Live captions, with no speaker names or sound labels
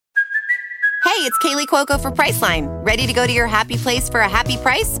it's Kaylee Cuoco for Priceline. Ready to go to your happy place for a happy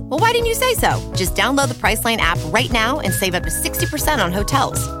price? Well, why didn't you say so? Just download the Priceline app right now and save up to 60% on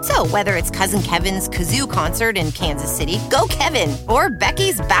hotels. So whether it's Cousin Kevin's Kazoo Concert in Kansas City, go Kevin, or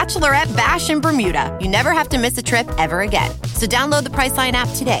Becky's Bachelorette Bash in Bermuda, you never have to miss a trip ever again. So download the Priceline app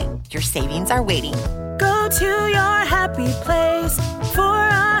today. Your savings are waiting. Go to your happy place for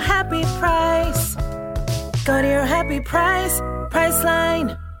a happy price. Go to your happy price,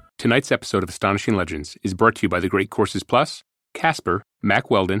 Priceline. Tonight's episode of Astonishing Legends is brought to you by The Great Courses Plus, Casper, Mack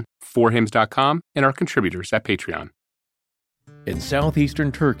Weldon, 4hymns.com, and our contributors at Patreon. In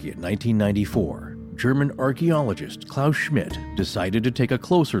southeastern Turkey in 1994, German archaeologist Klaus Schmidt decided to take a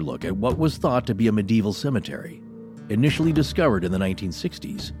closer look at what was thought to be a medieval cemetery, initially discovered in the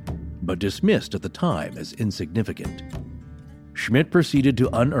 1960s, but dismissed at the time as insignificant. Schmidt proceeded to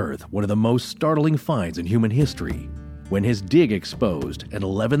unearth one of the most startling finds in human history when his dig exposed an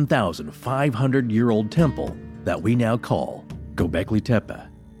 11,500-year-old temple that we now call Göbekli Tepe.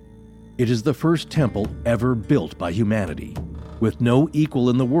 It is the first temple ever built by humanity, with no equal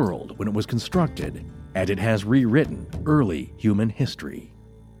in the world when it was constructed, and it has rewritten early human history.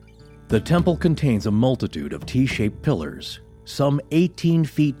 The temple contains a multitude of T-shaped pillars, some 18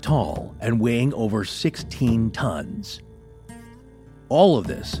 feet tall and weighing over 16 tons. All of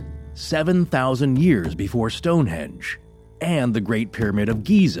this 7,000 years before Stonehenge and the Great Pyramid of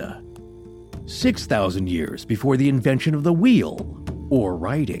Giza, 6,000 years before the invention of the wheel or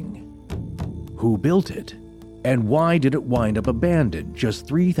writing. Who built it, and why did it wind up abandoned just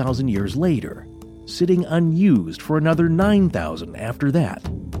 3,000 years later, sitting unused for another 9,000 after that?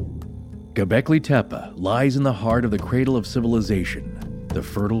 Göbekli Tepe lies in the heart of the cradle of civilization, the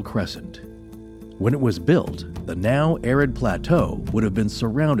Fertile Crescent. When it was built, the now arid plateau would have been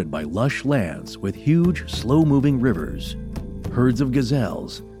surrounded by lush lands with huge, slow-moving rivers, herds of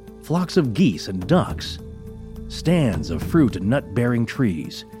gazelles, flocks of geese and ducks, stands of fruit and nut-bearing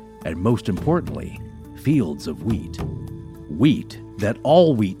trees, and most importantly, fields of wheat. Wheat that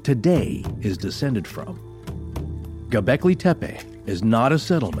all wheat today is descended from. Göbekli Tepe is not a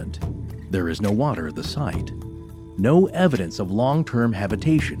settlement. There is no water at the site. No evidence of long-term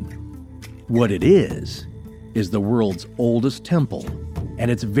habitation. What it is the world's oldest temple,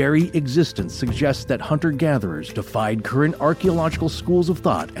 and its very existence suggests that hunter-gatherers defied current archaeological schools of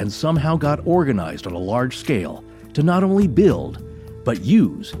thought and somehow got organized on a large scale to not only build, but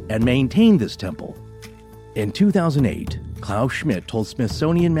use and maintain this temple. In 2008, Klaus Schmidt told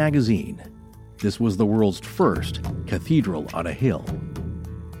Smithsonian Magazine this was the world's first cathedral on a hill.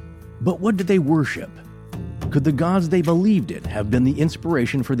 But what did they worship? Could the gods they believed in have been the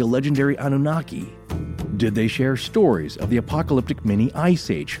inspiration for the legendary Anunnaki? Did they share stories of the apocalyptic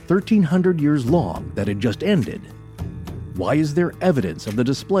mini-ice age 1,300 years long that had just ended? Why is there evidence of the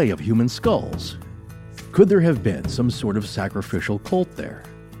display of human skulls? Could there have been some sort of sacrificial cult there?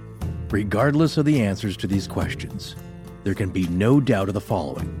 Regardless of the answers to these questions, there can be no doubt of the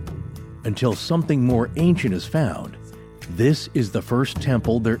following. Until something more ancient is found, this is the first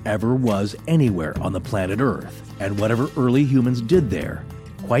temple there ever was anywhere on the planet Earth, and whatever early humans did there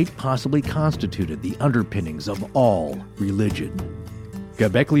quite possibly constituted the underpinnings of all religion.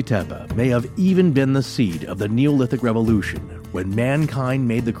 Göbekli Tepe may have even been the seed of the Neolithic Revolution, when mankind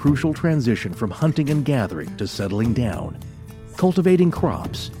made the crucial transition from hunting and gathering to settling down, cultivating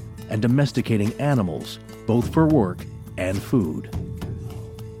crops, and domesticating animals, both for work and food.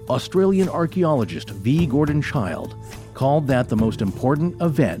 Australian archaeologist V. Gordon Childe called that the most important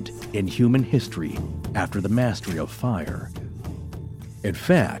event in human history after the mastery of fire. In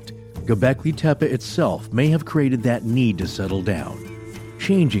fact, Göbekli Tepe itself may have created that need to settle down,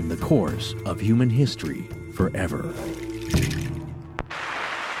 changing the course of human history forever.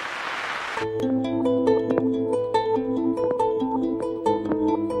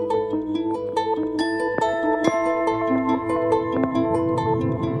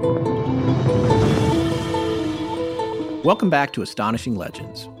 Welcome back to Astonishing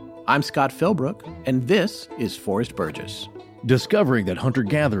Legends. I'm Scott Philbrook, and this is Forrest Burgess. Discovering that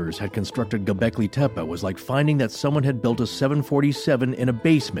hunter-gatherers had constructed Göbekli Tepe was like finding that someone had built a 747 in a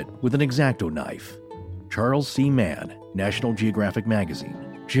basement with an X-Acto knife. Charles C. Mann, National Geographic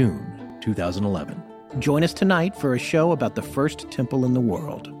Magazine, June 2011. Join us tonight for a show about the first temple in the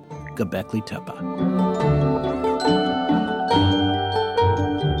world, Göbekli Tepe.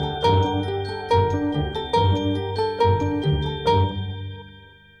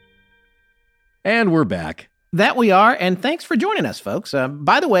 And we're back. That we are, and thanks for joining us, folks.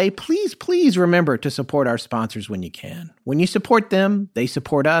 By the way, please remember to support our sponsors when you can. When you support them, they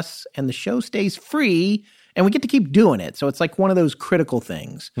support us, and the show stays free And we get to keep doing it. So it's like one of those critical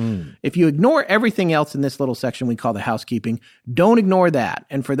things. If you ignore everything else in this little section we call the housekeeping, don't ignore that.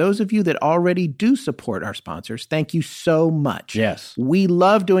 And for those of you that already do support our sponsors, thank you so much. Yes. We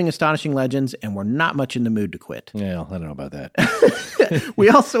love doing Astonishing Legends, and we're not much in the mood to quit. Yeah, I don't know about that. We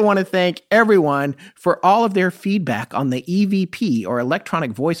also want to thank everyone for all of their feedback on the EVP, or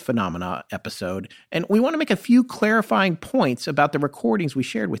Electronic Voice Phenomena episode. And we want to make a few clarifying points about the recordings we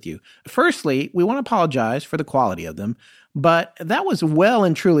shared with you. Firstly, we want to apologize for the quality of them, but that was well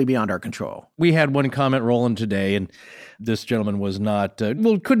and truly beyond our control. We had one comment rolling today, and this gentleman was not,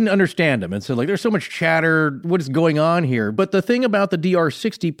 couldn't understand him and said, like, there's so much chatter, what is going on here? But the thing about the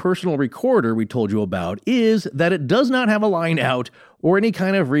DR60 personal recorder we told you about is that it does not have a line out or any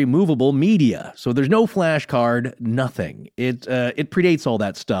kind of removable media. So there's no flash card, nothing. It predates all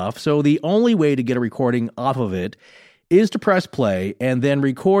that stuff. So the only way to get a recording off of it is to press play and then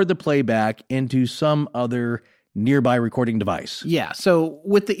record the playback into some other nearby recording device. Yeah, so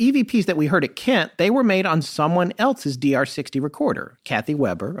with the EVPs that we heard at Kent, they were made on someone else's DR60 recorder, Kathy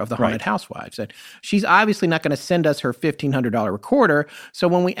Weber of the Haunted Housewives. And she's obviously not going to send us her $1,500 recorder, so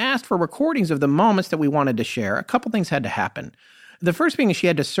when we asked for recordings of the moments that we wanted to share, a couple things had to happen. The first being is she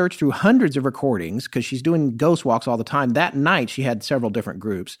had to search through hundreds of recordings because she's doing ghost walks all the time. That night, she had several different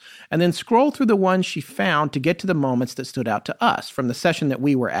groups. And then scroll through the ones she found to get to the moments that stood out to us from the session that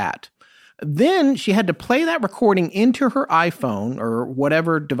we were at. Then she had to play that recording into her iPhone or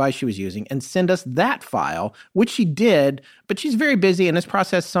whatever device she was using and send us that file, which she did, but she's very busy and this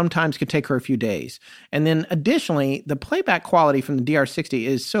process sometimes could take her a few days. And then additionally, the playback quality from the DR60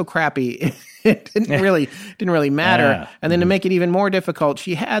 is so crappy, it didn't really matter. And then to make it even more difficult,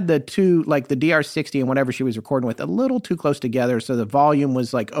 she had the two, like the DR60 and whatever she was recording with, a little too close together, so the volume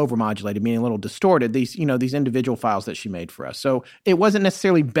was like overmodulated, meaning a little distorted, these individual files that she made for us. So it wasn't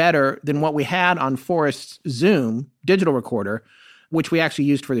necessarily better than what we had on Forrest's Zoom digital recorder, which we actually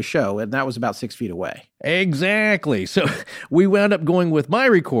used for the show, and that was about 6 feet away. Exactly. So we wound up going with my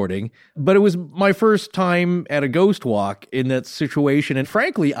recording, but it was my first time at a ghost walk in that situation. And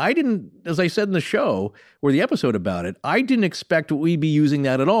frankly, I didn't, as I said in the show or the episode about it, I didn't expect we'd be using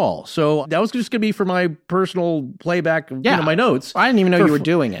that at all. So that was just going to be for my personal playback, my notes. I didn't even know you were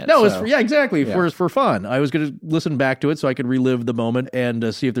doing it. No, so. Exactly. Yeah. For fun. I was going to listen back to it so I could relive the moment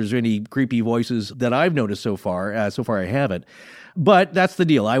and see if there's any creepy voices that I've noticed so far. So far I haven't. But that's the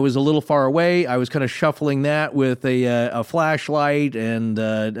deal. I was a little far away. I was kind of shuffling that with a flashlight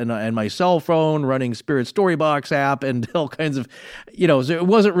and my cell phone, running Spirit Storybox app, and all kinds of, so it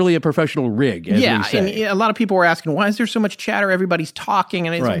wasn't really a professional rig. As we say. And a lot of people were asking, why is there so much chatter? Everybody's talking,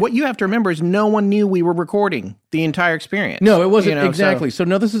 and what you have to remember is no one knew we were recording the entire experience. No, it wasn't exactly. So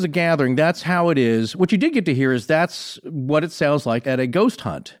no, this is a gathering. That's how it is. What you did get to hear is that's what it sounds like at a ghost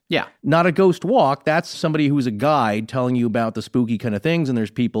hunt. Yeah, not a ghost walk. That's somebody who's a guide telling you about the spooky kind of things, and there's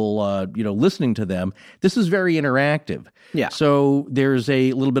people, listening to them. This is very interactive. Yeah. So there's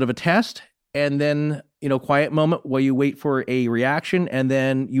a little bit of a test, and then, quiet moment while you wait for a reaction, and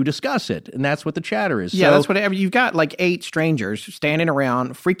then you discuss it. And that's what the chatter is. Yeah, that's what you've got, like 8 strangers standing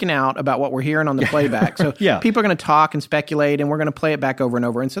around freaking out about what we're hearing on the playback. So people are going to talk and speculate, and we're going to play it back over and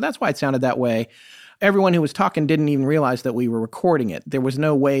over. And so that's why it sounded that way. Everyone who was talking didn't even realize that we were recording it. There was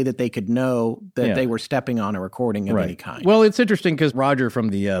no way that they could know that they were stepping on a recording of any kind. Well, it's interesting because Roger from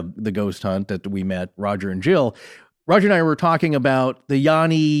the ghost hunt that we met, Roger and Jill, Roger and I were talking about the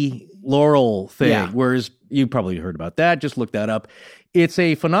Yanni Laurel thing, whereas you probably heard about that. Just look that up. It's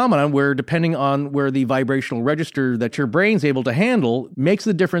a phenomenon where, depending on where the vibrational register that your brain's able to handle makes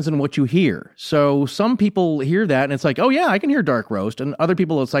the difference in what you hear. So some people hear that and it's like, oh yeah, I can hear Dark Roast. And other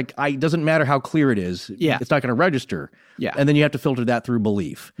people, it's like, it doesn't matter how clear it is. Yeah. It's not going to register. Yeah. And then you have to filter that through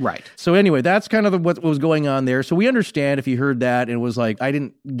belief. Right. So anyway, that's kind of what was going on there. So we understand if you heard that and it was like, I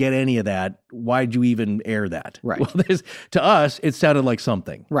didn't get any of that. Why'd you even air that? Right. Well, to us, it sounded like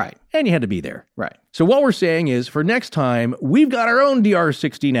something. Right. And you had to be there. Right. So what we're saying is, for next time, we've got our own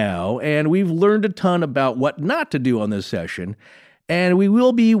DR60 now, and we've learned a ton about what not to do on this session, and we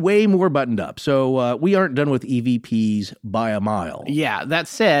will be way more buttoned up. So we aren't done with EVPs by a mile. Yeah, that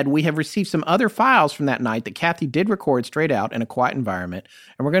said, we have received some other files from that night that Kathy did record straight out in a quiet environment,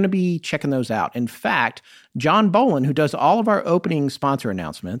 and we're going to be checking those out. In fact, John Bolin, who does all of our opening sponsor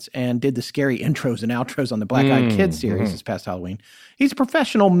announcements and did the scary intros and outros on the Black Eyed Kids series this past Halloween, he's a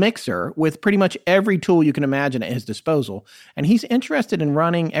professional mixer with pretty much every tool you can imagine at his disposal, and he's interested in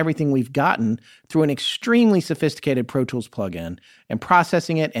running everything we've gotten through an extremely sophisticated Pro Tools plugin and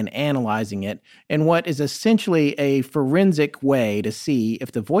processing it and analyzing it in what is essentially a forensic way to see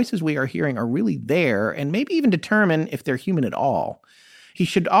if the voices we are hearing are really there and maybe even determine if they're human at all. he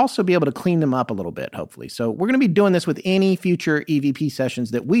should also be able to clean them up a little bit, hopefully. So we're going to be doing this with any future EVP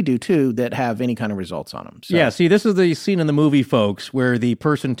sessions that we do, too, that have any kind of results on them. So. Yeah, see, this is the scene in the movie, folks, where the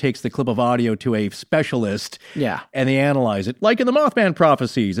person takes the clip of audio to a specialist and they analyze it. Like in the Mothman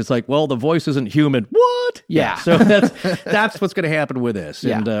prophecies, it's like, well, the voice isn't human. What? Yeah. So that's what's going to happen with this.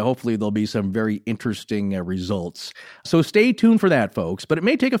 And hopefully there'll be some very interesting results. So stay tuned for that, folks. But it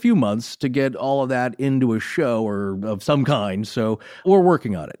may take a few months to get all of that into a show or of some kind. So we're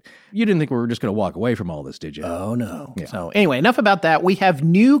working on it. You didn't think we were just going to walk away from all this, did you? Oh, no. Yeah. So anyway, enough about that. We have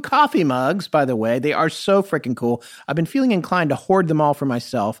new coffee mugs, by the way. They are so freaking cool. I've been feeling inclined to hoard them all for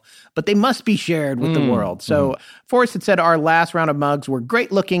myself, but they must be shared with the world. So Forrest had said our last round of mugs were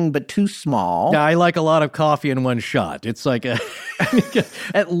great looking, but too small. Yeah, I like a lot of coffee in one shot. It's like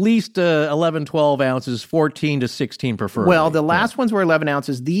at least 11, 12 ounces, 14 to 16 preferably. Well, the last ones were 11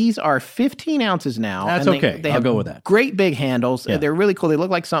 ounces. These are 15 ounces now. That's okay. I'll go with that. Great big handles. Yeah. They're really cool. They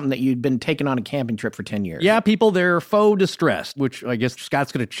look like something that you'd been taking on a camping trip for 10 years. Yeah, people, they're faux distressed, which I guess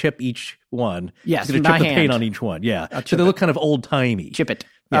Scott's going to chip each one. Yes, He's going to chip by the paint hand. on each one. Yeah. So they look kind of old-timey. Chip it.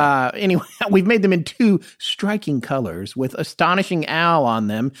 Yeah. Anyway, we've made them in 2 striking colors with Astonishing Al on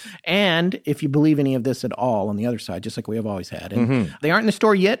them. And if you believe any of this at all, on the other side, just like we have always had. And they aren't in the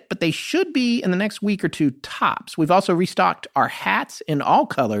store yet, but they should be in the next week or 2 tops. We've also restocked our hats in all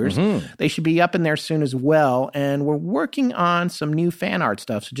colors. They should be up in there soon as well. And we're working on some new fan art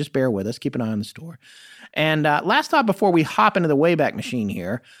stuff, so just bear with us. Keep an eye on the store. And last thought before we hop into the Wayback Machine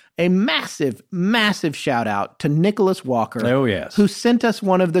here, a massive, massive shout out to Nicholas Walker. Oh, yes. Who sent us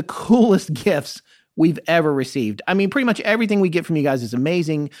one of the coolest gifts we've ever received. I mean, pretty much everything we get from you guys is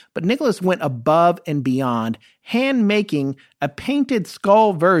amazing, but Nicholas went above and beyond, hand making a painted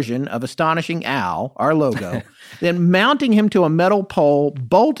skull version of Astonishing Al, our logo, then mounting him to a metal pole,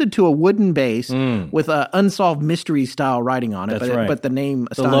 bolted to a wooden base with a Unsolved Mysteries style writing on it. That's right. But the name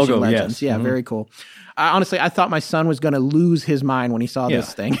The Astonishing logo, Legends. yes. Yeah, very cool. Honestly, I thought my son was going to lose his mind when he saw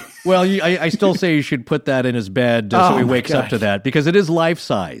this thing. Well, I still say you should put that in his bed so he wakes up to that, because it is life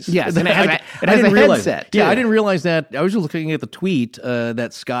size. Yes, and it has a realize, headset. Yeah, too. I didn't realize that. I was just looking at the tweet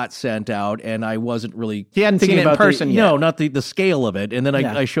that Scott sent out, and I wasn't really He hadn't thinking seen it in about person yet. No, not the scale of it. And then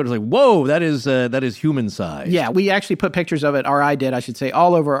I showed it, like, whoa, that is human size. Yeah, we actually put pictures of it, or I did, I should say,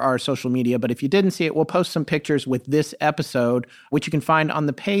 all over our social media. But if you didn't see it, we'll post some pictures with this episode, which you can find on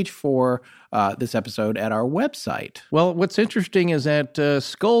the page for this episode at our website. Well, what's interesting is that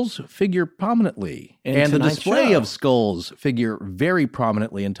skulls figure prominently, In and the tonight's display show. of skulls figure very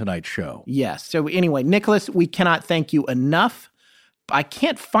prominently in tonight's show. Yes. So anyway, Nicholas, we cannot thank you enough. I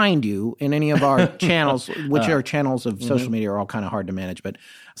can't find you in any of our channels, which are channels of social media are all kind of hard to manage, but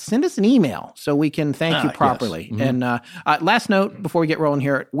send us an email so we can thank you properly. Yes. And last note before we get rolling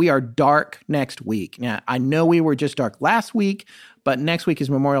here, we are dark next week. Now, I know we were just dark last week, but next week is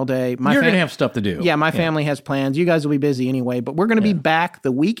Memorial Day. You're going to have stuff to do. Yeah, my family has plans. You guys will be busy anyway, but we're going to be back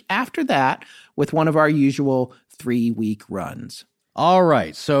the week after that with one of our usual 3-week runs. All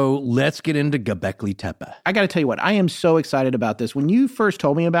right, so let's get into Göbekli Tepe. I got to tell you what, I am so excited about this. When you first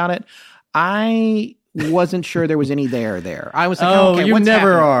told me about it, I wasn't sure there was any there. I was like, okay, you what's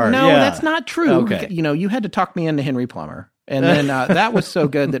never happening? are. No, Yeah. that's not true. Okay. You know, you had to talk me into Henry Plummer. And then that was so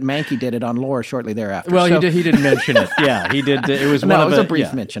good that Mankey did it on Lore shortly thereafter. Well, So- he didn't mention it. Yeah, he did. It was No, one it of was a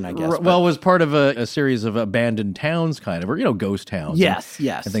brief mention, I guess, but- Well, it was part of a series of abandoned towns, kind of, or ghost towns. Yes.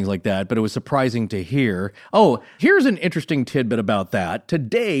 and things like that. But it was surprising to hear. Oh, here's an interesting tidbit about that.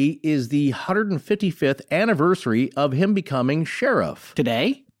 Today is the 155th anniversary of him becoming sheriff.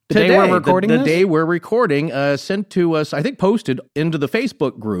 Today we're recording the this? day we're recording, sent to us, I think posted into the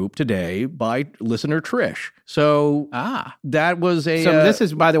Facebook group today by listener Trish. So that was a... So this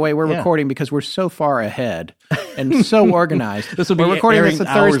is, by the way, we're recording because we're so far ahead and so organized. This will be we're recording this airing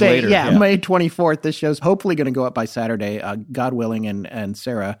on hours Thursday. later, Yeah, yeah. May 24th. This show's hopefully going to go up by Saturday, God willing, and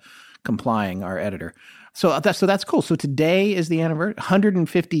Sarah complying, our editor. So that's cool. So today is the anniversary,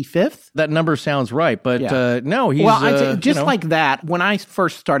 155th? That number sounds right, but no, he's... Well, I'd say just like that, when I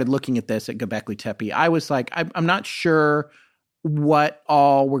first started looking at this at Göbekli Tepe, I was like, I'm not sure what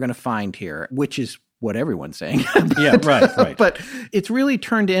all we're going to find here, which is what everyone's saying. Yeah, right. But it's really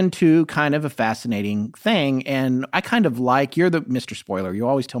turned into kind of a fascinating thing. And I kind of like, you're the Mr. Spoiler. You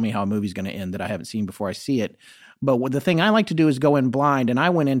always tell me how a movie's going to end that I haven't seen before I see it. But the thing I like to do is go in blind, and I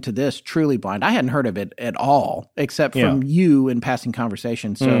went into this truly blind. I hadn't heard of it at all, except from you in passing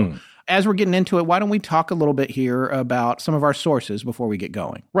conversation. So as we're getting into it, why don't we talk a little bit here about some of our sources before we get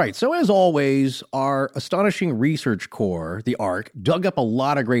going? Right. So as always, our astonishing research corps, the ARC, dug up a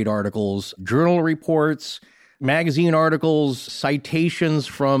lot of great articles, journal reports, magazine articles, citations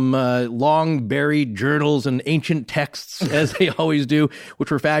from long buried journals and ancient texts, as they always do,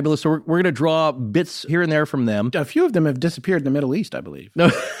 which were fabulous. So we're going to draw bits here and there from them. A few of them have disappeared in the Middle East, I believe. No,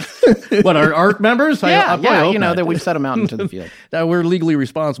 what, our ARC members? Yeah, that we set them out into the field. We're legally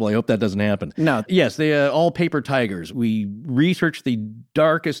responsible. I hope that doesn't happen. No. Yes, they all paper tigers. We research the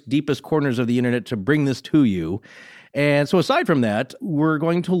darkest, deepest corners of the internet to bring this to you. And so aside from that, we're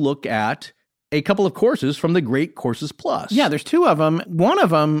going to look at a couple of courses from the Great Courses Plus. Yeah, there's two of them. One of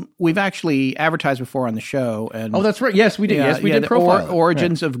them we've actually advertised before on the show. And oh, that's right. Yes, we did. Yes, we did profile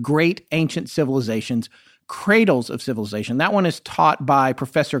Origins of Great Ancient Civilizations, Cradles of Civilization. That one is taught by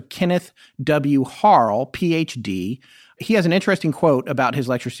Professor Kenneth W. Harl, Ph.D. He has an interesting quote about his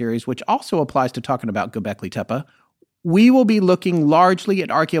lecture series, which also applies to talking about Göbekli Tepe. We will be looking largely at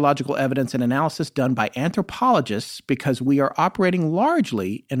archaeological evidence and analysis done by anthropologists because we are operating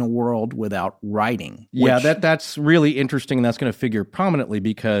largely in a world without writing. Yeah, that's really interesting, and that's going to figure prominently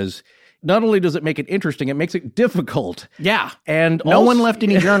because not only does it make it interesting, it makes it difficult. Yeah, and no one left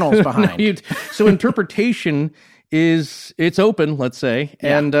any journals behind. So interpretation it's open, let's say,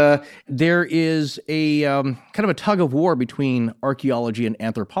 and there is a kind of a tug of war between archaeology and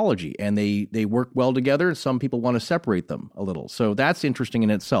anthropology, and they work well together, and some people want to separate them a little. So that's interesting in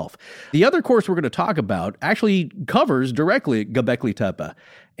itself. The other course we're going to talk about actually covers directly Göbekli Tepe,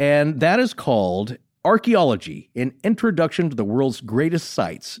 and that is called Archaeology, an Introduction to the World's Greatest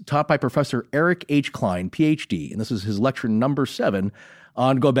Sites, taught by Professor Eric H. Klein, Ph.D., and this is his lecture number 7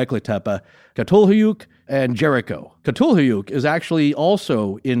 on Göbekli Tepe, Çatalhöyük, and Jericho. Çatalhöyük is actually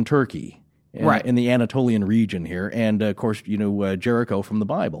also in Turkey, right, in the Anatolian region here, and of course, Jericho from the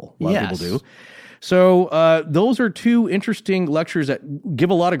Bible. A lot of people do. So those are two interesting lectures that give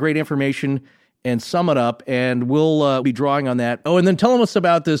a lot of great information and sum it up, and we'll be drawing on that. Oh, and then tell us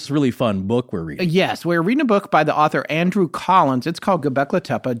about this really fun book we're reading. Yes, we're reading a book by the author Andrew Collins. It's called Göbekli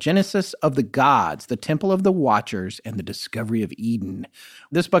Tepe, Genesis of the Gods, the Temple of the Watchers, and the Discovery of Eden.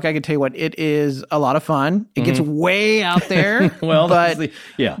 This book, I can tell you what, it is a lot of fun. It gets way out there, well, but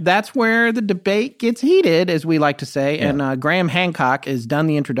that's where the debate gets heated, as we like to say, and Graham Hancock has done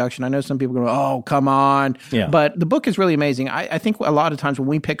the introduction. I know some people go, oh, come on, but the book is really amazing. I think a lot of times when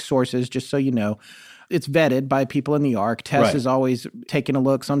we pick sources, just so you know, it's vetted by people in the ARC. Tess is always taking a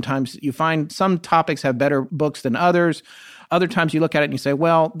look. Sometimes you find some topics have better books than others. Other times you look at it and you say,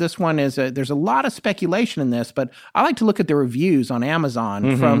 well, this one there's a lot of speculation in this, but I like to look at the reviews on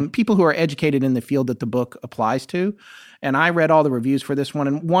Amazon from people who are educated in the field that the book applies to. And I read all the reviews for this one.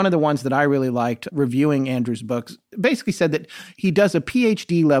 And one of the ones that I really liked reviewing Andrew's books basically said that he does a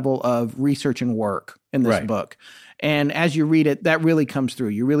PhD level of research and work in this book. And as you read it, that really comes through.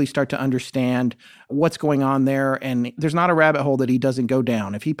 You really start to understand what's going on there. And there's not a rabbit hole that he doesn't go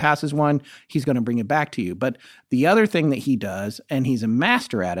down. If he passes one, he's going to bring it back to you. But the other thing that he does, and he's a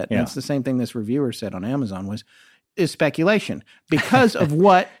master at it, and it's the same thing this reviewer said on Amazon, is speculation. Because of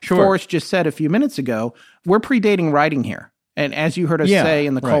what Forrest just said a few minutes ago, we're predating writing here. And as you heard us say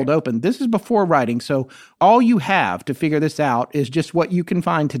in the cold open, this is before writing. So all you have to figure this out is just what you can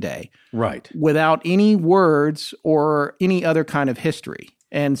find today. Right. Without any words or any other kind of history.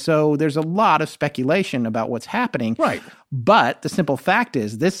 And so there's a lot of speculation about what's happening. Right. But the simple fact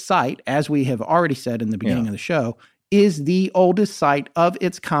is this site, as we have already said in the beginning of the show, is the oldest site of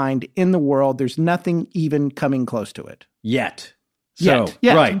its kind in the world. There's nothing even coming close to it. Yet.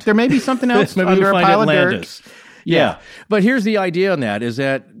 Right. There may be something else under a pile of dirt. Yeah. But here's the idea on that is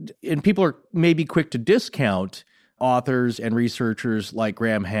that, and people are maybe quick to discount authors and researchers like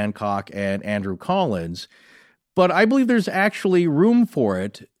Graham Hancock and Andrew Collins, but I believe there's actually room for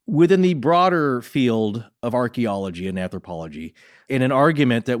it within the broader field of archaeology and anthropology in an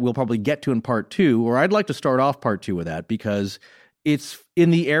argument that we'll probably get to in part 2, or I'd like to start off part 2 with that because it's in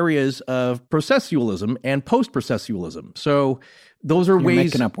the areas of processualism and post-processualism. So those are ways... You're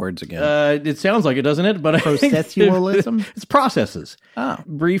making up words again. It sounds like it, doesn't it? But processualism? It's processes. Oh.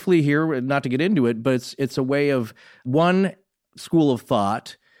 Briefly here, not to get into it, but it's a way of one school of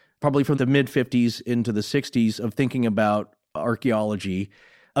thought, probably from the mid-50s into the 60s, of thinking about archaeology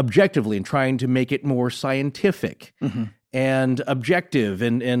objectively and trying to make it more scientific and objective,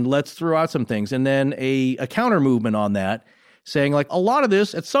 and let's throw out some things. And then a counter movement on that, saying like a lot of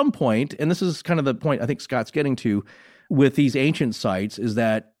this at some point, and this is kind of the point I think Scott's getting to with these ancient sites, is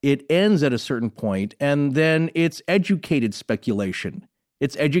that it ends at a certain point and then it's educated speculation.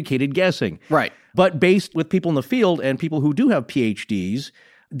 It's educated guessing. Right. But based with people in the field and people who do have PhDs,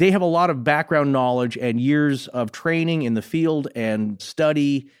 they have a lot of background knowledge and years of training in the field and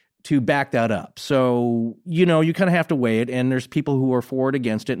study to back that up. So, you kind of have to weigh it, and there's people who are for it,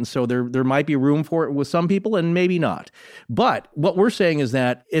 against it, and so there might be room for it with some people and maybe not. But what we're saying is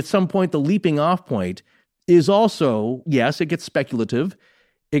that at some point, the leaping off point is also, yes, it gets speculative,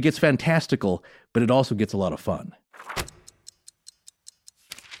 it gets fantastical, but it also gets a lot of fun.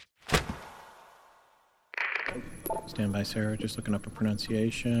 Stand by, Sarah. Just looking up a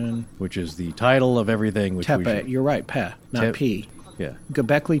pronunciation. Which is the title of everything. Which Tepe. You're right. Pe, not P. Yeah.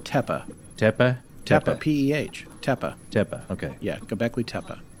 Göbekli Tepe. Tepe? Tepe. P-E-H. Tepe. Tepe. Okay. Yeah. Göbekli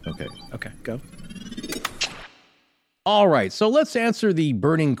Tepe. Okay. Okay. Go. All right. So let's answer the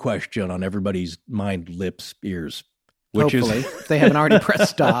burning question on everybody's mind, lips, ears. Which Hopefully, is if they haven't already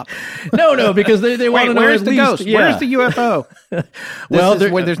pressed stop. No, because they want to know where's at the least, ghost? Yeah. Where's the UFO? Well,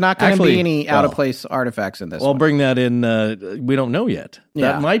 there's not going to be any out-of-place artifacts in this I'll one. bring that in. We don't know yet.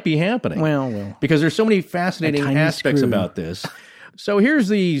 Yeah. That might be happening. Well. Because there's so many fascinating aspects about this. So here's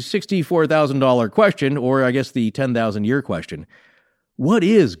the $64,000 question, or I guess the 10,000-year question. What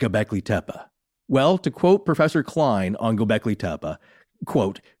is Göbekli Tepe? Well, to quote Professor Klein on Göbekli Tepe,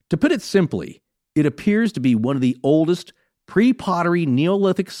 quote, to put it simply, it appears to be one of the oldest pre-pottery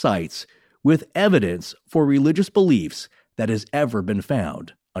Neolithic sites with evidence for religious beliefs that has ever been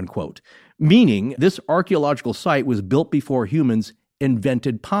found, unquote. Meaning, this archaeological site was built before humans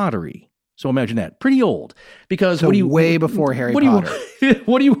invented pottery. So imagine that. Pretty old. Because way before Harry Potter.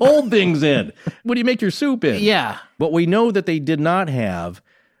 What do you hold things in? What do you make your soup in? Yeah. But we know that they did not have,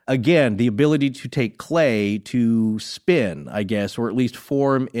 again, the ability to take clay to spin, I guess, or at least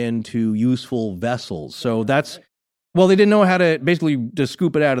form into useful vessels. So that's, well, they didn't know how to basically just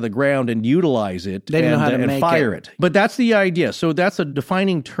scoop it out of the ground and utilize it. They didn't know how to make fire it. But that's the idea. So that's a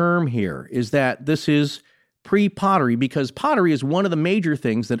defining term here, is that this is pre-pottery, because pottery is one of the major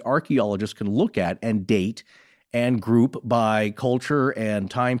things that archaeologists can look at and date and group by culture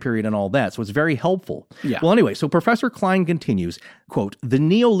and time period and all that. So it's very helpful. Yeah. Well, anyway, so Professor Klein continues, quote, the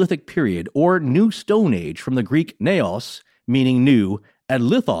Neolithic period, or New Stone Age, from the Greek neos, meaning new, and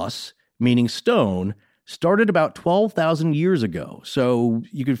lithos, meaning stone, started about 12,000 years ago. So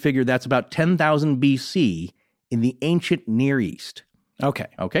you can figure that's about 10,000 BC in the ancient Near East. Okay.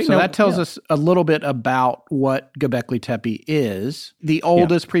 So that tells us a little bit about what Göbekli Tepe is, the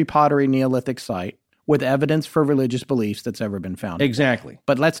oldest pre-pottery Neolithic site with evidence for religious beliefs that's ever been found. Exactly.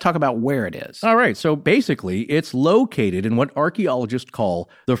 But let's talk about where it is. All right. So basically, it's located in what archaeologists call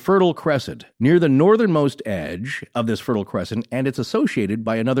the Fertile Crescent, near the northernmost edge of this Fertile Crescent, and it's associated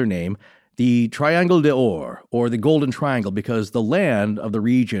by another name, the Triangle d'Or, or the Golden Triangle, because the land of the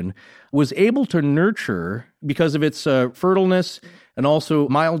region was able to nurture, because of its fertileness and also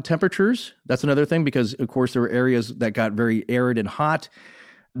mild temperatures. That's another thing, because, of course, there were areas that got very arid and hot.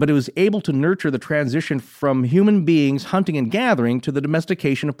 But it was able to nurture the transition from human beings hunting and gathering to the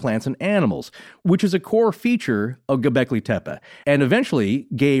domestication of plants and animals, which is a core feature of Göbekli Tepe, and eventually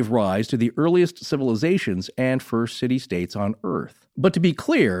gave rise to the earliest civilizations and first city-states on Earth. But to be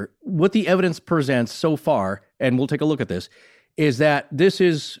clear, what the evidence presents so far, and we'll take a look at this, is that this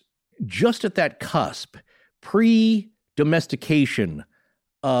is just at that cusp, pre-domestication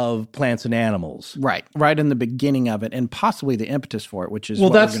of plants and animals. Right in the beginning of it, and possibly the impetus for it, which is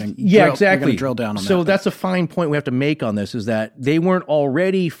exactly. We're going to drill down on that. So that's a fine point we have to make on this, is that they weren't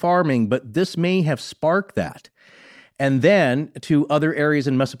already farming, but this may have sparked that. And then to other areas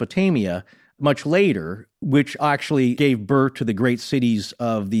in Mesopotamia much later, which actually gave birth to the great cities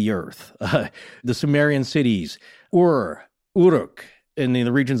of the earth, the Sumerian cities, Ur, Uruk, in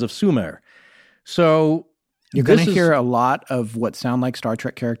the regions of Sumer. So you're going to hear a lot of what sound like Star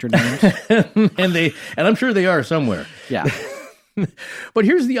Trek character names. and I'm sure they are somewhere. Yeah. But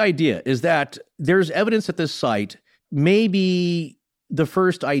here's the idea, is that there's evidence at this site may be the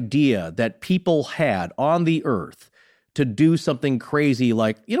first idea that people had on the earth to do something crazy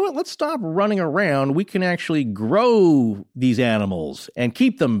like, you know what, let's stop running around. We can actually grow these animals and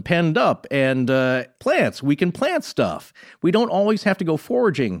keep them penned up, and plants. We can plant stuff. We don't always have to go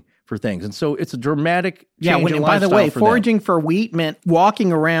foraging for things. And so it's a dramatic change in by the way, for foraging for wheat meant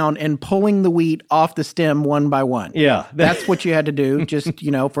walking around and pulling the wheat off the stem one by one. Yeah. That's what you had to do, just,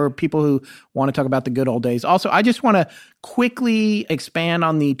 for people who want to talk about the good old days. Also, I just want to quickly expand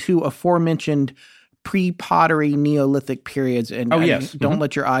on the two aforementioned pre-pottery Neolithic periods. And don't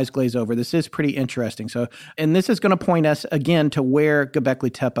let your eyes glaze over. This is pretty interesting. So, and this is going to point us again to where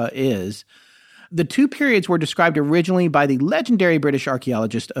Göbekli Tepe is. The two periods were described originally by the legendary British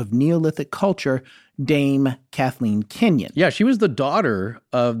archaeologist of Neolithic culture, Dame Kathleen Kenyon. Yeah, she was the daughter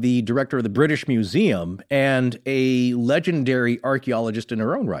of the director of the British Museum and a legendary archaeologist in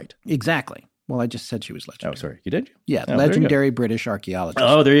her own right. Exactly. Well, I just said she was legendary. Oh, sorry. You did? Yeah, Oh, legendary British archaeologist.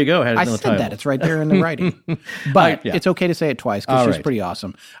 Oh, there you go. I said that. It's right there in the writing. But yeah. it's okay to say it twice because she's pretty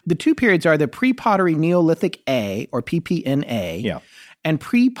awesome. The two periods are the pre-pottery Neolithic A, or PPNA, and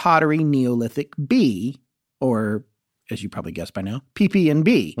pre-pottery Neolithic B, or, as you probably guessed by now,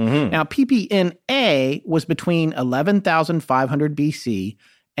 PPNB. Now, PPNA was between 11,500 BC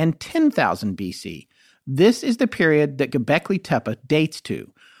and 10,000 BC. This is the period that Göbekli Tepe dates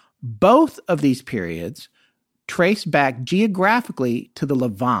to. Both of these periods trace back geographically to the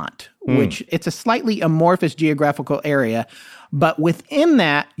Levant, which it's a slightly amorphous geographical area, but within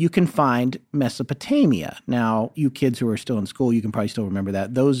that you can find Mesopotamia. Now, you kids who are still in school, you can probably still remember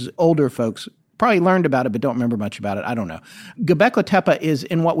that. Those older folks probably learned about it but don't remember much about it. I don't know. Göbekli Tepe is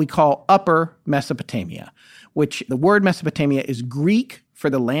in what we call Upper Mesopotamia, which the word Mesopotamia is Greek for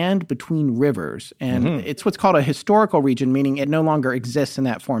the land between rivers. And it's what's called a historical region, meaning it no longer exists in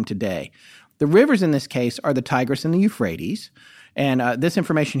that form today. The rivers in this case are the Tigris and the Euphrates. And this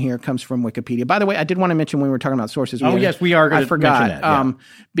information here comes from Wikipedia. By the way, I did want to mention when we were talking about sources. Yes, we are going to mention that. Yeah.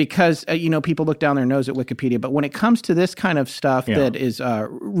 Because, people look down their nose at Wikipedia. But when it comes to this kind of stuff that is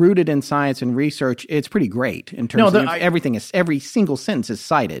rooted in science and research, it's pretty great in terms of every single sentence is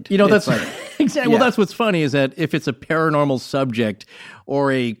cited. That's exactly. Well, that's what's funny is that if it's a paranormal subject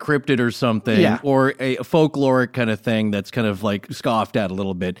or a cryptid or something or a folkloric kind of thing that's kind of like scoffed at a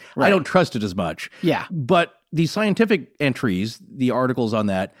little bit, I don't trust it as much. Yeah. But the scientific entries, the articles on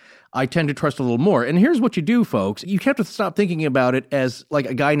that, I tend to trust a little more. And here's what you do, folks. You have to stop thinking about it as like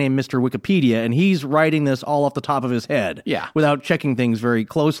a guy named Mr. Wikipedia, and he's writing this all off the top of his head without checking things very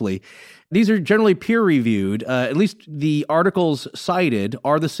closely. These are generally peer-reviewed. At least the articles cited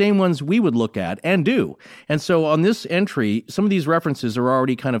are the same ones we would look at and do. And so on this entry, some of these references are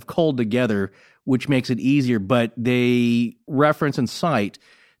already kind of culled together, which makes it easier, but they reference and cite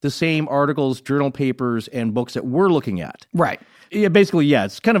the same articles, journal papers, and books that we're looking at. Right. Yeah, basically,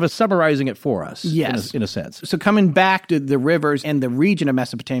 it's kind of summarizing it for us, yes, in a sense. So coming back to the rivers and the region of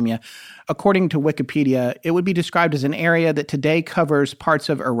Mesopotamia, according to Wikipedia, it would be described as an area that today covers parts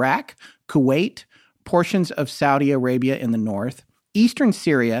of Iraq, Kuwait, portions of Saudi Arabia in the north, eastern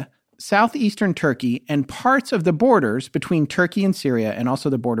Syria, southeastern Turkey, and parts of the borders between Turkey and Syria, and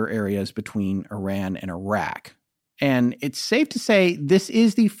also the border areas between Iran and Iraq. And it's safe to say this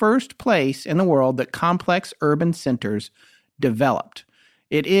is the first place in the world that complex urban centers developed.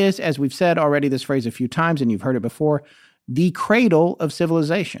 It is, as we've said already this phrase a few times, and you've heard it before, the cradle of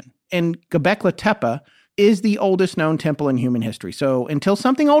civilization. And Göbekli Tepe is the oldest known temple in human history. So until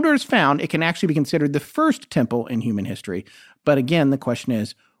something older is found, it can actually be considered the first temple in human history. But again, the question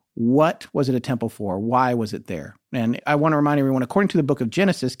is, what was it a temple for? Why was it there? And I want to remind everyone, according to the book of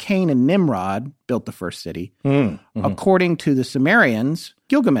Genesis, Cain and Nimrod built the first city. According to the Sumerians,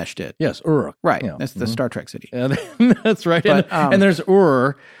 Gilgamesh did. Yes, Ur. Right. Yeah. That's the Star Trek city. That's right. But, and there's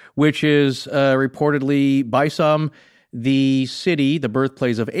Ur, which is reportedly by some the city, the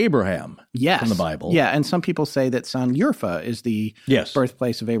birthplace of Abraham from the Bible. Yeah, and some people say that San Urfa is the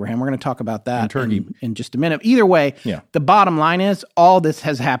birthplace of Abraham. We're going to talk about that in just a minute. Either way, the bottom line is all this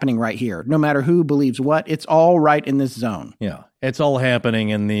is happening right here. No matter who believes what, it's all right in this zone. Yeah, it's all happening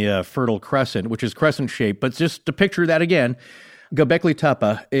in the Fertile Crescent, which is crescent shaped. But just to picture that again, Göbekli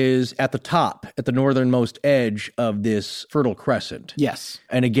Tepe is at the top, at the northernmost edge of this Fertile Crescent. Yes.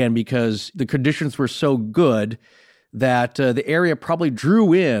 And again, because the conditions were so good that the area probably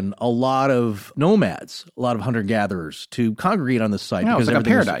drew in a lot of nomads, a lot of hunter-gatherers to congregate on the site. No, it's like a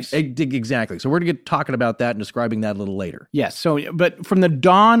paradise. Exactly. So we're going to get talking about that and describing that a little later. Yes. So, but from the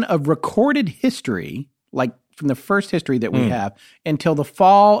dawn of recorded history, like from the first history that we have, until the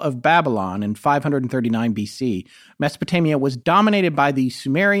fall of Babylon in 539 BC, Mesopotamia was dominated by the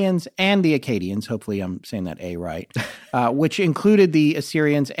Sumerians and the Akkadians. Hopefully I'm saying that A right, which included the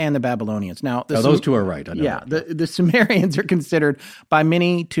Assyrians and the Babylonians. Now, those two are right. I know the Sumerians are considered by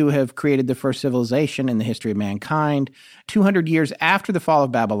many to have created the first civilization in the history of mankind. 200 years after the fall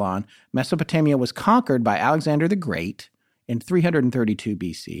of Babylon, Mesopotamia was conquered by Alexander the Great in 332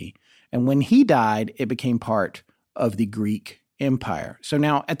 BC. And when he died, it became part of the Greek Empire. So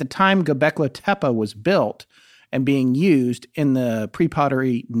now, at the time Göbekli Tepe was built and being used in the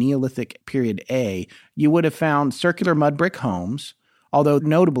pre-pottery Neolithic period A, you would have found circular mud brick homes, although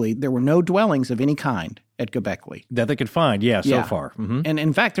notably, there were no dwellings of any kind at Göbekli. That they could find, so far. Mm-hmm. And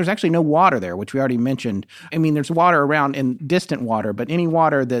in fact, there's actually no water there, which we already mentioned. I mean, there's water around in distant water, but any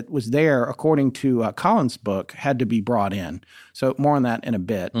water that was there, according to Collins' book, had to be brought in. So more on that in a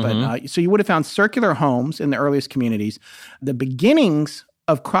bit. Mm-hmm. But so you would have found circular homes in the earliest communities. The beginnings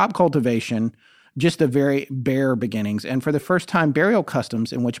of crop cultivation just the very bare beginnings. And for the first time, burial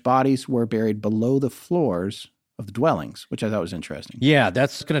customs in which bodies were buried below the floors of the dwellings, which I thought was interesting. Yeah,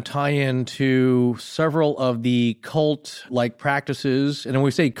 that's going to tie into several of the cult-like practices. And when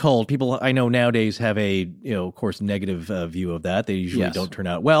we say cult, people I know nowadays have a, of course, negative view of that. They usually don't turn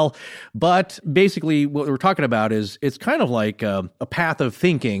out well. But basically, what we're talking about is it's kind of like a path of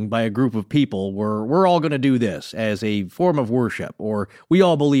thinking by a group of people where we're all going to do this as a form of worship, or we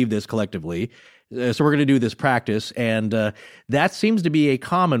all believe this collectively. So we're going to do this practice, and that seems to be a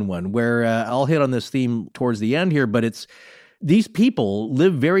common one where I'll hit on this theme towards the end here, but it's these people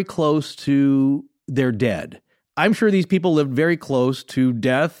live very close to their dead. I'm sure these people lived very close to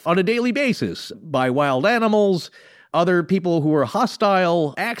death on a daily basis by wild animals, other people who were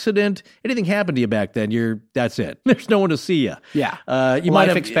hostile, accident, anything happened to you back then, that's it. There's no one to see you. Yeah.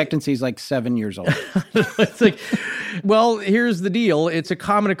 Life expectancy is like 7 years old. It's like, well, here's the deal. It's a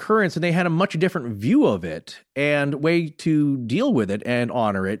common occurrence, and they had a much different view of it and way to deal with it and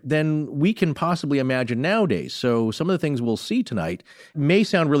honor it than we can possibly imagine nowadays. So some of the things we'll see tonight may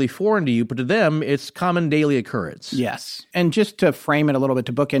sound really foreign to you, but to them, it's common daily occurrence. Yes. And just to frame it a little bit,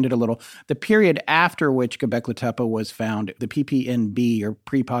 to bookend it a little, the period after which Göbekli Tepe was found, the PPNB, or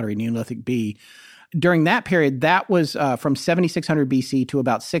Pre-Pottery Neolithic B, during that period, that was from 7600 BC to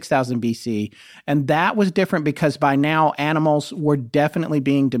about 6000 BC. And that was different because by now animals were definitely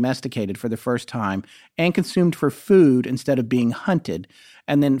being domesticated for the first time and consumed for food instead of being hunted.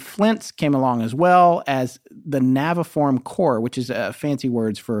 And then flints came along as well as the naviform core, which is fancy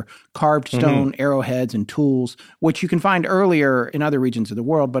words for carved stone, arrowheads, and tools, which you can find earlier in other regions of the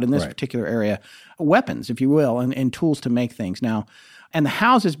world, but in this particular area, weapons, if you will, and tools to make things. Now, and the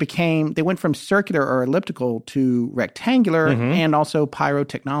houses they went from circular or elliptical to rectangular, and also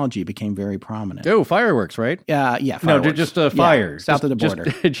pyrotechnology became very prominent. Oh, fireworks, right? Yeah, fireworks. No, just fire. Yeah, south of the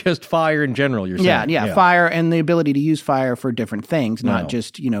border. Just fire in general, you're saying. Yeah, fire and the ability to use fire for different things, not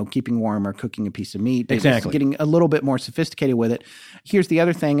just, keeping warm or cooking a piece of meat. Exactly. Getting a little bit more sophisticated with it. Here's the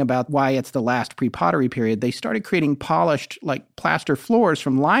other thing about why it's the last pre-pottery period. They started creating polished, like plaster floors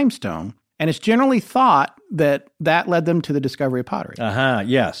from limestone. And it's generally thought that led them to the discovery of pottery.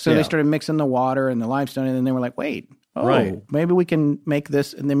 Yes. So they started mixing the water and the limestone, and then they were like, wait, maybe we can make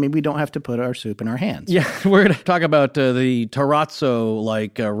this, and then maybe we don't have to put our soup in our hands. Yeah, we're going to talk about the terrazzo,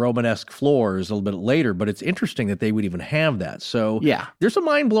 Romanesque floors a little bit later, but it's interesting that they would even have that. So there's some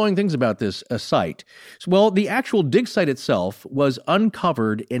mind-blowing things about this site. Well, the actual dig site itself was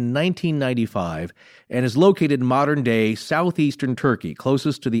uncovered in 1995 and is located in modern-day southeastern Turkey,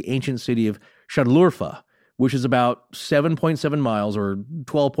 closest to the ancient city of Şanlıurfa, which is about 7.7 miles or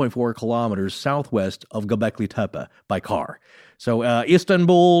 12.4 kilometers southwest of Göbekli Tepe by car. So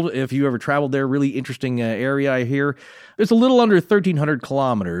Istanbul, if you ever traveled there, really interesting area, I hear. It's a little under 1,300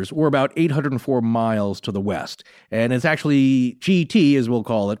 kilometers, or about 804 miles to the west. And it's actually GT, as we'll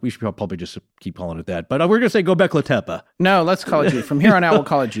call it. We should probably just keep calling it that. But we're going to say Göbekli Tepe. No, let's call it GT. From here on out, we'll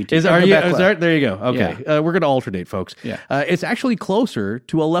call it GT. There you go. Okay. Yeah. We're going to alternate, folks. Yeah. It's actually closer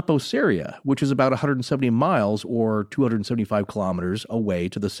to Aleppo, Syria, which is about 170 miles or 275 kilometers away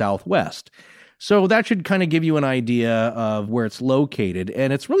to the southwest. So that should kind of give you an idea of where it's located,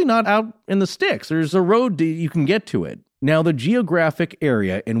 and it's really not out in the sticks. There's a road you can get to it. Now, the geographic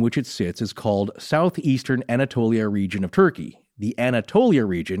area in which it sits is called Southeastern Anatolia region of Turkey. The Anatolia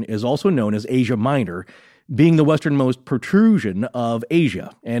region is also known as Asia Minor, being the westernmost protrusion of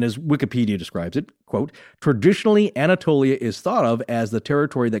Asia. And as Wikipedia describes it, quote, traditionally, Anatolia is thought of as the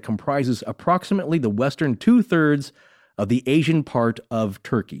territory that comprises approximately the western two-thirds of the Asian part of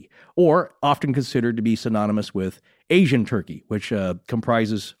Turkey, or often considered to be synonymous with Asian Turkey, which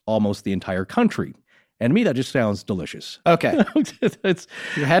comprises almost the entire country. And to me, that just sounds delicious. Okay.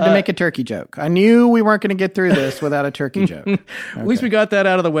 You had to make a turkey joke. I knew we weren't going to get through this without a turkey joke. Okay. At least we got that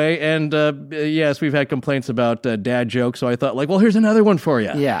out of the way. And yes, we've had complaints about dad jokes, so I thought, here's another one for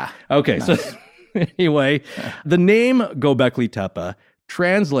you. Yeah. Okay, nice. So anyway, the name Göbekli Tepe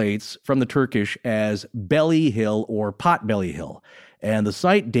translates from the Turkish as belly hill or potbelly hill. And the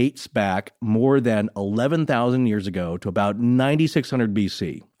site dates back more than 11,000 years ago to about 9600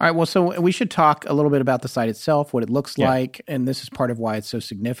 BC. All right, well, so we should talk a little bit about the site itself, what it looks like, and this is part of why it's so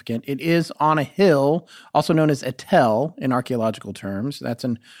significant. It is on a hill, also known as a tell in archaeological terms. That's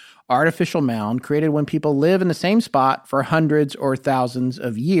an artificial mound created when people live in the same spot for hundreds or thousands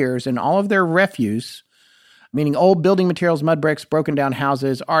of years, and all of their refuse, meaning old building materials, mud bricks, broken down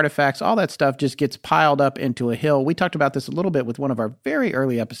houses, artifacts, all that stuff just gets piled up into a hill. We talked about this a little bit with one of our very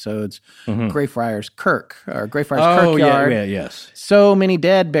early episodes, Greyfriars Kirk, or Greyfriars Kirkyard. Yes. So many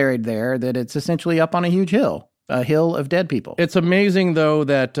dead buried there that it's essentially up on a huge hill. a hill of dead people. It's amazing, though,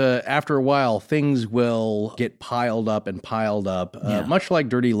 that after a while, things will get piled up and piled up, much like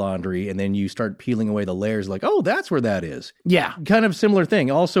dirty laundry, and then you start peeling away the layers like, oh, that's where that is. Yeah. Kind of similar thing.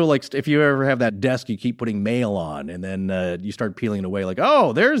 Also, like if you ever have that desk you keep putting mail on, and then you start peeling it away like,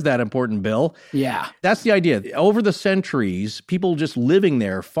 oh, there's that important bill. Yeah. That's the idea. Over the centuries, people just living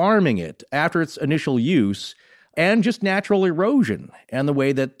there, farming it after its initial use, and just natural erosion and the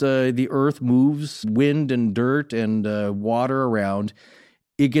way that the earth moves wind and dirt and water around,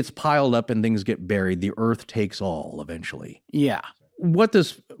 it gets piled up and things get buried. The earth takes all eventually. Yeah. What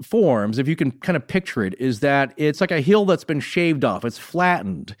this forms, if you can kind of picture it, is that it's like a hill that's been shaved off. It's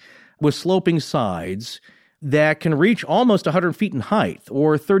flattened with sloping sides that can reach almost 100 feet in height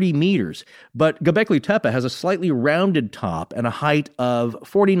or 30 meters. But Göbekli Tepe has a slightly rounded top and a height of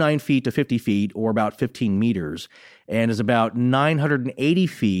 49 feet to 50 feet or about 15 meters and is about 980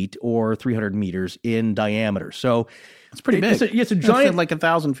 feet or 300 meters in diameter. So it's pretty big. It's a giant, like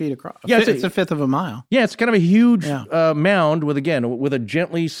 1,000 feet across. Yeah, it's a fifth of a mile. Yeah, it's kind of a huge mound with a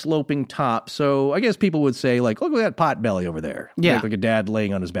gently sloping top. So I guess people would say, like, look at that pot belly over there. Yeah. Like a dad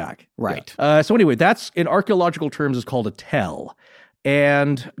laying on his back. Right. Yeah. So anyway, that's in archaeological terms is called a tell.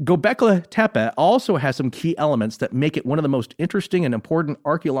 And Göbekli Tepe also has some key elements that make it one of the most interesting and important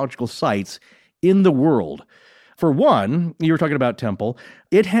archaeological sites in the world. For one, you were talking about temple,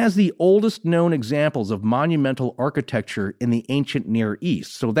 it has the oldest known examples of monumental architecture in the ancient Near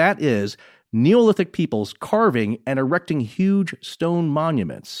East. So that is Neolithic peoples carving and erecting huge stone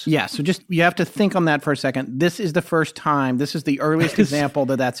monuments. Yeah, so just you have to think on that for a second. This is the first time, this is the earliest example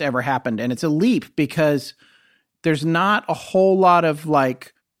that that's ever happened. And it's a leap because there's not a whole lot of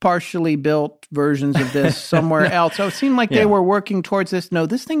like partially built versions of this somewhere else. So it seemed like they were working towards this. No,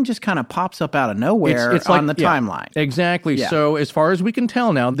 this thing just kind of pops up out of nowhere it's on the timeline. Exactly. Yeah. So as far as we can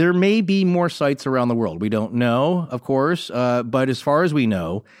tell now, there may be more sites around the world. We don't know, of course, but as far as we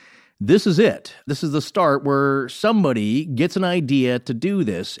know, this is it. This is the start where somebody gets an idea to do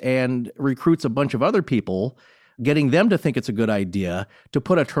this and recruits a bunch of other people, getting them to think it's a good idea to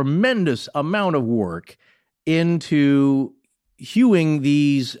put a tremendous amount of work into hewing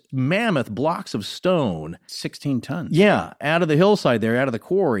these mammoth blocks of stone. 16 tons. Yeah, out of the hillside there, out of the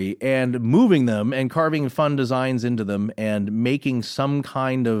quarry, and moving them and carving fun designs into them and making some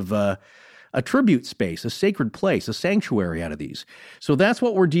kind of a tribute space, a sacred place, a sanctuary out of these. So that's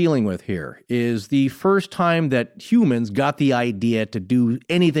what we're dealing with here, is the first time that humans got the idea to do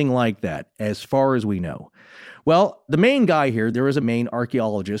anything like that, as far as we know. Well, the main guy here, there is a main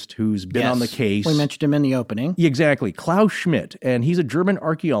archaeologist who's been on the case. We mentioned him in the opening. Exactly. Klaus Schmidt, and he's a German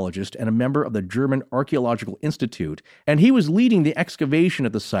archaeologist and a member of the German Archaeological Institute. And he was leading the excavation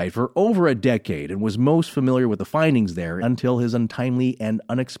at the site for over a decade and was most familiar with the findings there until his untimely and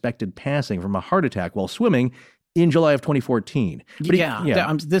unexpected passing from a heart attack while swimming in July of 2014. But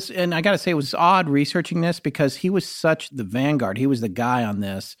and I got to say, it was odd researching this because he was such the vanguard. He was the guy on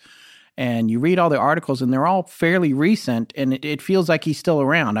this. And you read all the articles, and they're all fairly recent, and it feels like he's still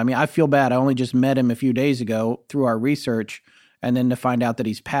around. I mean, I feel bad. I only just met him a few days ago through our research, and then to find out that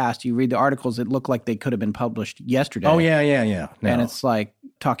he's passed, you read the articles, it looked like they could have been published yesterday. Oh, yeah. No. And it's like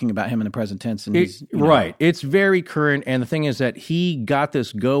talking about him in the present tense. And right. It's very current, and the thing is that he got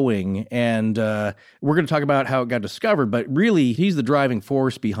this going, and we're going to talk about how it got discovered, but really, he's the driving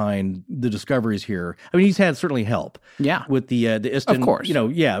force behind the discoveries here. I mean, he's had certainly help. Yeah. With the Isten, of course. We're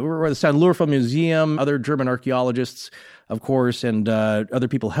the Sandlurfa Museum, other German archaeologists, of course, and other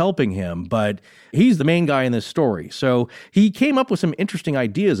people helping him, but he's the main guy in this story. So he came up with some interesting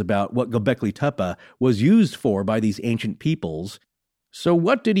ideas about what Göbekli Tepe was used for by these ancient peoples. So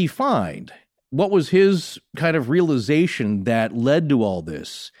what did he find? What was his kind of realization that led to all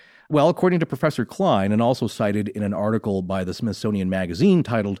this? Well, according to Professor Klein, and also cited in an article by the Smithsonian Magazine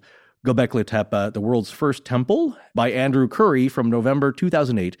titled Göbekli Tepe, The World's First Temple, by Andrew Curry from November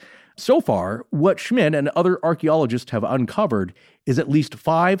 2008, so far, what Schmidt and other archaeologists have uncovered is at least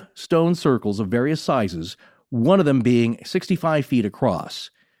 5 stone circles of various sizes, one of them being 65 feet across.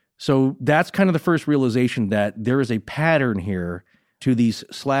 So that's kind of the first realization that there is a pattern here to these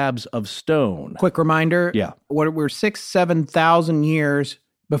slabs of stone. Quick reminder. Yeah. We're 7,000 years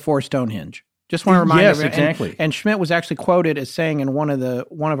before Stonehenge. Just want to remind Yes, everyone. exactly. And Schmidt was actually quoted as saying in one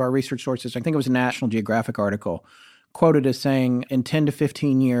of our research sources, I think it was a National Geographic article, quoted as saying in 10 to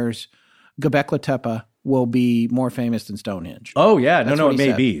 15 years, Göbekli Tepe will be more famous than Stonehenge. Oh, yeah. That's No, what it he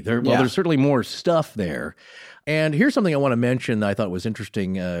may said. be. There's certainly more stuff there. And here's something I want to mention that I thought was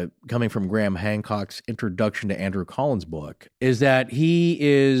interesting coming from Graham Hancock's introduction to Andrew Collins' book, is that he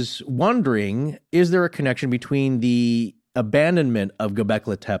is wondering, is there a connection between the abandonment of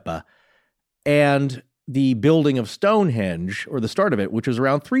Göbekli Tepe and the building of Stonehenge, or the start of it, which was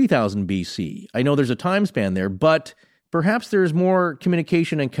around 3000 BC. I know there's a time span there, but perhaps there's more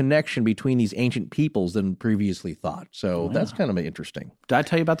communication and connection between these ancient peoples than previously thought. So that's kind of interesting. Did I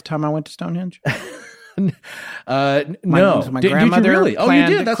tell you about the time I went to Stonehenge? No. My grandmother did you really?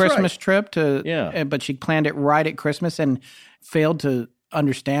 planned you did. That's a Christmas right. trip but she planned it right at Christmas and failed to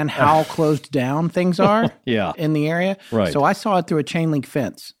understand how closed down things are in the area. Right. So I saw it through a chain link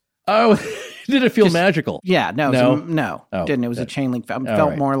fence. Oh, did it feel magical? Yeah, no. Didn't. It was a chain link fence. It felt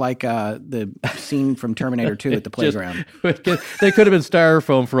right. more like the scene from Terminator 2 at the playground. They could have been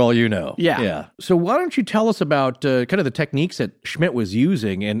styrofoam for all you know. Yeah. So why don't you tell us about kind of the techniques that Schmidt was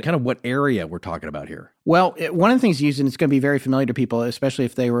using and kind of what area we're talking about here? Well, one of the things used, and it's going to be very familiar to people, especially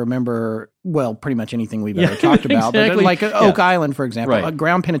if they remember, pretty much anything we've ever talked about. Exactly. But like Oak Island, for example, Right. a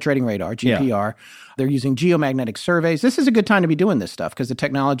ground penetrating radar, GPR. They're using geomagnetic surveys. This is a good time to be doing this stuff because the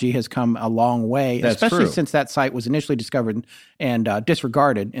technology has come a long way, That's especially true. since that site was initially discovered and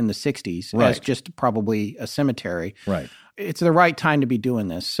disregarded in the 60s as just probably a cemetery. Right. It's the right time to be doing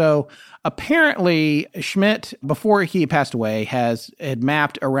this. So apparently Schmidt, before he passed away, had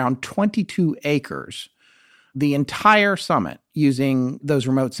mapped around 22 acres, the entire summit, using those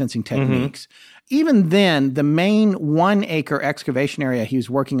remote sensing techniques. Even then, the main 1 acre excavation area he was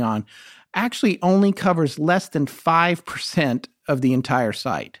working on actually only covers less than 5% of the entire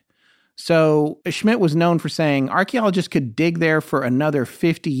site. So Schmidt was known for saying archaeologists could dig there for another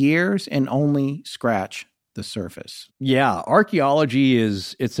 50 years and only scratch the surface. Yeah, archaeology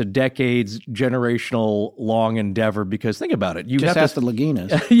it's a decades, generational long endeavor because think about it. Just ask the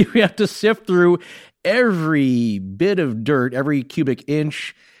Laginas. You have to sift through every bit of dirt, every cubic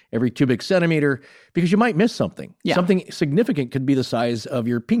inch, every cubic centimeter, because you might miss something. Yeah. Something significant could be the size of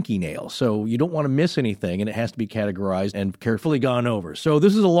your pinky nail. So you don't want to miss anything, and it has to be categorized and carefully gone over. So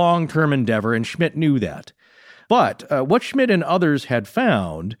this is a long-term endeavor, and Schmidt knew that. But what Schmidt and others had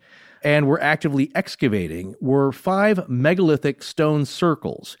found and were actively excavating were 5 megalithic stone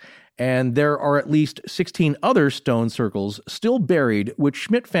circles. And there are at least 16 other stone circles still buried, which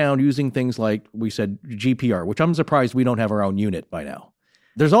Schmidt found using things like, we said, GPR, which I'm surprised we don't have our own unit by now.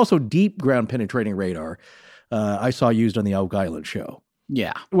 There's also deep ground penetrating radar I saw used on the Oak Island show.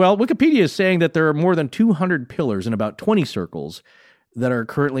 Yeah. Well, Wikipedia is saying that there are more than 200 pillars in about 20 circles that are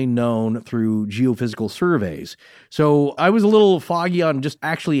currently known through geophysical surveys. So I was a little foggy on just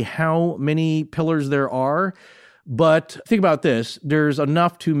actually how many pillars there are. But think about this. There's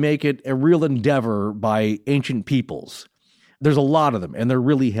enough to make it a real endeavor by ancient peoples. There's a lot of them, and they're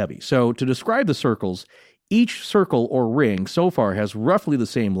really heavy. So to describe the circles, each circle or ring so far has roughly the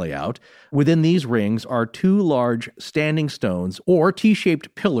same layout. Within these rings are 2 large standing stones or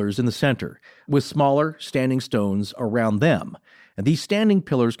T-shaped pillars in the center, with smaller standing stones around them. And these standing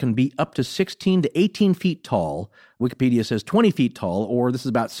pillars can be up to 16 to 18 feet tall. Wikipedia says 20 feet tall, or this is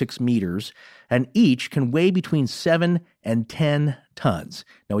about 6 meters, and each can weigh between 7 and 10 tons.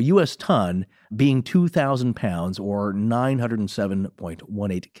 Now, a U.S. ton being 2,000 pounds or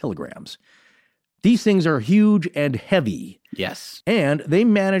 907.18 kilograms. These things are huge and heavy. Yes. And they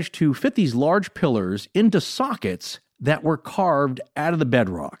managed to fit these large pillars into sockets that were carved out of the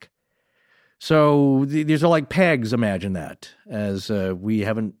bedrock. So these are like pegs, imagine that, as we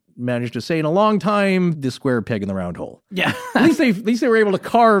haven't managed to say in a long time, the square peg in the round hole. Yeah. At least they were able to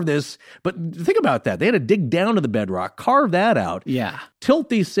carve this, but think about that. They had to dig down to the bedrock, carve that out, Yeah. tilt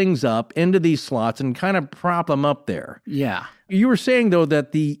these things up into these slots and kind of prop them up there. Yeah. You were saying, though,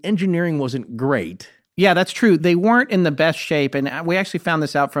 that the engineering wasn't great. Yeah, that's true. They weren't in the best shape. And we actually found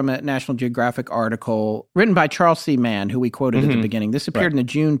this out from a National Geographic article written by Charles C. Mann, who we quoted at the beginning. This appeared in the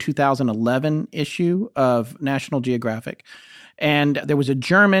June 2011 issue of National Geographic. And there was a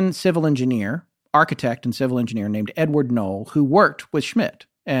German civil engineer, architect and civil engineer named Edward Knoll, who worked with Schmidt.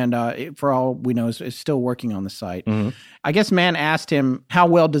 And for all we know, is still working on the site. I guess Mann asked him how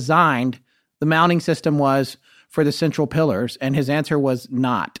well designed the mounting system was for the central pillars, and his answer was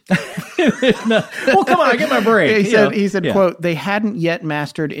not. Well, come on, I get my break. He said, quote, they hadn't yet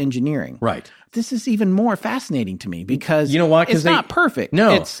mastered engineering. Right. This is even more fascinating to me because you know what? It's not perfect.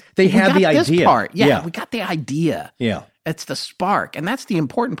 No, they had the idea. This part. Yeah, Yeah. we got the idea. Yeah. It's the spark, and that's the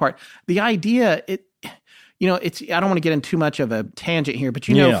important part. The idea, it's. I don't want to get into too much of a tangent here, but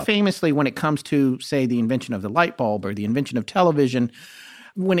famously when it comes to, say, the invention of the light bulb or the invention of television,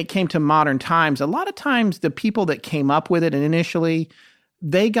 when it came to modern times, a lot of times the people that came up with it and initially,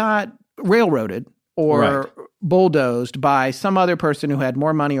 they got railroaded or bulldozed by some other person who had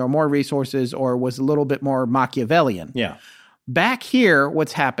more money or more resources or was a little bit more Machiavellian. Yeah. Back here,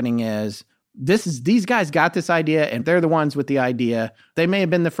 what's happening is these guys got this idea, and they're the ones with the idea. They may have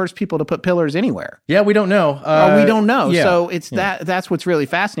been the first people to put pillars anywhere. Yeah, we don't know. We don't know. Yeah. So it's that's what's really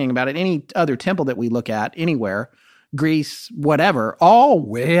fascinating about it. Any other temple that we look at anywhere, Greece, whatever, all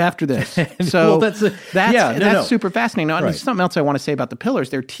way after this. So well, that's super fascinating. Now, Right. there's something else I want to say about the pillars.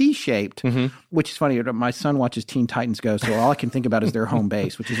 They're T-shaped, which is funny. My son watches Teen Titans Go, so all I can think about is their home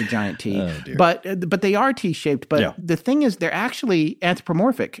base, which is a giant T. Oh, dear. But they are T-shaped. But the thing is, they're actually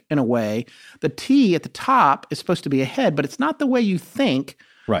anthropomorphic in a way. The T at the top is supposed to be a head, but it's not the way you think.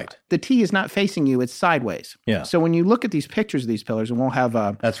 Right. The T is not facing you, it's sideways. Yeah. So when you look at these pictures of these pillars, and we'll have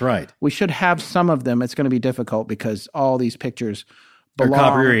That's right. we should have some of them. It's going to be difficult because all these pictures They're belong.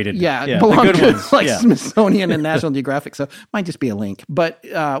 copyrighted. Yeah, Yeah, belong the good to ones. like Yeah. Smithsonian and National Geographic. So it might just be a link. But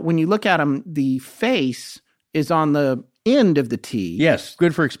when you look at them, the face is on the end of the T. Yes,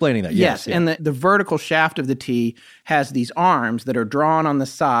 good for explaining that. Yes, yeah. and the vertical shaft of the T has these arms that are drawn on the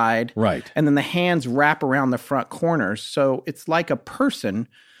side. Right. And then the hands wrap around the front corners. So it's like a person,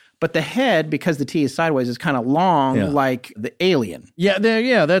 but the head, because the T is sideways, is kind of long, like the alien. Yeah,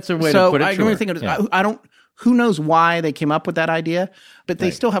 that's a way So to put it. I sure. think Yeah. I don't. Who knows why they came up with that idea? But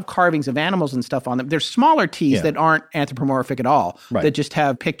they still have carvings of animals and stuff on them. There's smaller T's that aren't anthropomorphic at all. Right. That just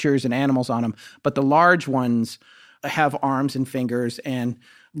have pictures and animals on them. But the large ones have arms and fingers and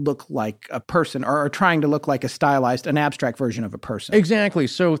look like a person, or are trying to look like an abstract version of a person. Exactly.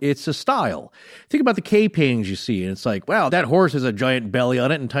 So it's a style. Think about the cave paintings you see, and it's like, wow, that horse has a giant belly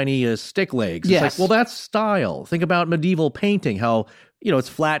on it and tiny stick legs. It's Yes. like, well, that's style. Think about medieval painting, how, it's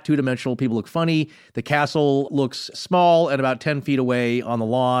flat, two-dimensional, people look funny. The castle looks small and about 10 feet away on the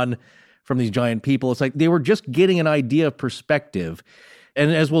lawn from these giant people. It's like they were just getting an idea of perspective.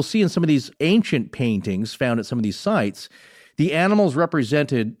 And as we'll see in some of these ancient paintings found at some of these sites, the animals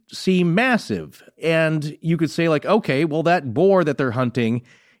represented seem massive. And you could say, like, okay, well, that boar that they're hunting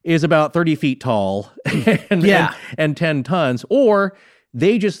is about 30 feet tall and 10 tons. Or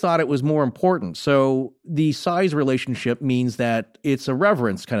they just thought it was more important. So the size relationship means that it's a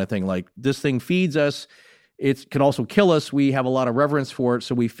reverence kind of thing. Like, this thing feeds us. It can also kill us. We have a lot of reverence for it,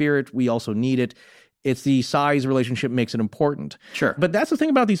 so we fear it. We also need it. It's the size relationship makes it important. Sure. But that's the thing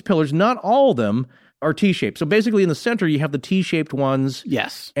about these pillars. Not all of them are T-shaped. So basically in the center, you have the T-shaped ones.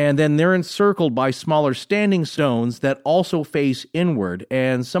 Yes. And then they're encircled by smaller standing stones that also face inward.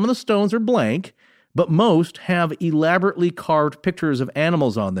 And some of the stones are blank, but most have elaborately carved pictures of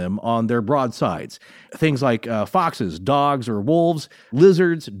animals on them on their broad sides. Things like foxes, dogs or wolves,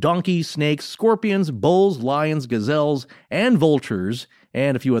 lizards, donkeys, snakes, scorpions, bulls, lions, gazelles, and vultures,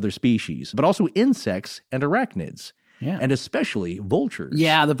 and a few other species, but also insects and arachnids. Yeah. And especially vultures.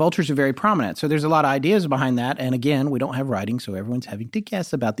 Yeah, the vultures are very prominent. So there's a lot of ideas behind that. And again, we don't have writing, so everyone's having to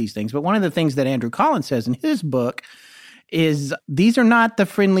guess about these things. But one of the things that Andrew Collins says in his book is these are not the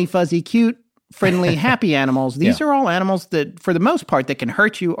friendly, fuzzy, cute, friendly, happy animals. These are all animals that, for the most part, that can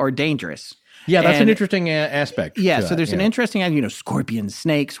hurt you or dangerous. Yeah, that's And- an interesting aspect. Yeah, to so that, there's an interesting, scorpions,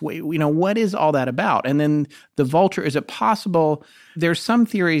 snakes, what is all that about? And then the vulture, is it possible, there's some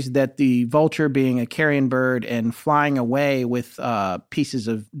theories that the vulture being a carrion bird and flying away with pieces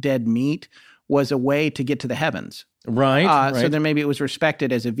of dead meat was a way to get to the heavens. Right. So then maybe it was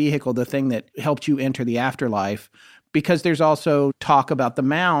respected as a vehicle, the thing that helped you enter the afterlife. Because there's also talk about the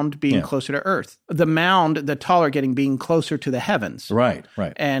mound being closer to earth. The mound, the taller being closer to the heavens. Right.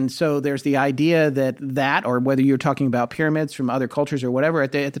 And so there's the idea that, or whether you're talking about pyramids from other cultures or whatever,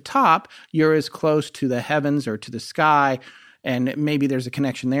 at the top, you're as close to the heavens or to the sky, and maybe there's a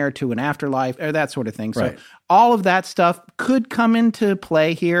connection there to an afterlife or that sort of thing. So all of that stuff could come into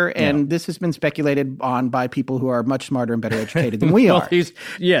play here, and this has been speculated on by people who are much smarter and better educated than we are.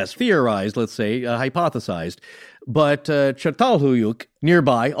 Theorized, let's say, hypothesized. But Çatalhöyük,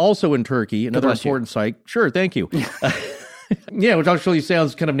 nearby, also in Turkey, another bless you. important site. Sure, thank you. Which actually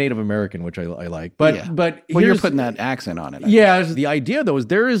sounds kind of Native American, which I like. But Well, you're here's- putting that accent on it. Yeah, the idea, though, is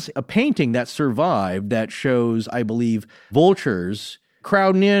there is a painting that survived that shows, I believe, vultures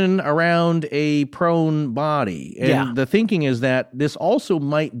crowding in around a prone body. And the thinking is that this also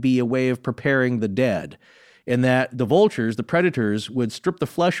might be a way of preparing the dead, in that the vultures, the predators, would strip the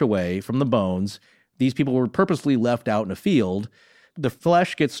flesh away from the bones. These people were purposely left out in a field. The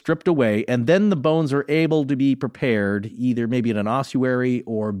flesh gets stripped away, and then the bones are able to be prepared, either maybe in an ossuary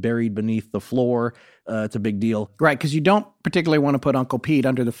or buried beneath the floor. It's a big deal. Right, because you don't particularly want to put Uncle Pete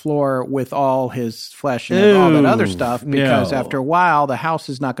under the floor with all his flesh and all that other stuff, because after a while, the house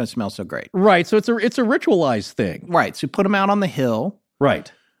is not going to smell so great. Right, so it's a ritualized thing. Right, so put him out on the hill. Right.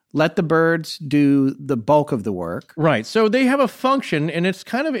 Let the birds do the bulk of the work. Right. So they have a function, and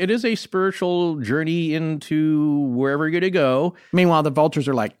it is a spiritual journey into wherever you're going to go. Meanwhile, the vultures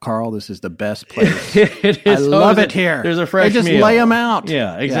are like, Carl, this is the best place. It is. I love it here. There's a fresh meal. They just lay them out.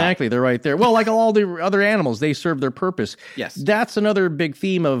 Yeah, exactly. Yeah. They're right there. Well, like all the other animals, they serve their purpose. Yes. That's another big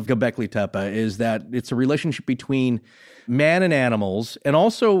theme of Göbekli Tepe, is that it's a relationship between man and animals, and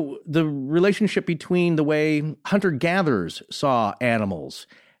also the relationship between the way hunter-gatherers saw animals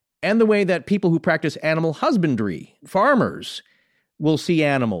and the way that people who practice animal husbandry, farmers, will see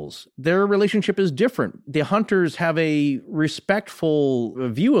animals. Their relationship is different. The hunters have a respectful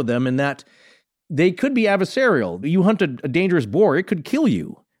view of them in that they could be adversarial. You hunt a dangerous boar, it could kill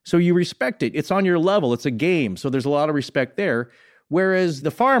you. So you respect it. It's on your level. It's a game. So there's a lot of respect there. Whereas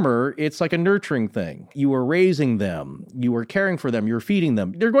the farmer, it's like a nurturing thing. You are raising them. You are caring for them. You're feeding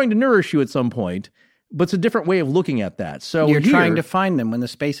them. They're going to nourish you at some point. But it's a different way of looking at that. So you're trying to find them when the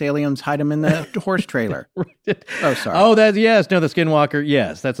space aliens hide them in the horse trailer. Oh, sorry. Oh, the Skinwalker.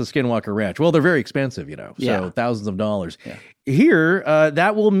 Yes, that's a Skinwalker Ranch. Well, they're very expensive, so thousands of dollars. Yeah. Here,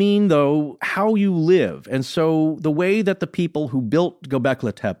 that will mean, though, how you live. And so the way that the people who built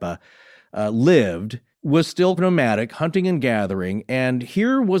Göbekli Tepe lived was still nomadic, hunting and gathering. And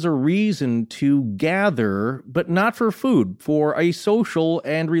here was a reason to gather, but not for food, for a social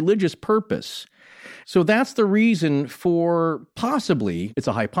and religious purpose. So that's the reason for possibly, it's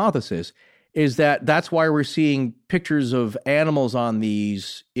a hypothesis, is that that's why we're seeing pictures of animals on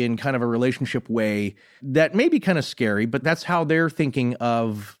these in kind of a relationship way that may be kind of scary, but that's how they're thinking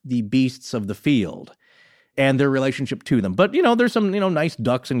of the beasts of the field and their relationship to them. But, there's some, nice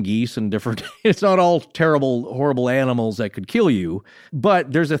ducks and geese and different, it's not all terrible, horrible animals that could kill you.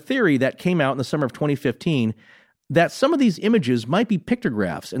 But there's a theory that came out in the summer of 2015 that some of these images might be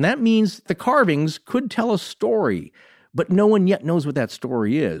pictographs, and that means the carvings could tell a story, but no one yet knows what that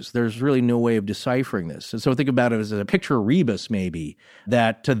story is. There's really no way of deciphering this. And so think about it as a picture rebus, maybe,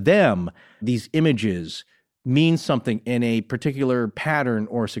 that to them, these images mean something in a particular pattern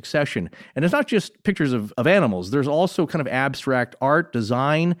or succession. And it's not just pictures of animals. There's also kind of abstract art,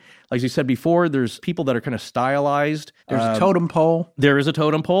 design. Like you said before, there's people that are kind of stylized. There's a totem pole. There is a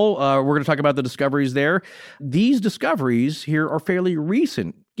totem pole. We're going to talk about the discoveries there. These discoveries here are fairly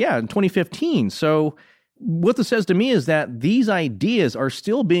recent. Yeah, in 2015. So what this says to me is that these ideas are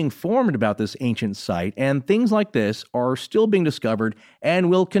still being formed about this ancient site, and things like this are still being discovered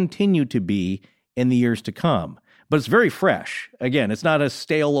and will continue to be in the years to come. But it's very fresh. Again, it's not a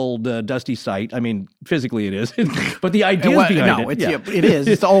stale old dusty site. I mean, physically it is. But the ideas behind it. It is.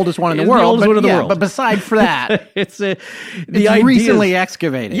 It's the oldest one in the world. The oldest one in the world. But beside for that, it's ideas, recently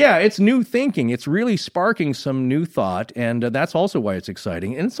excavated. Yeah, it's new thinking. It's really sparking some new thought, and that's also why it's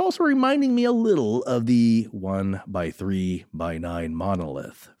exciting. And it's also reminding me a little of the 1x3x9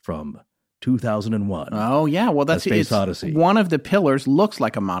 monolith from 2001. Oh, yeah. Well, that's Space Odyssey. One of the pillars looks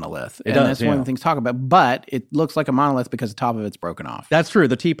like a monolith. It does, that's one of the things to talk about. But it looks like a monolith because the top of it's broken off. That's true.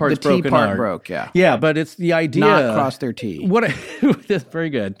 The T part's broken. The T part broke, yeah. Yeah, but it's the idea. Not cross their T. That's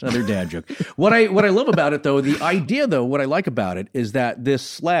very good. Another dad joke. What I love about it, though, the idea, though, what I like about it is that this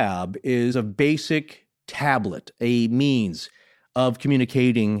slab is a basic tablet, a means of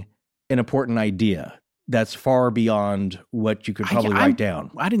communicating an important idea that's far beyond what you could probably write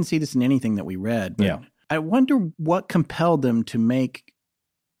down. I didn't see this in anything that we read. But yeah. I wonder what compelled them to make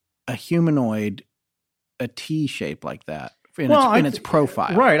a humanoid a T shape like that in its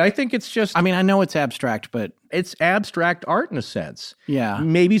profile. Right. I think it's just... I mean, I know it's abstract, but... It's abstract art in a sense. Yeah.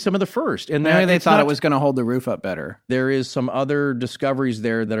 Maybe some of the first. And maybe they thought it was going to hold the roof up better. There is some other discoveries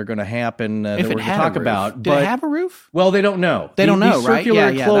there that are going to happen that we're going to talk about. Did it have a roof? Well, they don't know. They don't know, right? Circular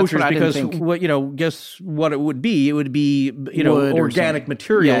enclosures, that's what because I didn't think. Guess what it would be? It would be, wood organic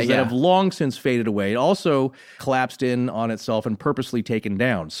materials that have long since faded away. It also collapsed in on itself and purposely taken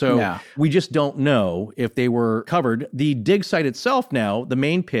down. So we just don't know if they were covered. The dig site itself now, the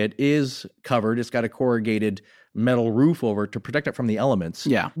main pit, is covered. It's got a corrugated metal roof over it to protect it from the elements.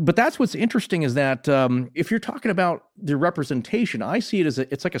 Yeah. But that's what's interesting is that if you're talking about the representation, I see it as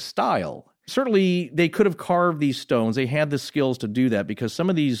it's like a style. Certainly, they could have carved these stones. They had the skills to do that because some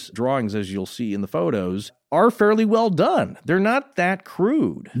of these drawings, as you'll see in the photos, are fairly well done. They're not that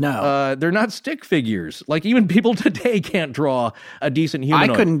crude. No. They're not stick figures. Like, even people today can't draw a decent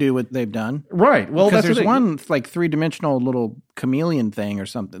humanoid. I couldn't do what they've done. Right. Well, because there's one, like, three-dimensional little chameleon thing or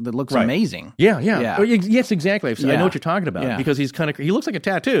something that looks amazing. Yeah. Well, yes, exactly. I know what you're talking about because he's he looks like a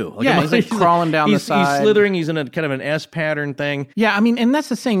tattoo. Like he's like crawling down the side. He's slithering. He's in a kind of an S pattern thing. Yeah, I mean, and that's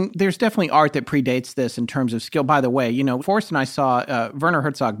the thing. There's definitely art that predates this in terms of skill. By the way, Forrest and I saw Werner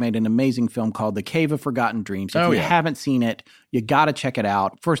Herzog made an amazing film called The Cave of Forgotten Forgotten Dreams. If you haven't seen it, you got to check it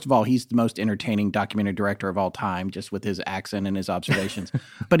out. First of all, he's the most entertaining documentary director of all time, just with his accent and his observations.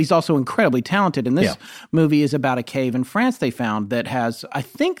 But he's also incredibly talented. And this movie is about a cave in France they found that has, I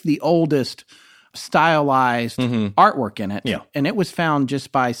think, the oldest stylized artwork in it. Yeah. And it was found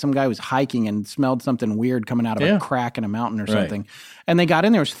just by some guy who was hiking and smelled something weird coming out of a crack in a mountain or something. And they got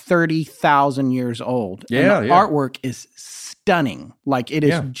in there, it was 30,000 years old. Yeah, and the artwork is stunning. Like, it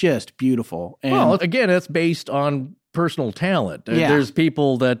is just beautiful. And well, again, it's based on personal talent. There's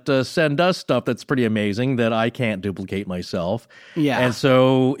people that send us stuff that's pretty amazing that I can't duplicate myself. Yeah. And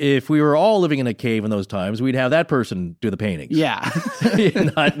so if we were all living in a cave in those times, we'd have that person do the paintings. Yeah.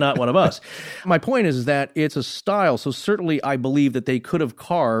 not one of us. My point is that it's a style. So certainly I believe that they could have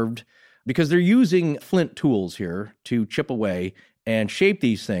carved, because they're using flint tools here to chip away and shape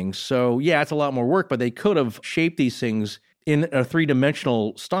these things. So yeah, it's a lot more work, but they could have shaped these things in a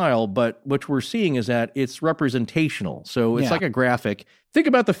three-dimensional style, but what we're seeing is that it's representational. So it's like a graphic. Think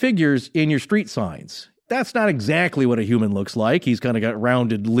about the figures in your street signs. That's not exactly what a human looks like. He's kind of got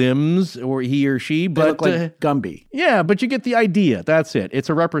rounded limbs, or he or she. But they look like Gumby. Yeah, but you get the idea. That's it.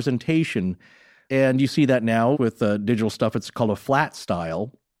 It's a representation. And you see that now with digital stuff. It's called a flat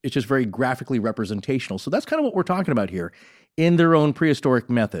style. It's just very graphically representational. So that's kind of what we're talking about here in their own prehistoric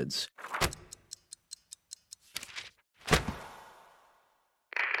methods.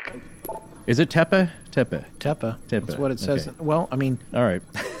 Is it Tepe? Tepe. Tepe. That's what it says. Okay. Well, I mean... All right.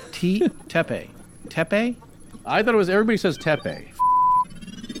 Tepe. Tepe? I thought it was... Everybody says Tepe.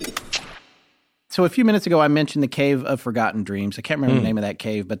 So a few minutes ago, I mentioned the Cave of Forgotten Dreams. I can't remember the name of that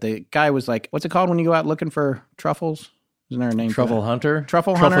cave, but the guy was like, what's it called when you go out looking for truffles? Isn't there a name for that? Truffle hunter?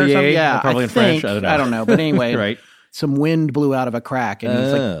 Truffle hunter or something? Yeah, probably in French. I don't know. But anyway... Right. Some wind blew out of a crack and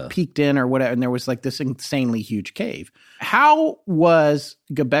he's like peeked in or whatever. And there was like this insanely huge cave. How was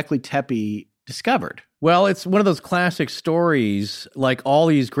Göbekli Tepe discovered? Well, it's one of those classic stories, like all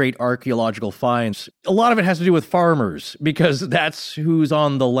these great archaeological finds. A lot of it has to do with farmers, because that's who's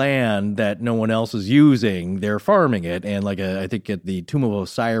on the land that no one else is using. They're farming it. And like I think at the Tomb of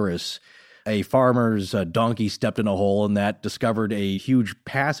Osiris, a farmer's donkey stepped in a hole, and that discovered a huge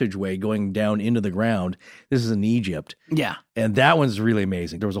passageway going down into the ground. This is in Egypt. Yeah. And that one's really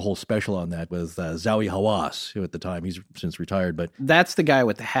amazing. There was a whole special on that with Zawi Hawass, who at the time, he's since retired. But that's the guy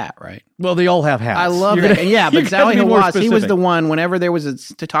with the hat, right? Well, they all have hats. I love that. But Zawi Hawass, he was the one, whenever there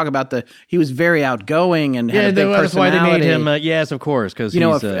was to talk about he was very outgoing and had a big personality. That's why they made him, yes, of course. Because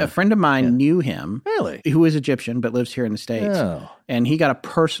a friend of mine knew him. Really? Who is Egyptian, but lives here in the States. Oh. And he got a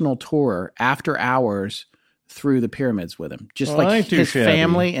personal tour after hours through the pyramids with him, just like his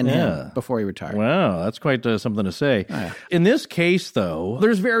family and him before he retired. Wow, that's quite something to say. Oh, yeah. In this case, though,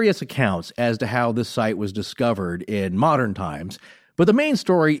 there's various accounts as to how this site was discovered in modern times. But the main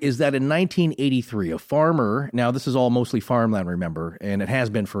story is that in 1983, a farmer, now this is all mostly farmland, remember, and it has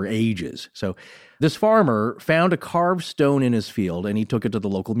been for ages. So this farmer found a carved stone in his field, and he took it to the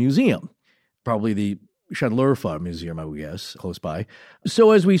local museum, probably the Schindlerfa Museum, I would guess, close by.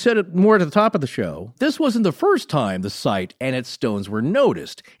 So as we said it more at the top of the show, this wasn't the first time the site and its stones were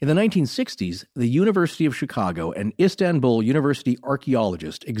noticed. In the 1960s, the University of Chicago and Istanbul University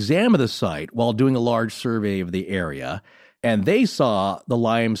archaeologists examined the site while doing a large survey of the area, and they saw the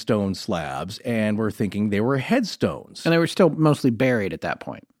limestone slabs and were thinking they were headstones. And they were still mostly buried at that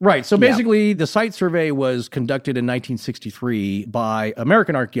point. Right. So basically, the site survey was conducted in 1963 by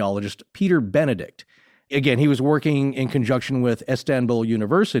American archaeologist Peter Benedict. Again, he was working in conjunction with Istanbul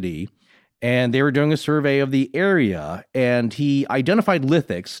University, and they were doing a survey of the area, and he identified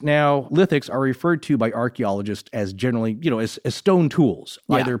lithics. Now, lithics are referred to by archaeologists as generally, as stone tools,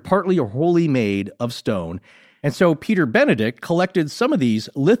 either partly or wholly made of stone. And so Peter Benedict collected some of these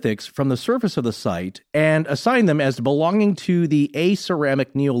lithics from the surface of the site and assigned them as belonging to the aceramic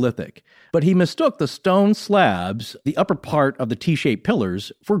Neolithic. But he mistook the stone slabs, the upper part of the T-shaped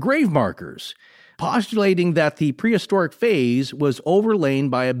pillars, for grave markers, postulating that the prehistoric phase was overlain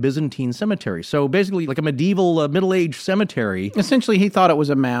by a Byzantine cemetery. So basically like a medieval, middle-aged cemetery. Essentially, he thought it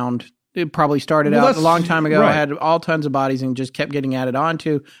was a mound. It probably started out a long time ago, had all tons of bodies and just kept getting added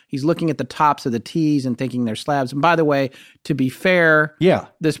onto. He's looking at the tops of the T's and thinking they're slabs. And by the way, to be fair,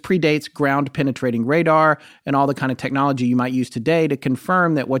 this predates ground-penetrating radar and all the kind of technology you might use today to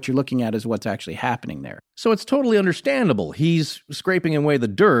confirm that what you're looking at is what's actually happening there. So it's totally understandable. He's scraping away the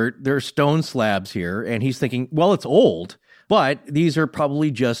dirt. There's stone slabs here, and he's thinking, well, it's old, but these are probably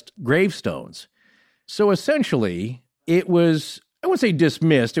just gravestones. So essentially, it was, I wouldn't say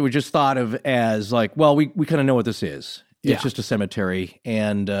dismissed, it was just thought of as like, well, we kind of know what this is. It's just a cemetery,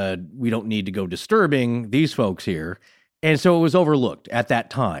 and we don't need to go disturbing these folks here. And so it was overlooked at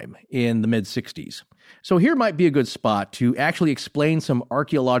that time in the mid-'60s. So here might be a good spot to actually explain some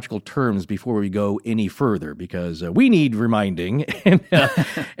archaeological terms before we go any further, because we need reminding,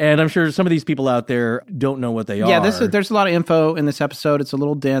 and I'm sure some of these people out there don't know what they are. Yeah, there's a lot of info in this episode. It's a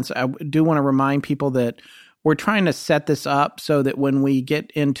little dense. I do want to remind people that we're trying to set this up so that when we get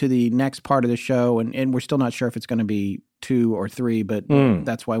into the next part of the show, and we're still not sure if it's going to be 2 or 3, but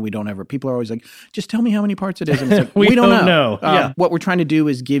that's why we don't ever. People are always like, just tell me how many parts it is. And it's like, we don't know. What we're trying to do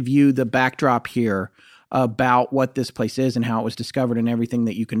is give you the backdrop here about what this place is and how it was discovered and everything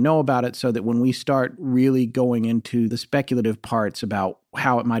that you can know about it, so that when we start really going into the speculative parts about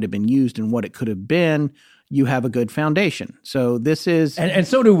how it might have been used and what it could have been, you have a good foundation. So this is... And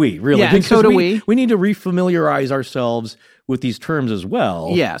so do we, really. Yeah, and so do we. We need to refamiliarize ourselves with these terms as well.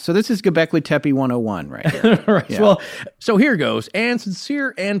 Yeah, so this is Göbekli Tepe 101 right here. Right. Yeah. Well, so here goes. And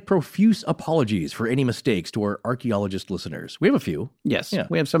sincere and profuse apologies for any mistakes to our archaeologist listeners. We have a few. Yes,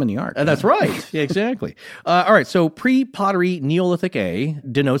 we have some in the art. That's right. Yeah, exactly. All right, so pre-pottery Neolithic A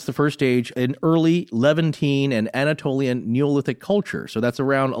denotes the first stage in early Levantine and Anatolian Neolithic culture. So that's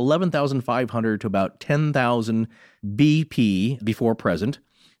around 11,500 to about 10,000 BP, before present.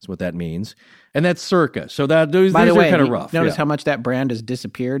 That's what that means. And that's circa. So those are kind of rough. Notice how much that brand has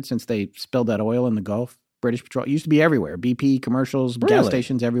disappeared since they spilled that oil in the Gulf? British Petroleum. It used to be everywhere. BP, commercials, gas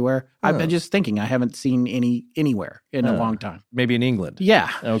stations everywhere. I'm just thinking I haven't seen anywhere in a long time. Maybe in England.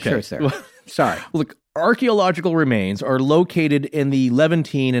 Yeah. Okay. Sure it's there. Sorry. Look, archaeological remains are located in the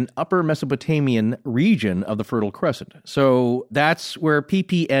Levantine and Upper Mesopotamian region of the Fertile Crescent. So that's where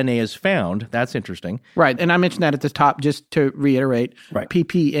PPNA is found. That's interesting. Right. And I mentioned that at the top just to reiterate. Right.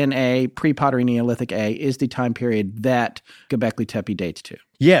 PPNA, pre-pottery Neolithic A, is the time period that Göbekli Tepe dates to.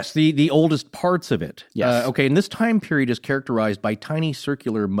 Yes, the oldest parts of it. Yes. Okay, and this time period is characterized by tiny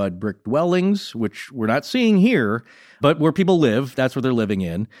circular mud brick dwellings, which we're not seeing here, but where people live, that's where they're living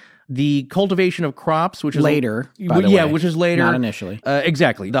in. The cultivation of crops, which is later, by the way. Which is later. Not initially.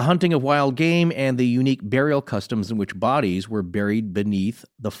 Exactly. The hunting of wild game and the unique burial customs in which bodies were buried beneath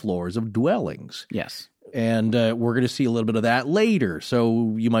the floors of dwellings. Yes. And we're going to see a little bit of that later.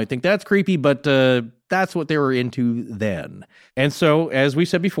 So you might think that's creepy, but that's what they were into then. And so, as we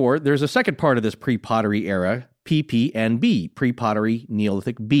said before, there's a second part of this pre-pottery era, PP and B, pre-pottery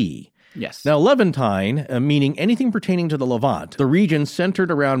Neolithic B. Yes. Now, Levantine, meaning anything pertaining to the Levant, the region centered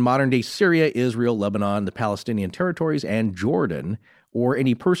around modern-day Syria, Israel, Lebanon, the Palestinian territories, and Jordan, or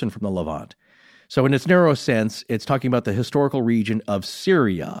any person from the Levant. So in its narrow sense, it's talking about the historical region of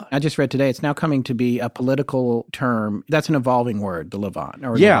Syria. I just read today, it's now coming to be a political term. That's an evolving word, the Levant.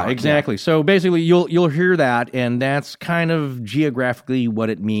 Exactly. Yeah. So basically, you'll hear that, and that's kind of geographically what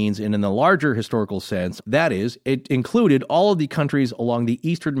it means. And in the larger historical sense, that is, it included all of the countries along the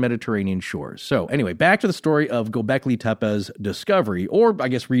eastern Mediterranean shores. So anyway, back to the story of Göbekli Tepe's discovery, or I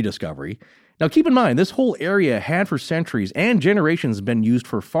guess rediscovery. Now, keep in mind, this whole area had for centuries and generations been used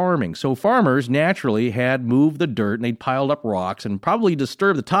for farming. So farmers naturally had moved the dirt and they'd piled up rocks and probably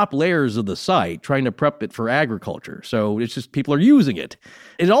disturbed the top layers of the site, trying to prep it for agriculture. So it's just people are using it.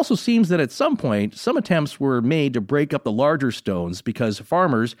 It also seems that at some point, some attempts were made to break up the larger stones because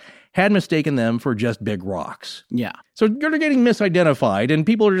farmers had mistaken them for just big rocks. Yeah. So they're getting misidentified, and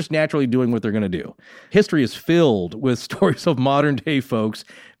people are just naturally doing what they're going to do. History is filled with stories of modern-day folks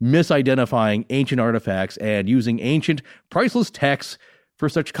misidentifying ancient artifacts and using ancient, priceless texts for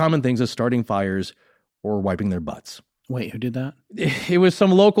such common things as starting fires or wiping their butts. Wait, who did that? It was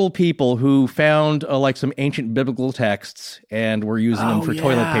some local people who found like some ancient biblical texts and were using them for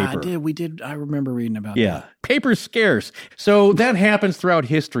toilet paper. I remember reading about that. Yeah. Paper's scarce. So that happens throughout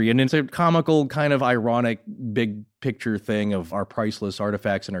history, and it's a comical, kind of ironic, big picture thing of our priceless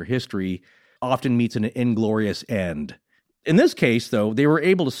artifacts in our history often meets an inglorious end. In this case, though, they were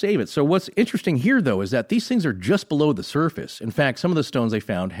able to save it. So what's interesting here, though, is that these things are just below the surface. In fact, some of the stones they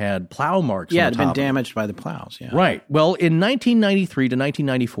found had plow marks on the top. Yeah, it had been damaged by the plows, yeah. Right. Well, in 1993 to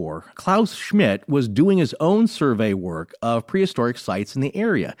 1994, Klaus Schmidt was doing his own survey work of prehistoric sites in the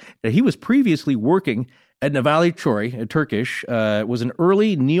area. Now, he was previously working at Navali Çoy, Turkish, was an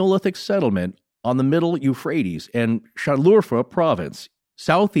early Neolithic settlement on the Middle Euphrates in Şanlıurfa province,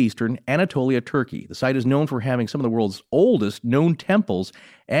 southeastern Anatolia, Turkey. The site is known for having some of the world's oldest known temples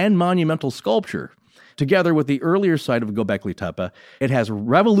and monumental sculpture. Together with the earlier site of Göbekli Tepe, it has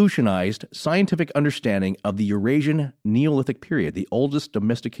revolutionized scientific understanding of the Eurasian Neolithic period. The oldest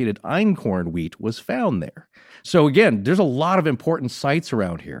domesticated einkorn wheat was found there. So again, there's a lot of important sites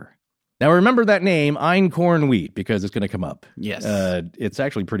around here. Now, remember that name, einkorn wheat, because it's going to come up. Yes. It's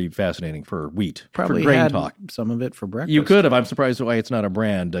actually pretty fascinating for wheat, Probably for grain had talk. some of it for breakfast. You could have. I'm surprised why it's not a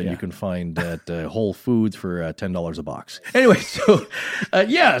brand you can find at Whole Foods for $10 a box. Anyway, so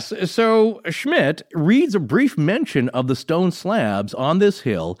Schmidt reads a brief mention of the stone slabs on this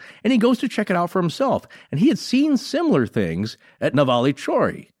hill, and he goes to check it out for himself. And he had seen similar things at Navali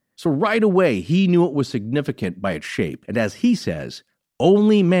Chori. So right away, he knew it was significant by its shape. And as he says,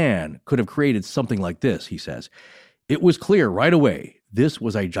 only man could have created something like this, he says. It was clear right away this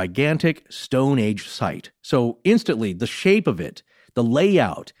was a gigantic Stone Age site. So instantly, the shape of it, the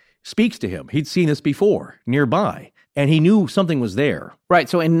layout, speaks to him. He'd seen this before, nearby, and he knew something was there. Right.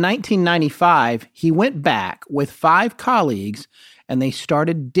 So in 1995, he went back with 5 colleagues, and they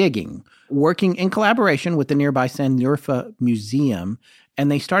started digging, working in collaboration with the nearby Sanliurfa Museum, and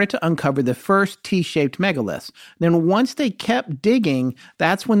they started to uncover the first T-shaped megaliths. Then once they kept digging,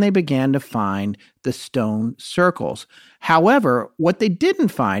 that's when they began to find the stone circles. However, what they didn't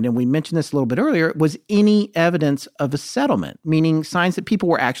find, and we mentioned this a little bit earlier, was any evidence of a settlement, meaning signs that people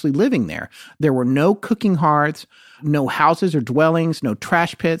were actually living there. There were no cooking hearths, no houses or dwellings, no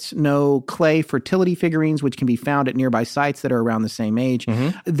trash pits, no clay fertility figurines, which can be found at nearby sites that are around the same age.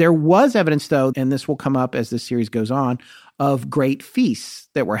 Mm-hmm. There was evidence, though, and this will come up as the series goes on, of great feasts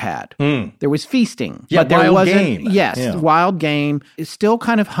that were had. There was feasting. Yeah, but there wild wasn't, game. Yes, Yeah. Wild game. It's still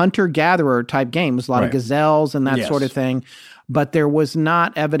kind of hunter-gatherer type game. It was a lot of gazelles and that sort of thing. But there was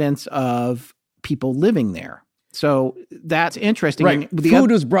not evidence of people living there. So that's interesting. Right.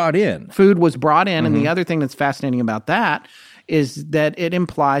 Food was brought in. Food was brought in. And the other thing that's fascinating about that is that it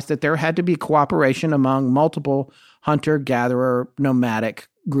implies that there had to be cooperation among multiple hunter-gatherer nomadic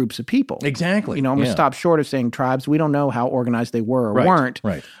groups of people. Exactly. I'm going to stop short of saying tribes. We don't know how organized they were or weren't.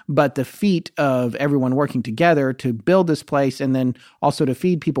 Right. But the feat of everyone working together to build this place and then also to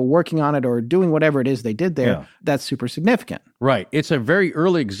feed people working on it or doing whatever it is they did there, that's super significant. Right. It's a very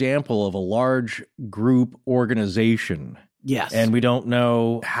early example of a large group organization. Yes. And we don't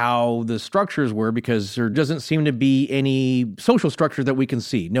know how the structures were because there doesn't seem to be any social structure that we can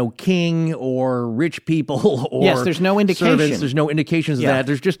see. No king or rich people or there's no indication. servants. There's no indications of that.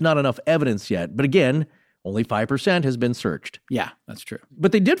 There's just not enough evidence yet. But again, only 5% has been searched. Yeah, that's true.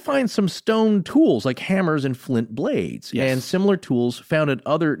 But they did find some stone tools like hammers and flint blades. Yes. And similar tools found at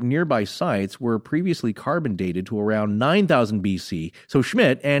other nearby sites were previously carbon dated to around 9000 BC. So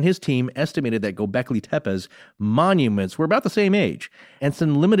Schmidt and his team estimated that Göbekli Tepe's monuments were about the same age. And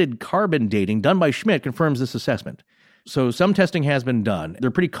some limited carbon dating done by Schmidt confirms this assessment. So some testing has been done.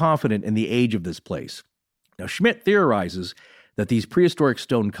 They're pretty confident in the age of this place. Now, Schmidt theorizes that these prehistoric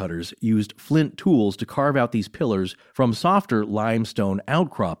stone cutters used flint tools to carve out these pillars from softer limestone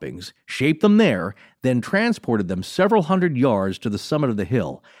outcroppings, shaped them there, then transported them several hundred yards to the summit of the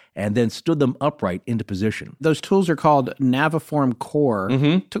hill, and then stood them upright into position. Those tools are called naviform core.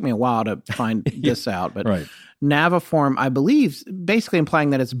 Took me a while to find this out, but naviform, I believe, basically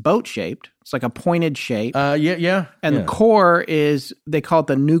implying that it's boat-shaped. It's like a pointed shape. And the core is, they call it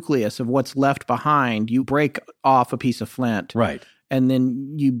the nucleus of what's left behind. You break off a piece of flint. Right. And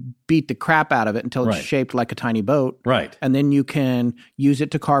then you beat the crap out of it until it's shaped like a tiny boat. Right. And then you can use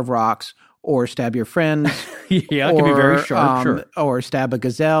it to carve rocks or stab your friends. It can be very sharp, or stab a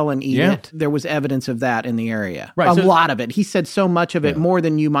gazelle and eat it. There was evidence of that in the area. Right, a lot of it. He said so much of it, more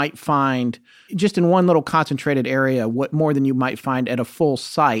than you might find just in one little concentrated area, more than you might find at a full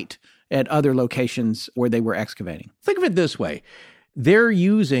site at other locations where they were excavating. Think of it this way. They're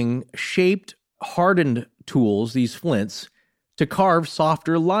using shaped, hardened tools, these flints, to carve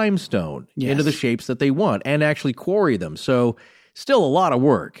softer limestone into the shapes that they want and actually quarry them. So still a lot of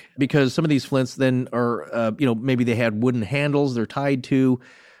work because some of these flints then are, maybe they had wooden handles they're tied to.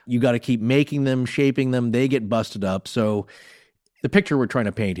 You got to keep making them, shaping them. They get busted up. So the picture we're trying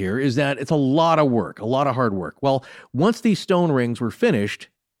to paint here is that it's a lot of work, a lot of hard work. Well, once these stone rings were finished,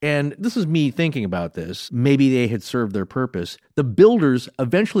 and this is me thinking about this, maybe they had served their purpose, the builders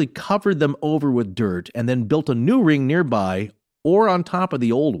eventually covered them over with dirt and then built a new ring nearby or on top of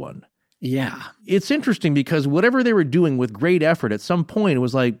the old one. Yeah. It's interesting because whatever they were doing with great effort, at some point it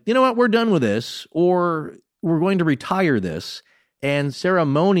was like, you know what, we're done with this, or we're going to retire this. And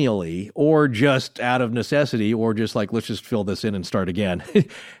ceremonially, or just out of necessity, or just like, let's just fill this in and start again,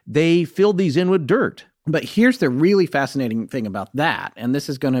 they filled these in with dirt. But here's the really fascinating thing about that, and this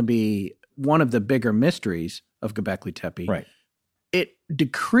is going to be one of the bigger mysteries of Göbekli Tepe. Right. It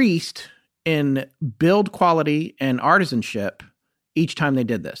decreased in build quality and artisanship each time they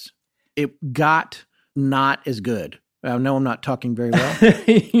did this. It got not as good No, I'm not talking very well,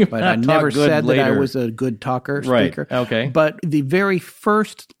 You but I talk never good said that I later. was a good talker, Right. speaker. Okay. But the very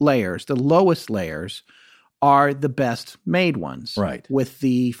first layers, the lowest layers, are the best made ones. Right. With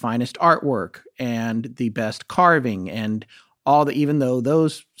the finest artwork and the best carving and even though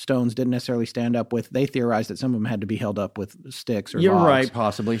those stones didn't necessarily stand up with, they theorized that some of them had to be held up with sticks or You're logs right,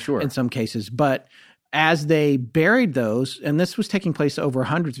 possibly, sure. in some cases. But as they buried those, and this was taking place over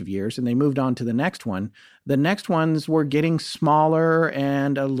hundreds of years, and they moved on to the next one, the next ones were getting smaller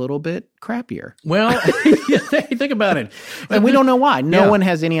and a little bit crappier. Well, think about it. And we don't know why. No Yeah. one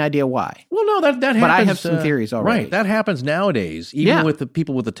has any idea why. Well, no, that happens. But I have some theories already. Right, that happens nowadays, even Yeah. with the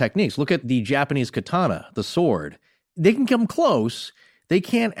people with the techniques. Look at the Japanese katana, the sword. They can come close. They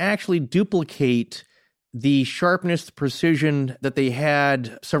can't actually duplicate the sharpness, the precision that they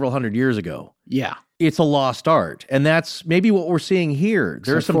had several hundred years ago. Yeah. It's a lost art, and that's maybe what we're seeing here.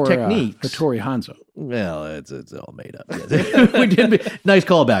 There are some For, techniques. Hattori Hanzo. Well, it's all made up. Nice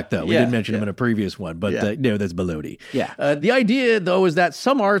callback, though. We Yeah, did mention him in a previous one, but Yeah. no, that's baloney. Yeah. The idea, though, is that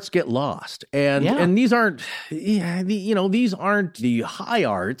some arts get lost, and Yeah. these aren't, these aren't the high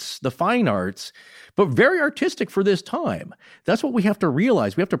arts, the fine arts, but very artistic for this time. That's what we have to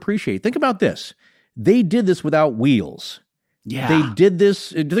realize. We have to appreciate. Think about this. They did this without wheels. Yeah. They did this.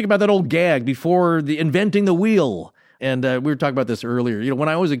 Think about that old gag before inventing the wheel. And we were talking about this earlier. When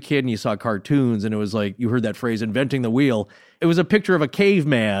I was a kid and you saw cartoons and it was like, you heard that phrase, inventing the wheel. It was a picture of a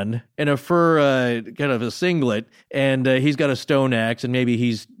caveman in a fur, kind of a singlet, and he's got a stone axe and maybe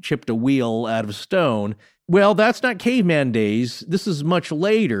he's chipped a wheel out of stone. Well, that's not caveman days. This is much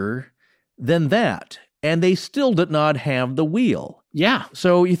later than that. And they still did not have the wheel. Yeah.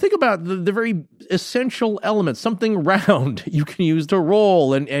 So you think about the very essential elements, something round you can use to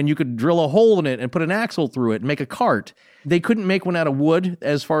roll, and you could drill a hole in it and put an axle through it and make a cart. They couldn't make one out of wood,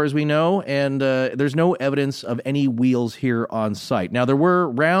 as far as we know, and there's no evidence of any wheels here on site. Now, there were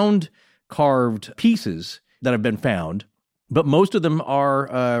round carved pieces that have been found, but most of them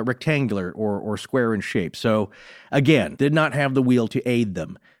are rectangular or square in shape. So again, did not have the wheel to aid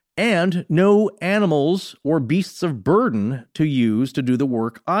them. And no animals or beasts of burden to use to do the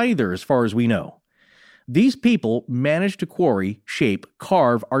work either, as far as we know. These people managed to quarry, shape,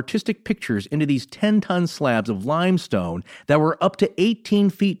 carve artistic pictures into these 10-ton slabs of limestone that were up to 18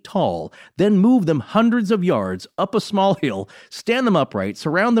 feet tall, then move them hundreds of yards up a small hill, stand them upright,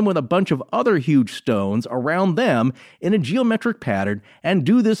 surround them with a bunch of other huge stones around them in a geometric pattern, and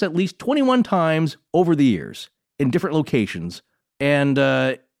do this at least 21 times over the years in different locations. And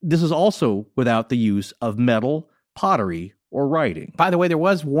this is also without the use of metal, pottery, or writing. By the way, there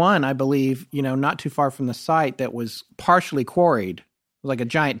was one, I believe, not too far from the site that was partially quarried. It was like a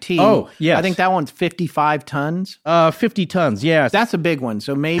giant T. Oh, yes. I think that one's 55 tons. 50 tons, yes. That's a big one.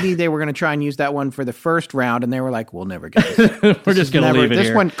 So maybe they were going to try and use that one for the first round, and they were like, we'll never get this. We're just going to leave it this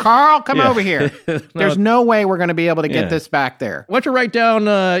here. one, Carl, come Yeah. over here. There's no way we're going to be able to get Yeah. this back there. Why don't you write down,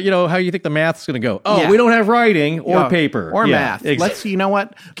 how you think the math's going to go? Oh, Yeah. we don't have writing or Yeah, paper. Or Yeah, math. Let's, you know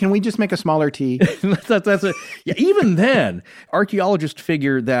what? Can we just make a smaller T? that's it. Yeah, even then, archaeologists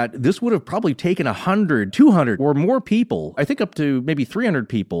figure that this would have probably taken 100, 200 or more people, I think up to maybe 300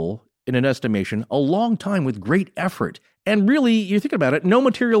 people in an estimation, a long time with great effort. And really, you're thinking about it, no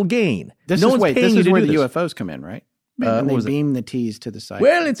material gain. This no is one's wait, paying this you is to where do the this. UFOs come in, right? what And they was it? beam the T's to the site.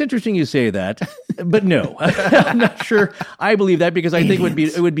 Well, it's interesting you say that, but no, I'm not sure I believe that because I think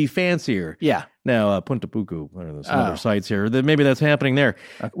it would be fancier. Yeah. Now, Punta Puku, some other sites here, maybe that's happening there.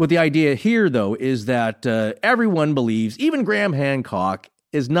 What the idea here, though, is that everyone believes, even Graham Hancock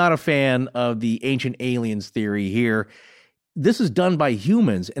is not a fan of the ancient aliens theory here. This is done by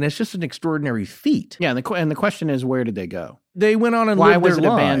humans, and it's just an extraordinary feat. Yeah, and the question is, where did they go? They went on and Why lived was their it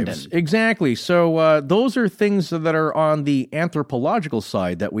lives. abandoned? Exactly. So those are things that are on the anthropological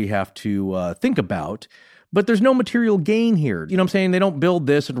side that we have to think about. But there's no material gain here. You know what I'm saying? They don't build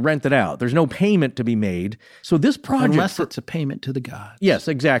this and rent it out. There's no payment to be made. So this project... Unless it's a payment to the gods. Yes,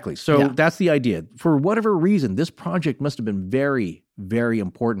 exactly. So Yeah. that's the idea. For whatever reason, this project must have been very, very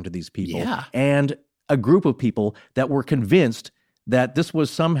important to these people. Yeah. And a group of people that were convinced that this was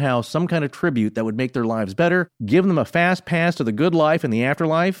somehow some kind of tribute that would make their lives better, give them a fast pass to the good life and the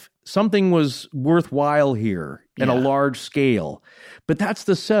afterlife. Something was worthwhile here in a Yeah. large scale. But that's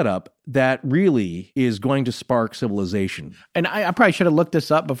the setup that really is going to spark civilization. And I probably should have looked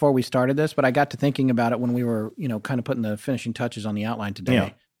this up before we started this, but I got to thinking about it when we were, kind of putting the finishing touches on the outline today. Yeah.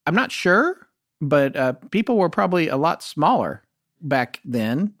 I'm not sure, but people were probably a lot smaller back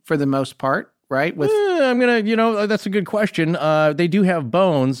then for the most part, right? With I'm going to, that's a good question. They do have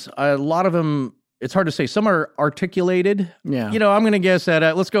bones. A lot of them It's hard to say. Some are articulated. Yeah. I'm going to guess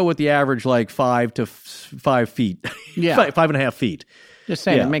that, let's go with the average, like 5 to 5 feet. Yeah. 5.5 feet. Just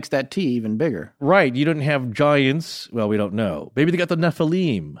saying, Yeah. it makes that T even bigger. Right. You didn't have giants. Well, we don't know. Maybe they got the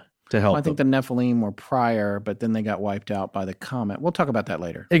Nephilim to help I think them. the Nephilim were prior, but then they got wiped out by the comet. We'll talk about that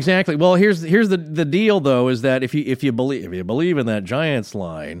later. Exactly. Well, here's the deal, though, is that if you believe in that giants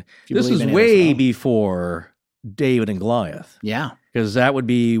line, this believe is any of way us, before David and Goliath. Yeah. Because that would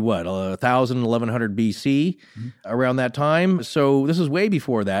be, 1,000, 1100 BC, around that time. So this is way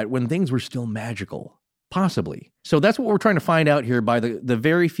before that, when things were still magical, possibly. So that's what we're trying to find out here by the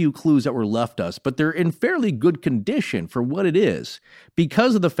very few clues that were left us. But they're in fairly good condition for what it is,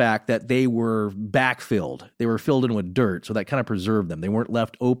 because of the fact that they were backfilled. They were filled in with dirt, so that kind of preserved them. They weren't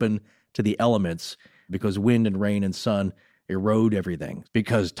left open to the elements, because wind and rain and sun erode everything,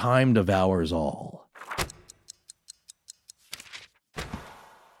 because time devours all.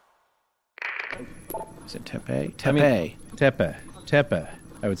 Is it Tepe? Tepe. I mean, Tepe.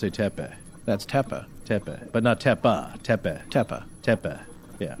 I would say Tepe. That's Tepe. Tepe. But not Tepa. Tepe. Tepe. Tepe.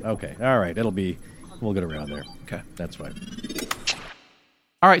 Yeah, okay. All right. We'll get around there. Okay. That's fine.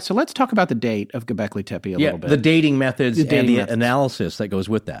 All right, so let's talk about the date of Göbekli Tepe a little bit. The dating methods The dating and the methods. analysis that goes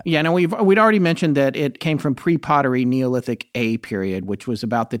with that. Yeah, now we'd already mentioned that it came from pre-pottery Neolithic A period, which was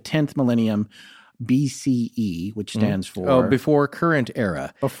about the 10th millennium BCE, which stands for Before current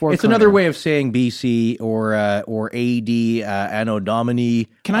era. Before it's current another era. way of saying BC or AD, Anno Domini.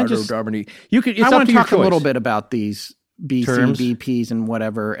 Can I Anno just- Domini. You could. It's I up want to to your talk a choice. little bit about these BC, Terms. BPs, and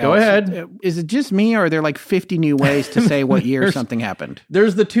whatever else. Go ahead. Is it just me, or are there like 50 new ways to say what year something happened?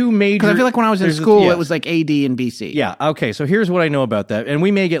 There's the two major. Because I feel like when I was in there's the- school, yes. it was like AD and BC. Yeah. Okay. So here's what I know about that, and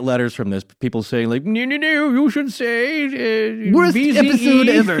we may get letters from this. People saying like, no, you should say Worst BCE. episode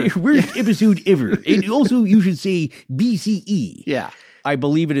ever. Worst episode ever. And also, you should say BCE. Yeah. I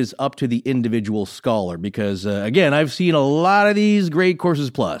believe it is up to the individual scholar because, again, I've seen a lot of these Great Courses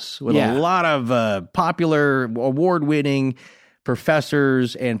Plus with Yeah. a lot of popular, award-winning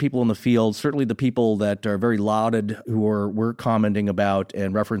professors and people in the field. Certainly the people that are very lauded who we're commenting about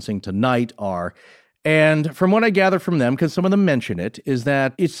and referencing tonight are. And from what I gather from them, because some of them mention it, is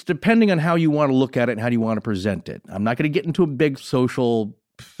that it's depending on how you want to look at it and how you want to present it. I'm not going to get into a big social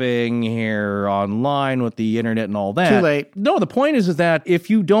thing here online with the internet and all that. Too late. No, the point is that if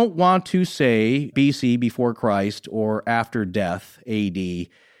you don't want to say BC, before Christ, or after death, AD,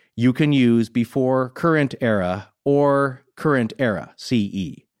 you can use before current era or current era,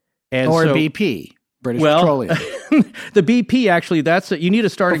 CE. And Or so, BP, British well, Petroleum. the BP, actually, you need a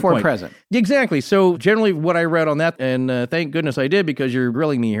starting Before point. present. Exactly. So generally what I read on that, and thank goodness I did because you're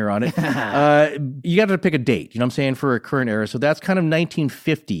grilling me here on it, you got to pick a date, you know what I'm saying, for a current era. So that's kind of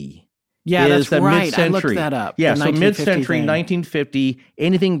 1950. Yeah, is that's the right. I mid-century. looked that up. Yeah, the so 1950 mid-century, thing. 1950.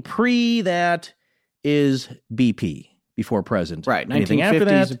 Anything pre that is BP, before present. Right, Anything after 1950s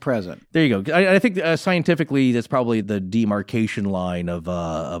that, to present. there you go. I think scientifically that's probably the demarcation line of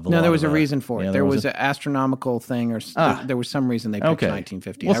a No, lot there was of, a reason for it. yeah, there was an astronomical thing, or there was some reason they picked Okay.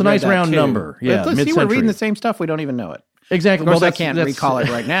 1950. Well, it's I a read nice that round too. number. Yeah, Let's see, we're reading mid-century. the same stuff. We don't even know it. Exactly. Of course, I that's- can't that's- recall it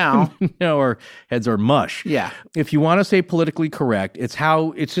right now. No, our heads are mush. Yeah. If you want to say politically correct, it's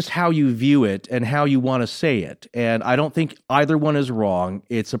just how you view it and how you want to say it. And I don't think either one is wrong.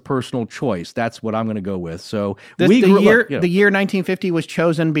 It's a personal choice. That's what I'm going to go with. So The look, year 1950 was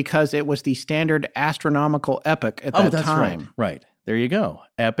chosen because it was the standard astronomical epoch at that that's time. Right. There you go.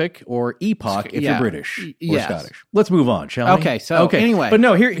 Epic or epoch if Yeah. you're British or Yes. Scottish. Let's move on, shall we? Okay, so anyway. But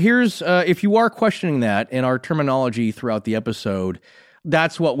no, here's if you are questioning that in our terminology throughout the episode,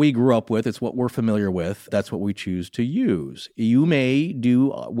 that's what we grew up with. It's what we're familiar with. That's what we choose to use. You may do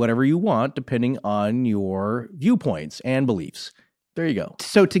whatever you want depending on your viewpoints and beliefs. There you go.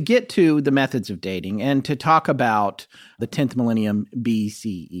 So to get to the methods of dating and to talk about the 10th millennium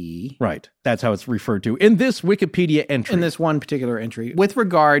BCE, Right. That's how it's referred to in this Wikipedia entry. in this one particular entry, with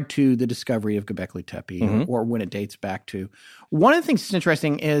regard to the discovery of Göbekli Tepe, or when it dates back to, one of the things that's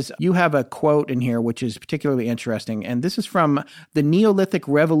interesting is you have a quote in here which is particularly interesting, and this is from The Neolithic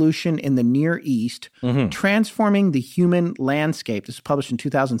Revolution in the Near East, Transforming the Human Landscape. This was published in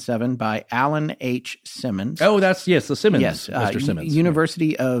 2007 by Alan H. Simmons. Oh, the Simmons. Yes, Mr. Simmons.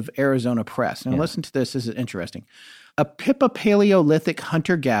 University of Arizona Press. Now listen to this. This is interesting. Epipaleolithic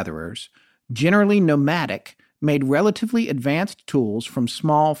hunter-gatherers, generally nomadic, made relatively advanced tools from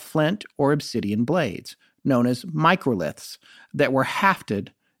small flint or obsidian blades, known as microliths, that were hafted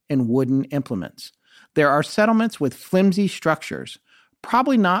in wooden implements. There are settlements with flimsy structures,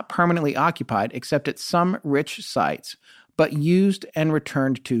 probably not permanently occupied except at some rich sites, but used and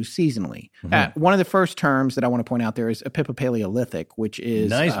returned to seasonally. One of the first terms that I want to point out there is Epipaleolithic, which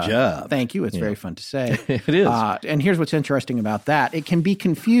is... Nice job. Thank you. It's very fun to say. It is. And here's what's interesting about that. It can be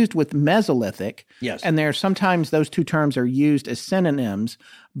confused with Mesolithic. Yes. And sometimes those two terms are used as synonyms,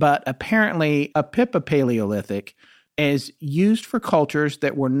 but apparently Epipaleolithic is used for cultures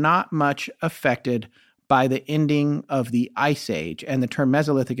that were not much affected by the ending of the Ice Age, and the term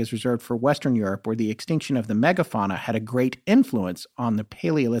Mesolithic is reserved for Western Europe, where the extinction of the megafauna had a great influence on the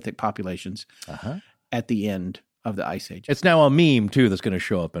Paleolithic populations at the end of the Ice Age. It's now a meme, too, that's going to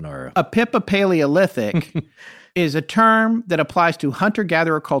show up in our... Epipaleolithic is a term that applies to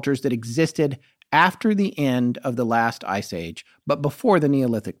hunter-gatherer cultures that existed after the end of the last Ice Age, but before the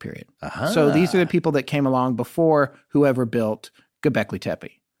Neolithic period. So these are the people that came along before whoever built Göbekli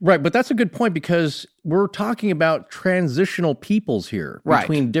Tepe. Right, but that's a good point because we're talking about transitional peoples here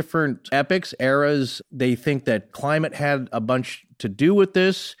between different epochs, eras. They think that climate had a bunch to do with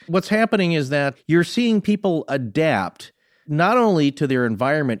this. What's happening is that you're seeing people adapt not only to their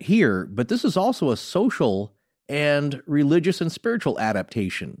environment here, but this is also a social and religious and spiritual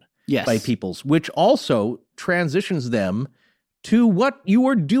adaptation by peoples, which also transitions them to what you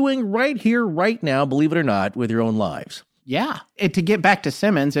are doing right here, right now, believe it or not, with your own lives. Yeah. To get back to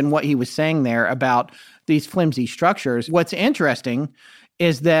Simmons and what he was saying there about these flimsy structures, what's interesting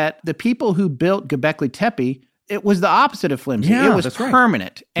is that the people who built Göbekli Tepe, it was the opposite of flimsy. Yeah, it was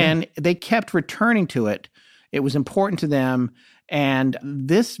permanent, and they kept returning to it. It was important to them, and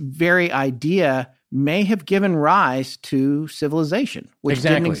this very idea may have given rise to civilization, which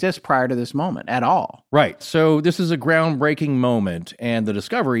didn't exist prior to this moment at all. Right. So this is a groundbreaking moment, and the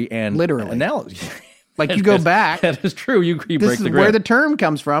discovery and literally analogy. Like you go back. That is true. You break the ground. This is where the term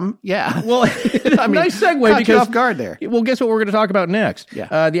comes from. Yeah. Well, I mean, nice segue. Caught you off guard there. Well, guess what we're going to talk about next?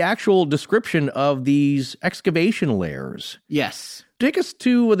 Yeah. The actual description of these excavation layers. Yes. Take us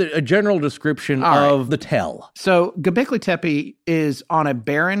to a general description of the tell. So Göbekli Tepe is on a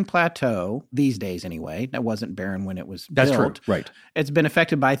barren plateau, these days anyway. That wasn't barren when it was built. That's true, right. It's been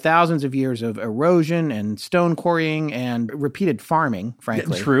affected by thousands of years of erosion and stone quarrying and repeated farming,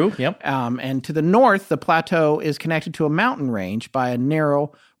 frankly. True, yep. And to the north, the plateau is connected to a mountain range by a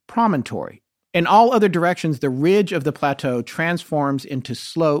narrow promontory. In all other directions, the ridge of the plateau transforms into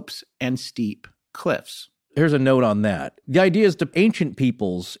slopes and steep cliffs. Here's a note on that. The idea is to ancient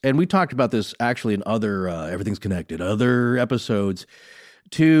peoples, and we talked about this actually in other Everything's Connected, other episodes,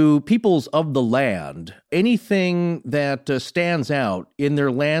 to peoples of the land, anything that stands out in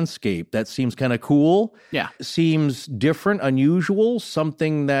their landscape that seems kind of cool, seems different, unusual,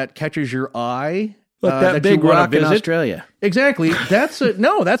 something that catches your eye. Like that big rock in Australia. Exactly. That's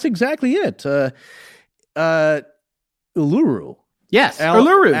exactly it. Uluru. Yes,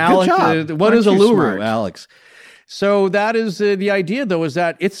 Uluru. Alex, good job. What is Uluru, smart? Alex? So that is the idea, though, is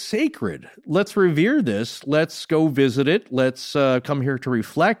that it's sacred. Let's revere this. Let's go visit it. Let's come here to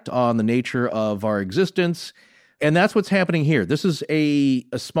reflect on the nature of our existence. And that's what's happening here. This is a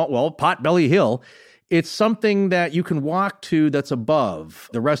small, Potbelly Hill. It's something that you can walk to that's above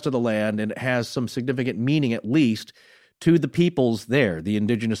the rest of the land, and it has some significant meaning, at least, to the peoples there, the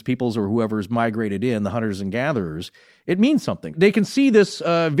indigenous peoples or whoever's migrated in, the hunters and gatherers. It means something. They can see this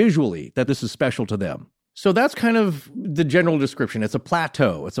visually, that this is special to them. So that's kind of the general description. It's a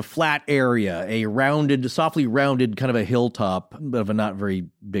plateau. It's a flat area, a rounded, softly rounded kind of a hilltop, but of a not very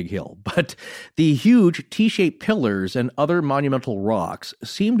big hill. But the huge T-shaped pillars and other monumental rocks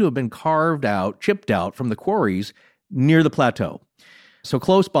seem to have been carved out, chipped out from the quarries near the plateau. So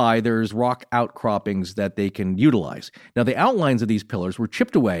close by, there's rock outcroppings that they can utilize. Now, the outlines of these pillars were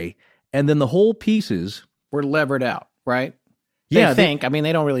chipped away, and then the whole pieces were levered out, right? They think. I mean,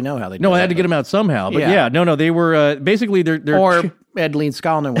 they don't really know how they do No, that, I had to get them out somehow. But they were basically they're or Ed Lean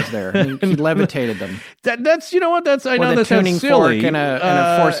Skalnin was there. He levitated them. That's I know that's tuning silly. Fork and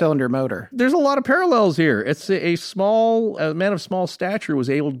a 4-cylinder motor. There's a lot of parallels here. It's a man of small stature was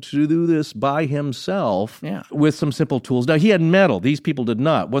able to do this by himself with some simple tools. Now, he had metal. These people did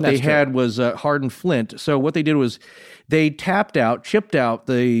not. What they had was hardened flint. So what they did was they chipped out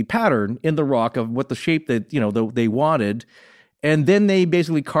the pattern in the rock of what the shape that they wanted. And then they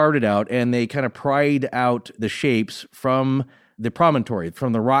basically carved it out, and they kind of pried out the shapes from the promontory,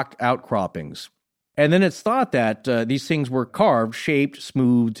 from the rock outcroppings. And then it's thought that these things were carved, shaped,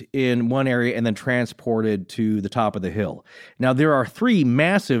 smoothed in one area, and then transported to the top of the hill. Now, there are 3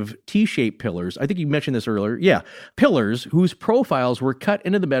 massive T-shaped pillars. I think you mentioned this earlier. Yeah, pillars whose profiles were cut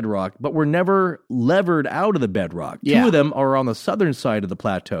into the bedrock, but were never levered out of the bedrock. 2 of them are on the southern side of the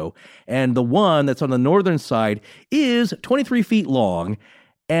plateau, and the one that's on the northern side is 23 feet long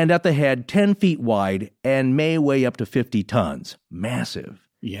and at the head 10 feet wide and may weigh up to 50 tons. Massive.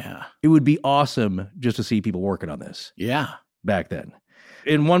 Yeah. It would be awesome just to see people working on this Yeah. back then.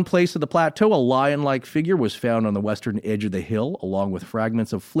 In one place of the plateau, a lion-like figure was found on the western edge of the hill, along with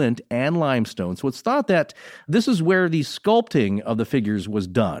fragments of flint and limestone. So it's thought that this is where the sculpting of the figures was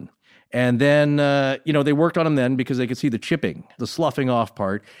done. And then, they worked on them then because they could see the chipping, the sloughing off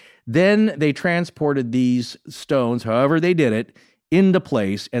part. Then they transported these stones, however they did it, into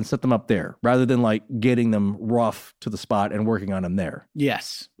place and set them up there, rather than like getting them rough to the spot and working on them there.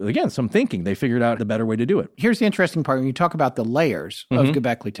 Yes. Again, some thinking. They figured out the better way to do it. Here's the interesting part. When you talk about the layers of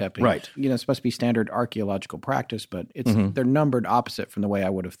Göbekli Tepe, Right. It's supposed to be standard archaeological practice, but they're numbered opposite from the way I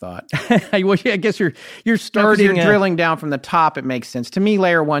would have thought. Well, yeah, I guess you're If starting. you're drilling down from the top, it makes sense. To me,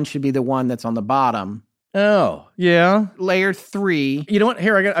 layer 1 should be the one that's on the bottom. Oh, yeah. Layer 3 You know what?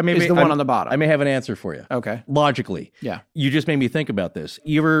 Here, is the one on the bottom. I may have an answer for you. Okay. Logically. Yeah. You just made me think about this.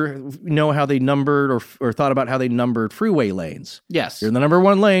 You ever know how they numbered or thought about how they numbered freeway lanes? Yes. You're in the number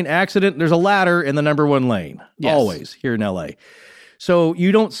 1 lane, accident, there's a ladder in the number 1 lane. Yes. Always here in LA. So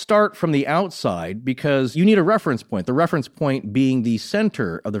you don't start from the outside because you need a reference point. The reference point being the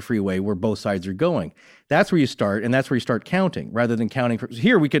center of the freeway where both sides are going. That's where you start, and that's where you start counting, rather than counting.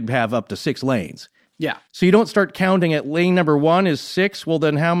 Here we could have up to 6 lanes. Yeah. So you don't start counting at lane number 1 is 6. Well,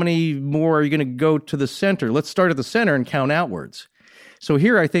 then how many more are you going to go to the center? Let's start at the center and count outwards. So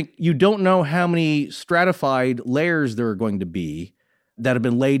here I think you don't know how many stratified layers there are going to be that have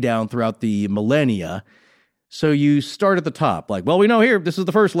been laid down throughout the millennia. So you start at the top, like, well, we know here, this is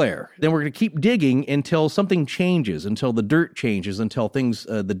the first layer. Then we're going to keep digging until something changes, until the dirt changes, until things,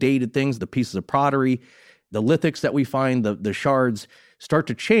 the dated things, the pieces of pottery, the lithics that we find, the shards start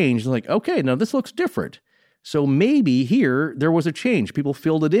to change. Like, okay, now this looks different. So maybe here there was a change. People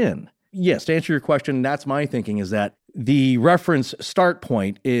filled it in. Yes, to answer your question, that's my thinking, is that the reference start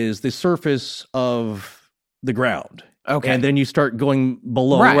point is the surface of the ground. Okay. And then you start going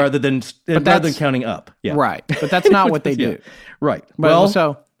below Right. rather than counting up. Yeah. Right. But that's not what they do. Right. Well,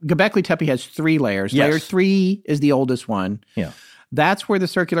 so Göbekli Tepe has 3 layers. Yes. Layer 3 is the oldest one. Yeah. That's where the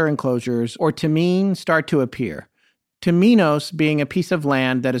circular enclosures, or tamim, start to appear. Taminos being a piece of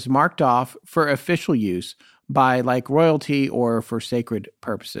land that is marked off for official use by like royalty or for sacred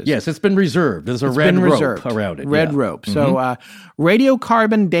purposes. Yes, it's been reserved. There's a red rope around it. Red yeah. rope. So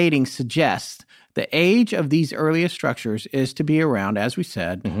radiocarbon dating suggests the age of these earliest structures is to be around, as we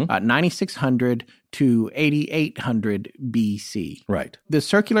said, 9600 to 8800 BC. Right. The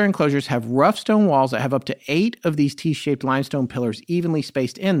circular enclosures have rough stone walls that have up to 8 of these T-shaped limestone pillars evenly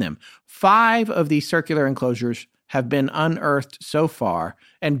spaced in them. 5 of these circular enclosures have been unearthed so far,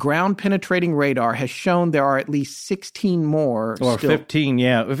 and ground-penetrating radar has shown there are at least 16 more. Or still. 15,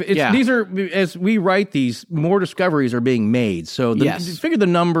 yeah. Yeah. These are, as we write these, more discoveries are being made. So Yes. figure the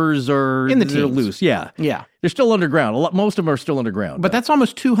numbers are In the they're teens. loose. Yeah. Yeah. They're still underground. Most of them are still underground. But that's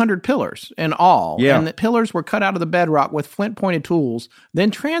almost 200 pillars in all. Yeah. And the pillars were cut out of the bedrock with flint-pointed tools,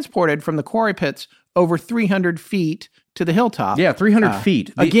 then transported from the quarry pits over 300 feet to the hilltop. Yeah, 300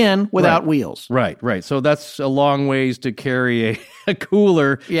 feet. Again, without Right. wheels. Right. So that's a long ways to carry a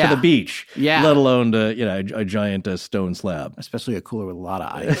cooler Yeah. to the beach, Yeah. let alone a giant stone slab. Especially a cooler with a lot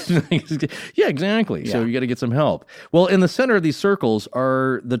of ice. Yeah, exactly. So Yeah. you got to get some help. Well, in the center of these circles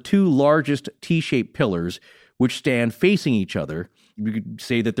are the 2 largest T-shaped pillars, which stand facing each other. You could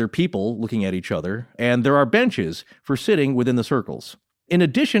say that they're people looking at each other, and there are benches for sitting within the circles. In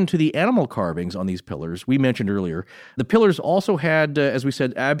addition to the animal carvings on these pillars, we mentioned earlier, the pillars also had, as we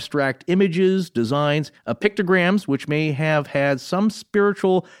said, abstract images, designs, pictograms, which may have had some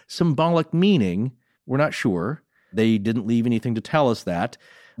spiritual, symbolic meaning. We're not sure. They didn't leave anything to tell us that.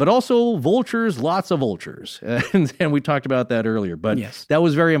 But also vultures, lots of vultures. And we talked about that earlier. But Yes. that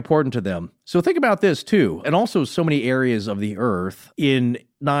was very important to them. So think about this, too. And also so many areas of the earth in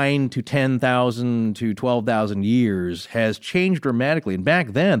 9 to 10,000 to 12,000 years has changed dramatically. And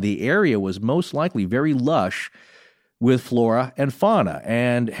back then, the area was most likely very lush with flora and fauna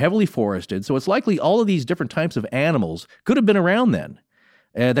and heavily forested. So it's likely all of these different types of animals could have been around then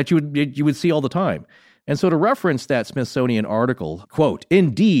that you would see all the time. And so to reference that Smithsonian article, quote,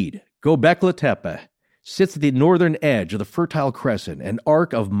 "Indeed, Göbekli Tepe sits at the northern edge of the Fertile Crescent, an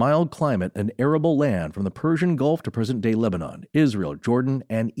arc of mild climate and arable land from the Persian Gulf to present-day Lebanon, Israel, Jordan,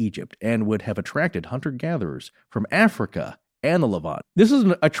 and Egypt, and would have attracted hunter-gatherers from Africa and the Levant." This is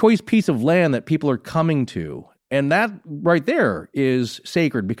a choice piece of land that people are coming to, and that right there is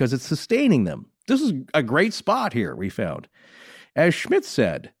sacred because it's sustaining them. This is a great spot here, we found. As Schmidt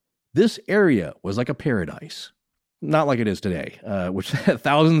said, this area was like a paradise. Not like it is today, which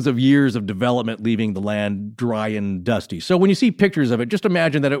thousands of years of development leaving the land dry and dusty. So when you see pictures of it, just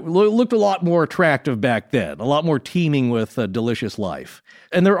imagine that it looked a lot more attractive back then, a lot more teeming with delicious life.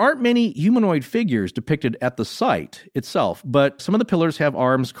 And there aren't many humanoid figures depicted at the site itself, but some of the pillars have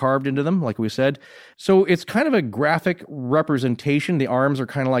arms carved into them, like we said. So it's kind of a graphic representation. The arms are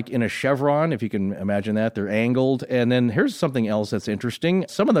kind of like in a chevron, if you can imagine that. They're angled. And then here's something else that's interesting.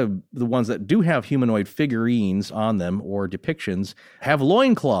 Some of the ones that do have humanoid figurines on them or depictions have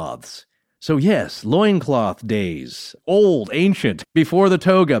loincloths. So yes, loincloth days, old, ancient, before the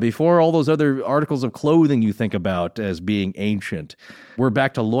toga, before all those other articles of clothing you think about as being ancient. We're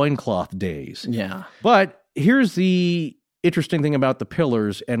back to loincloth days. Yeah. But here's the interesting thing about the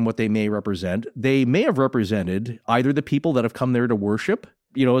pillars and what they may represent. They may have represented either the people that have come there to worship,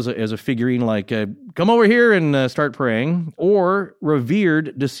 as a figurine like, come over here and start praying, or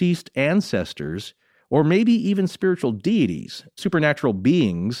revered deceased ancestors, or maybe even spiritual deities, supernatural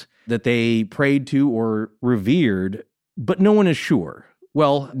beings that they prayed to or revered, but no one is sure.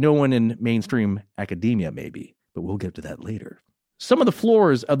 Well, no one in mainstream academia maybe, but we'll get to that later. Some of the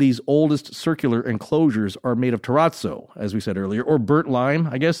floors of these oldest circular enclosures are made of terrazzo, as we said earlier, or burnt lime.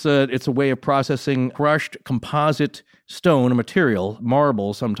 I guess it's a way of processing crushed composite stone, a material,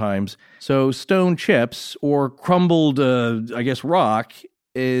 marble sometimes. So stone chips or crumbled, rock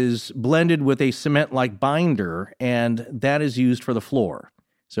is blended with a cement-like binder, and that is used for the floor.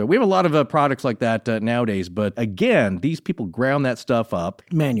 So we have a lot of products like that nowadays, but again, these people ground that stuff up.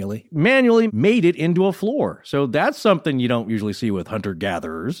 Manually Made it into a floor. So that's something you don't usually see with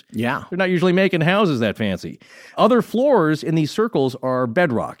hunter-gatherers. Yeah. They're not usually making houses that fancy. Other floors in these circles are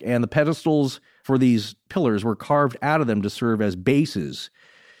bedrock, and the pedestals for these pillars were carved out of them to serve as bases,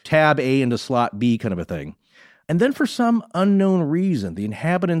 tab A into slot B kind of a thing. And then for some unknown reason, the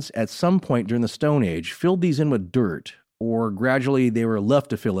inhabitants at some point during the Stone Age filled these in with dirt, or gradually they were left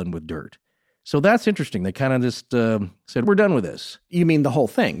to fill in with dirt. So that's interesting. They kind of just said, we're done with this. You mean the whole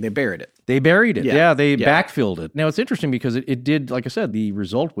thing? They buried it. They buried it. Yeah, they backfilled it. Now, it's interesting because it did, like I said, the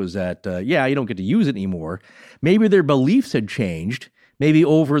result was that, you don't get to use it anymore. Maybe their beliefs had changed. Maybe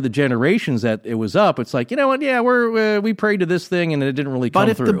over the generations that it was up, it's like, you know what, we prayed to this thing and it didn't really come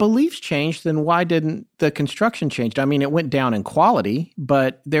through. But if the beliefs changed, then why didn't the construction change? I mean, it went down in quality,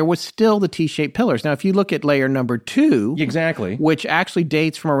 but there was still the T-shaped pillars. Now, if you look at layer number 2, exactly, which actually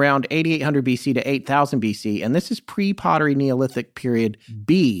dates from around 8800 BC to 8000 BC, and this is pre-pottery Neolithic period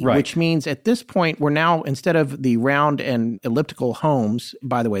B, right, which means at this point, we're now, instead of the round and elliptical homes,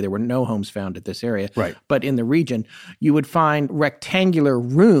 by the way, there were no homes found at this area, right, but in the region, you would find rectangular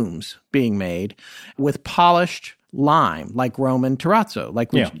rooms being made with polished lime, like Roman terrazzo,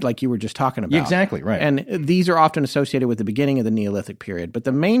 like you were just talking about. Exactly, right. And these are often associated with the beginning of the Neolithic period. But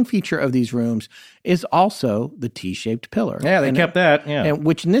the main feature of these rooms is also the T-shaped pillar. Yeah, they kept that, yeah. And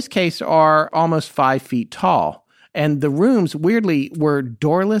which in this case are almost 5 feet tall. And the rooms, weirdly, were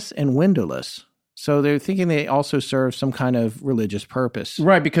doorless and windowless. So they're thinking they also serve some kind of religious purpose.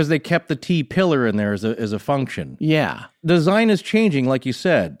 Right, because they kept the T-pillar in there as a function. Yeah. Design is changing, like you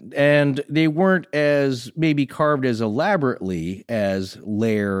said, and they weren't as maybe carved as elaborately as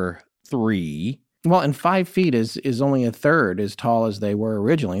layer 3. Well, and 5 feet is only a third as tall as they were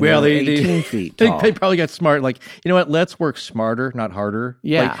originally. Well, they were 18 feet tall. They probably got smart. Like, you know what? Let's work smarter, not harder.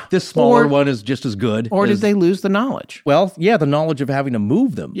 Yeah. Like, this smaller one is just as good. Or did they lose the knowledge? Well, yeah, the knowledge of having to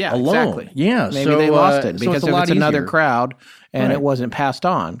move them alone. Exactly. Yeah, maybe they lost it so because it's if it's another easier. crowd and Right. it wasn't passed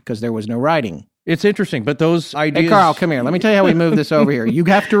on because there was no writing. It's interesting, but those ideas... Hey, Carl, come here. Let me tell you how we move this over here. You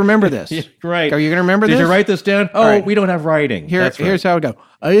have to remember this. Right. Are you going to remember this? Did you write this down? Oh, right. We don't have writing. Here's how it go.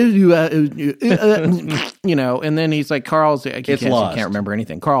 And then he's like, Carl's... He lost. can't remember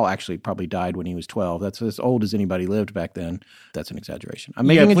anything. Carl actually probably died when he was 12. That's as old as anybody lived back then. That's an exaggeration. I'm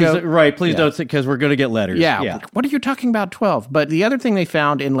making a joke. Right, please don't, because we're going to get letters. Yeah. What are you talking about 12? But the other thing they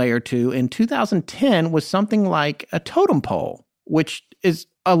found in layer 2 in 2010 was something like a totem pole, which is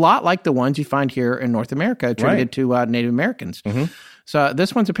a lot like the ones you find here in North America attributed to Native Americans. Mm-hmm. So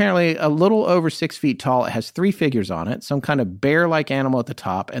this one's apparently a little over 6 feet tall. It has 3 figures on it, some kind of bear-like animal at the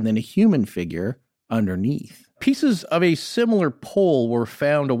top, and then a human figure underneath. Pieces of a similar pole were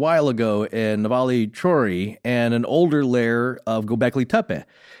found a while ago in Navali Chori, and an older layer of Göbekli Tepe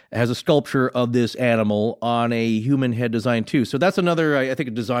has a sculpture of this animal on a human head design too. So that's another, I think,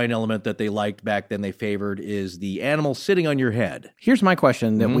 a design element that they liked back then, they favored, is the animal sitting on your head. Here's my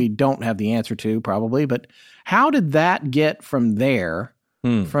question that we don't have the answer to probably, but how did that get from there,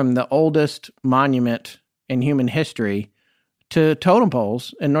 from the oldest monument in human history, to totem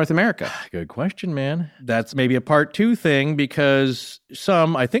poles in North America? Good question, man. That's maybe a part 2 thing, because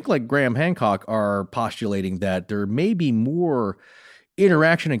some, I think like Graham Hancock, are postulating that there may be more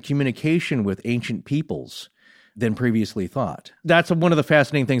interaction and communication with ancient peoples than previously thought. That's one of the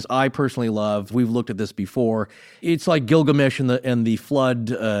fascinating things I personally love. We've looked at this before. It's like Gilgamesh and the flood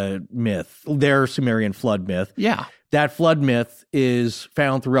myth, their Sumerian flood myth. Yeah. That flood myth is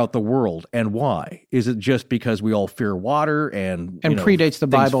found throughout the world. And why? Is it just because we all fear water and predates the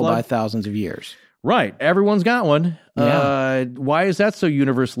Bible flood? by thousands of years? Right. Everyone's got one. Yeah. Why is that so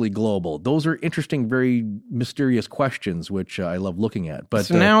universally global? Those are interesting, very mysterious questions, which I love looking at. But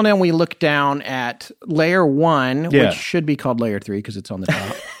so now then we look down at layer 1, which should be called layer 3 because it's on the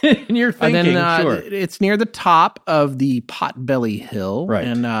top. and you're thinking, sure. It's near the top of the Potbelly Hill. Right.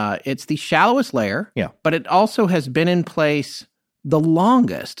 And it's the shallowest layer. Yeah. But it also has been in place the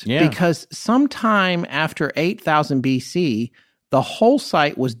longest. Yeah. Because sometime after 8,000 BC, the whole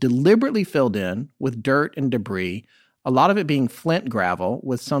site was deliberately filled in with dirt and debris, a lot of it being flint gravel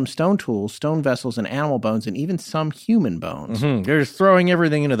with some stone tools, stone vessels, and animal bones, and even some human bones. Mm-hmm. They're just throwing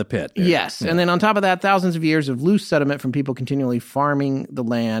everything into the pit. Yes. Yeah. And then on top of that, thousands of years of loose sediment from people continually farming the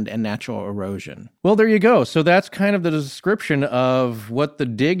land and natural erosion. Well, there you go. So that's kind of the description of what the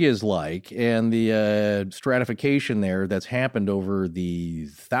dig is like and the stratification there that's happened over the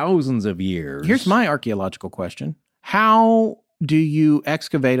thousands of years. Here's my archaeological question. How do you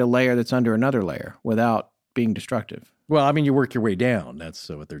excavate a layer that's under another layer without being destructive? Well, I mean, you work your way down. That's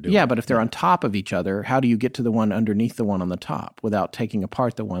what they're doing. Yeah, but if they're on top of each other, how do you get to the one underneath the one on the top without taking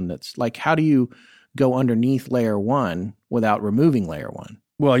apart the one that's like, how do you go underneath layer 1 without removing layer 1?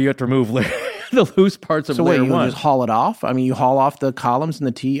 Well, you have to remove the loose parts of layer 1. So wait, you just haul it off? I mean, you haul off the columns and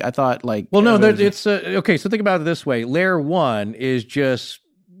the T? I thought like... Well, no, it's... okay, so think about it this way. Layer 1 is just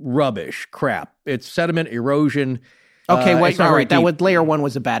rubbish, crap. It's sediment, erosion... Okay, wait, all right. Layer 1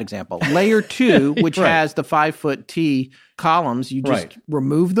 was a bad example. Layer 2, which right. has the 5-foot T columns, you just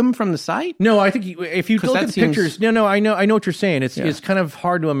remove them from the site? No, I think if you look at the pictures, no, I know what you're saying. It's kind of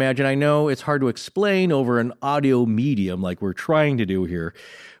hard to imagine. I know it's hard to explain over an audio medium like we're trying to do here.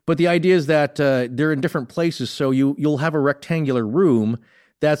 But the idea is that they're in different places, so you'll have a rectangular room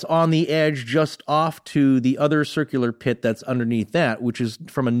that's on the edge just off to the other circular pit that's underneath that, which is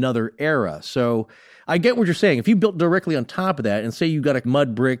from another era. So I get what you're saying. If you built directly on top of that and say you got a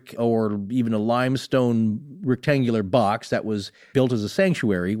mud brick or even a limestone rectangular box that was built as a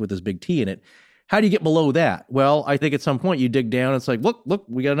sanctuary with this big T in it, how do you get below that? Well, I think at some point you dig down. It's like, look,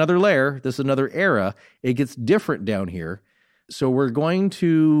 we got another layer. This is another era. It gets different down here. So we're going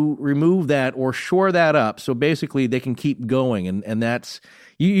to remove that or shore that up. So basically they can keep going. And that's...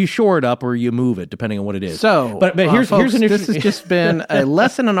 You shore it up or you move it, depending on what it is. So, but here's folks, an this has just been a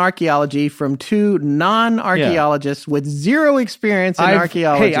lesson in archaeology from two non-archaeologists with zero experience in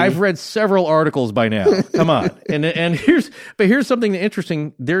archaeology. Hey, I've read several articles by now. Come on, and here's something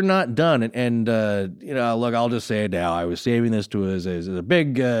interesting. They're not done, and look, I'll just say it now. I was saving this to as a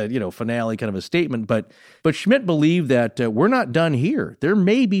big finale, kind of a statement, but Schmidt believed that we're not done here. There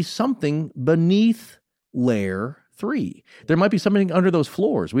may be something beneath layer 3. There might be something under those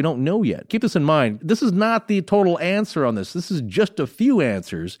floors. We don't know yet. Keep this in mind. This is not the total answer on this. This is just a few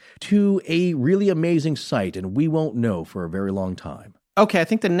answers to a really amazing site, and we won't know for a very long time. Okay, I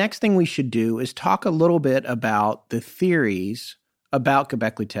think the next thing we should do is talk a little bit about the theories about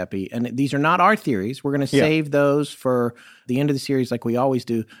Göbekli Tepe. And these are not our theories. We're going to save those for the end of the series like we always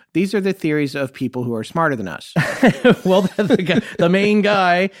do. These are the theories of people who are smarter than us. Well, the main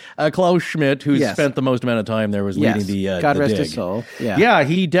guy, Klaus Schmidt, who spent the most amount of time there, was leading the God rest dig. his soul. Yeah,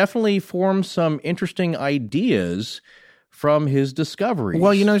 he definitely formed some interesting ideas from his discoveries.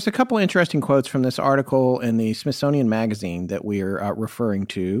 Well, there's a couple interesting quotes from this article in the Smithsonian Magazine that we're referring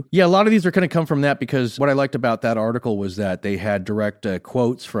to. Yeah, a lot of these are going to come from that because what I liked about that article was that they had direct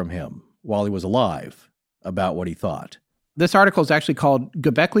quotes from him while he was alive about what he thought. This article is actually called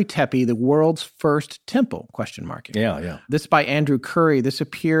Göbekli Tepe, the World's First Temple, ? Yeah. This by Andrew Curry. This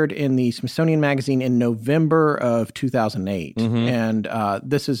appeared in the Smithsonian Magazine in November of 2008. Mm-hmm. And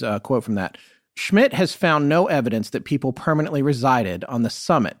this is a quote from that. Schmidt has found no evidence that people permanently resided on the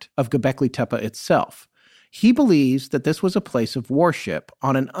summit of Göbekli Tepe itself. He believes that this was a place of worship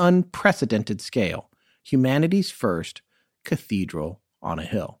on an unprecedented scale, humanity's first cathedral on a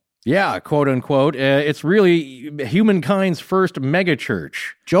hill. Yeah, quote unquote. It's really humankind's first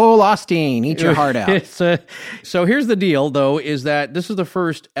megachurch. Joel Osteen, eat your heart out. So here's the deal, though, is that this is the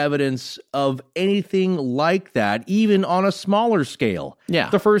first evidence of anything like that, even on a smaller scale. Yeah.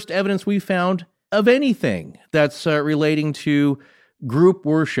 The first evidence we found of anything that's relating to group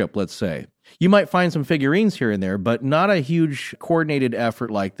worship, let's say. You might find some figurines here and there, but not a huge coordinated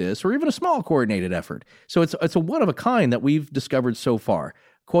effort like this, or even a small coordinated effort. So it's a one of a kind that we've discovered so far.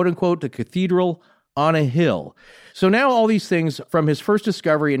 Quote unquote, the cathedral on a hill. So now all these things from his first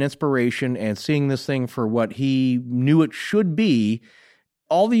discovery and inspiration and seeing this thing for what he knew it should be,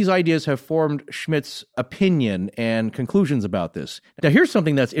 all these ideas have formed Schmidt's opinion and conclusions about this. Now, here's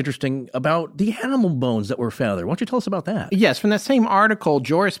something that's interesting about the animal bones that were found there. Why don't you tell us about that? Yes, from that same article,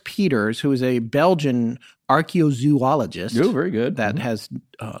 Joris Peters, who is a Belgian archaeozoologist. Oh, very good. That has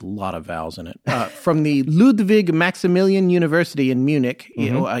a lot of vowels in it. From the Ludwig Maximilian University in Munich.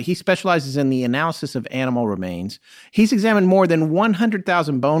 He specializes in the analysis of animal remains. He's examined more than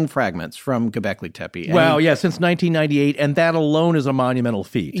 100,000 bone fragments from Göbekli Tepe. Wow, since 1998, and that alone is a monumental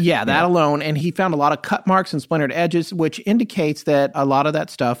feat. Yeah, that alone. And he found a lot of cut marks and splintered edges, which indicates that a lot of that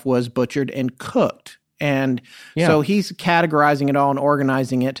stuff was butchered and cooked. And so he's categorizing it all and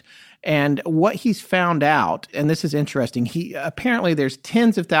organizing it. And what he's found out, and this is interesting, apparently there's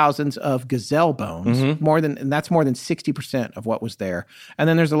tens of thousands of gazelle bones, and that's more than 60% of what was there. And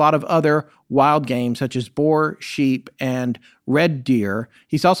then there's a lot of other wild game, such as boar, sheep, and red deer.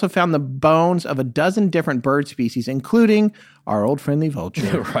 He's also found the bones of a dozen different bird species, including our old friendly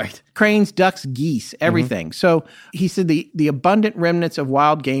vulture, right? Cranes, ducks, geese, everything. So he said the abundant remnants of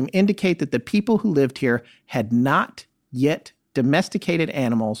wild game indicate that the people who lived here had not yet domesticated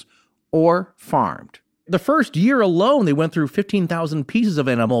animals or farmed. The first year alone, they went through 15,000 pieces of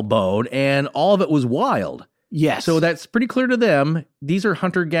animal bone, and all of it was wild. Yes. So that's pretty clear to them. These are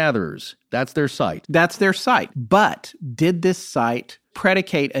hunter-gatherers. That's their site. That's their site. But did this site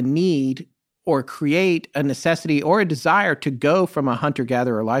predicate a need or create a necessity or a desire to go from a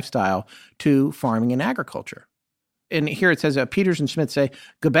hunter-gatherer lifestyle to farming and agriculture? And here it says, Peters and Schmidt say,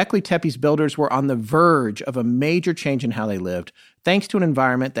 Göbekli Tepe's builders were on the verge of a major change in how they lived, thanks to an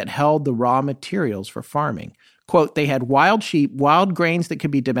environment that held the raw materials for farming. Quote, they had wild sheep, wild grains that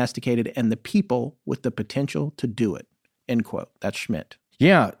could be domesticated, and the people with the potential to do it. End quote. That's Schmidt.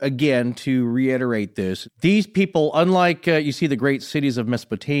 Yeah, again, to reiterate this, these people, unlike you see the great cities of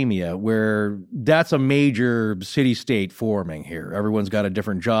Mesopotamia, where that's a major city-state forming here. Everyone's got a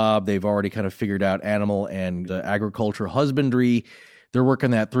different job. They've already kind of figured out animal and agriculture, husbandry. They're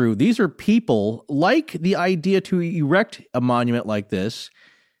working that through. These are people, like the idea to erect a monument like this.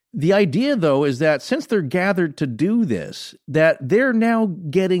 The idea, though, is that since they're gathered to do this, that they're now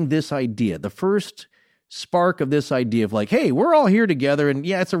getting this idea, the first spark of this idea of like, hey, we're all here together, and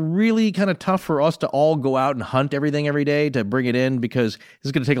yeah, it's a really kind of tough for us to all go out and hunt everything every day to bring it in, because this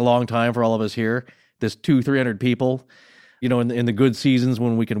is going to take a long time for all of us here, this 200-300 people, in the good seasons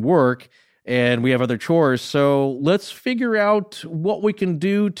when we can work and we have other chores. So let's figure out what we can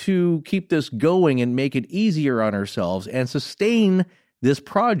do to keep this going and make it easier on ourselves and sustain this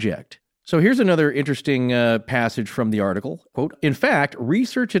project. So here's another interesting passage from the article. Quote, in fact,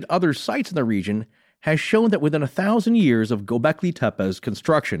 research at other sites in the region has shown that within 1,000 years of Göbekli Tepe's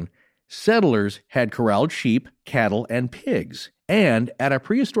construction, settlers had corralled sheep, cattle, and pigs. And at a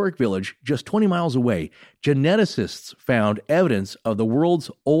prehistoric village just 20 miles away, geneticists found evidence of the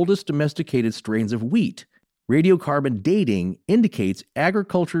world's oldest domesticated strains of wheat. Radiocarbon dating indicates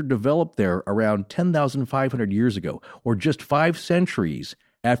agriculture developed there around 10,500 years ago, or just 5 centuries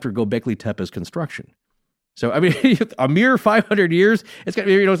after Göbekli Tepe's construction. So, I mean, a mere 500 years, it's got,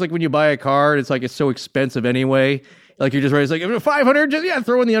 it's like when you buy a car, it's like it's so expensive anyway. Like you're just ready, it's like 500,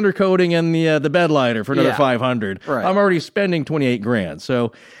 throw in the undercoating and the bed liner for another 500. Right. I'm already spending $28,000.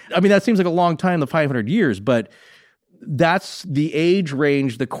 So, I mean, that seems like a long time, the 500 years, but that's the age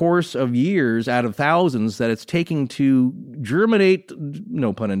range, the course of years out of thousands that it's taking to germinate,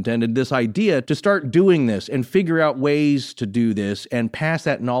 no pun intended, this idea to start doing this and figure out ways to do this and pass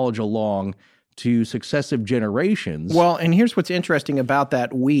that knowledge along to successive generations. Well, and here's what's interesting about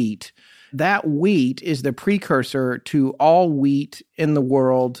that wheat. That wheat is the precursor to all wheat in the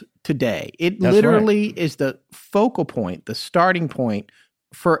world today. That's literally right. Is the focal point, the starting point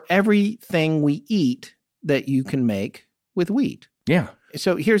for everything we eat that you can make with wheat. Yeah.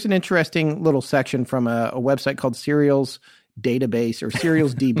 So here's an interesting little section from a website called Cereals Database or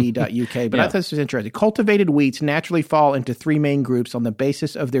cerealsdb.uk. But I thought this was interesting. Cultivated wheats naturally fall into 3 main groups on the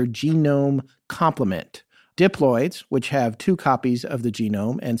basis of their genome complement. Diploids, which have 2 copies of the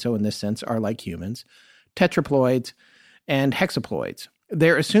genome, and so in this sense are like humans. Tetraploids and hexaploids.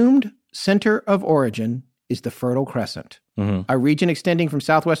 Their assumed center of origin is the Fertile Crescent, a region extending from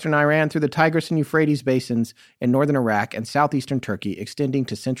southwestern Iran through the Tigris and Euphrates basins in northern Iraq and southeastern Turkey, extending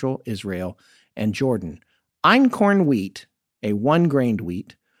to central Israel and Jordan. Einkorn wheat, a one-grained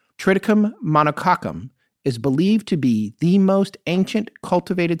wheat, Triticum monococcum, is believed to be the most ancient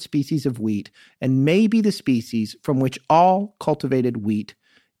cultivated species of wheat and may be the species from which all cultivated wheat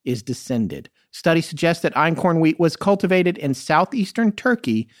is descended. Studies suggest that einkorn wheat was cultivated in southeastern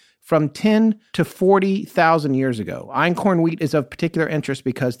Turkey from 10 to 40,000 years ago. Einkorn wheat is of particular interest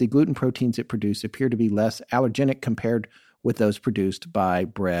because the gluten proteins it produces appear to be less allergenic compared with those produced by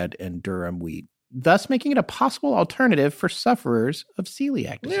bread and durum wheat, thus making it a possible alternative for sufferers of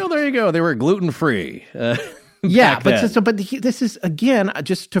celiac disease. Well, there you go. They were gluten-free. Yeah, but this is, again,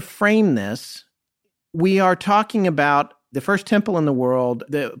 just to frame this, we are talking about the first temple in the world,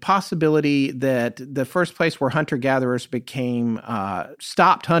 the possibility that the first place where hunter-gatherers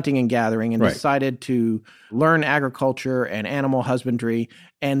stopped hunting and gathering and decided to learn agriculture and animal husbandry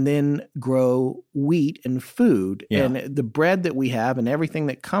and then grow wheat and food. Yeah. And the bread that we have and everything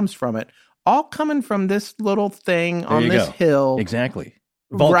that comes from it, all coming from this little thing on this hill. Exactly.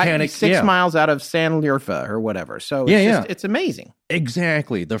 Volcanic. 6 miles out of San Lurfa or whatever. So it's amazing.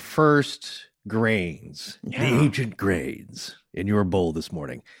 Exactly. The first grains, the ancient grains in your bowl this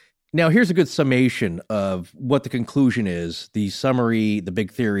morning. Now, here's a good summation of what the conclusion is, the summary, the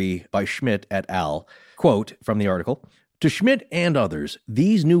big theory by Schmidt et al. Quote from the article, "To Schmidt and others,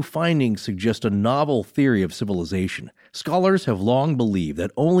 these new findings suggest a novel theory of civilization. Scholars have long believed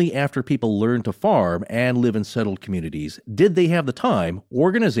that only after people learned to farm and live in settled communities did they have the time,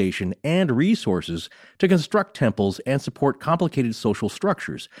 organization, and resources to construct temples and support complicated social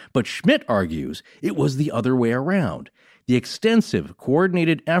structures. But Schmidt argues it was the other way around. The extensive,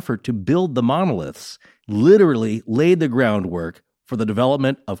 coordinated effort to build the monoliths literally laid the groundwork for the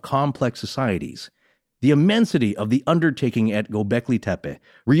development of complex societies. The immensity of the undertaking at Göbekli Tepe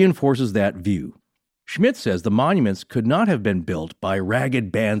reinforces that view. Schmidt says the monuments could not have been built by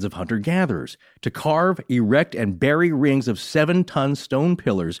ragged bands of hunter-gatherers. To carve, erect, and bury rings of 7-ton stone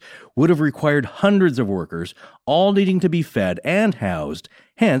pillars would have required hundreds of workers, all needing to be fed and housed,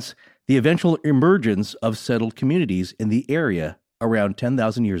 hence the eventual emergence of settled communities in the area around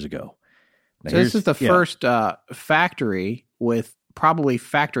 10,000 years ago." Now, so this is the first factory with probably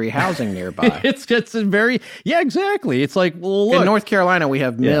factory housing nearby. It's a very, exactly. It's like, well, look. In North Carolina, we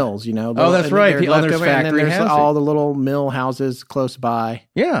have mills, That's right. There's all the little mill houses close by.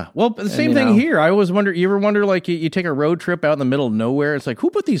 Yeah. Well, the same thing here. I always wonder, you ever wonder, like, you take a road trip out in the middle of nowhere, it's like, who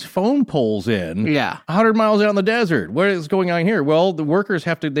put these phone poles in? Yeah. 100 miles out in the desert. What is going on here? Well, the workers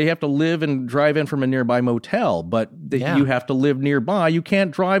have to live and drive in from a nearby motel, but you have to live nearby. You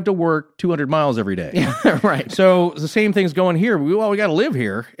can't drive to work 200 miles every day. Yeah, right. So the same thing's going here. We got to live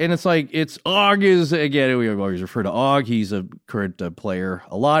here. And it's like, Og is, again, we always refer to Og. He's a current player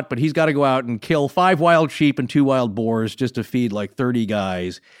a lot, but he's got to go out and kill 5 wild sheep and 2 wild boars just to feed like 30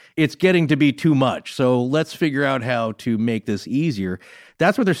 guys. It's getting to be too much. So let's figure out how to make this easier.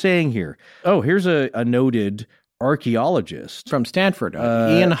 That's what they're saying here. Oh, here's a noted archaeologist from Stanford,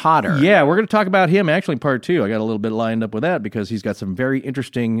 Ian Hodder. Yeah, we're going to talk about him actually in part 2. I got a little bit lined up with that because he's got some very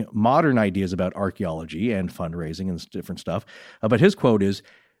interesting modern ideas about archaeology and fundraising and different stuff. But his quote is,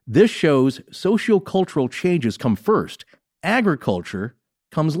 "This shows sociocultural changes come first. Agriculture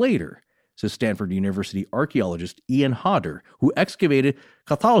comes later," says Stanford University archaeologist Ian Hodder, who excavated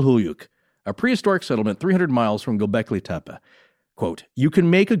Çatalhöyük, a prehistoric settlement 300 miles from Göbekli Tepe. Quote, "You can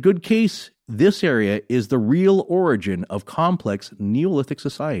make a good case this area is the real origin of complex Neolithic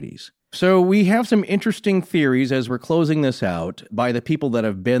societies." So we have some interesting theories as we're closing this out by the people that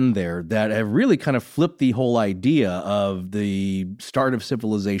have been there that have really kind of flipped the whole idea of the start of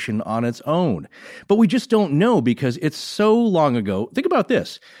civilization on its own. But we just don't know because it's so long ago. Think about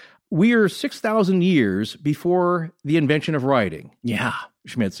this. We are 6,000 years before the invention of writing. Yeah.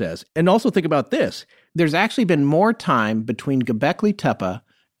 Schmidt says. And also think about this. There's actually been more time between Göbekli Tepe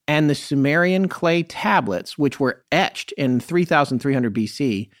and the Sumerian clay tablets, which were etched in 3,300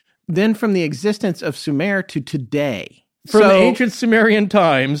 BC, than from the existence of Sumer to today. From the ancient Sumerian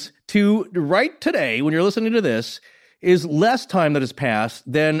times to right today, when you're listening to this, is less time that has passed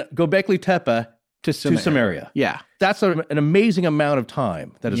than Göbekli Tepe to Sumeria. Yeah. That's an amazing amount of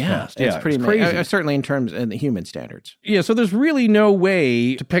time that has passed. Yeah, it's pretty crazy. Certainly in terms of the human standards. Yeah, so there's really no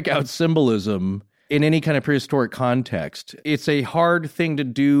way to pick out symbolism in any kind of prehistoric context. It's a hard thing to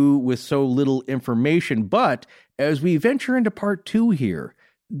do with so little information, but as we venture into part 2 here,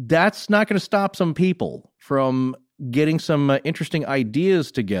 that's not going to stop some people from getting some interesting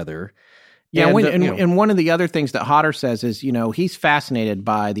ideas together. Yeah, and one of the other things that Hodder says is, he's fascinated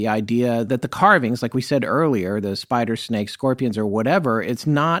by the idea that the carvings, like we said earlier, the spiders, snakes, scorpions, or whatever, it's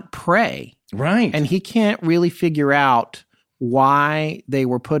not prey. Right. And he can't really figure out why they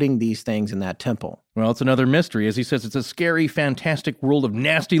were putting these things in that temple. Well, it's another mystery. As he says, it's a scary, fantastic world of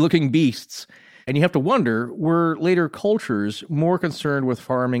nasty-looking beasts. And you have to wonder, were later cultures more concerned with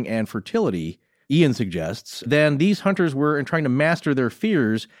farming and fertility, Ian suggests, than these hunters were in trying to master their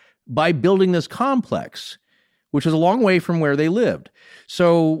fears by building this complex, which is a long way from where they lived.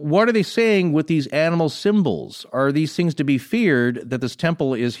 So what are they saying with these animal symbols? Are these things to be feared, that this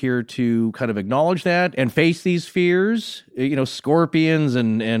temple is here to kind of acknowledge that and face these fears? You know, scorpions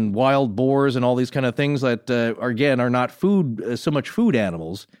and wild boars and all these kind of things that, again, are not so much food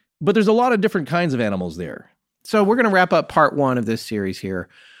animals. But there's a lot of different kinds of animals there. So we're going to wrap up part 1 of this series here.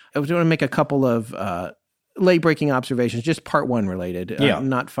 I was going to make a couple of late-breaking observations, just part 1 related,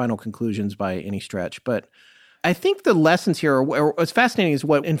 not final conclusions by any stretch. But I think the lessons here, or what's fascinating is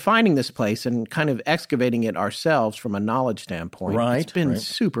what in finding this place and kind of excavating it ourselves from a knowledge standpoint. Right, it's been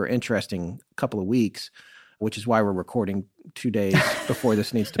super interesting couple of weeks, which is why we're recording 2 days before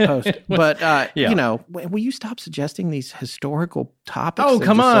this needs to post. But, you know, will you stop suggesting these historical topics? Oh,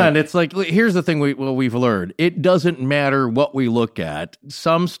 come on. It's like, here's the thing we've learned. It doesn't matter what we look at.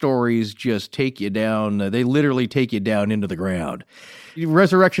 Some stories just take you down. They literally take you down into the ground.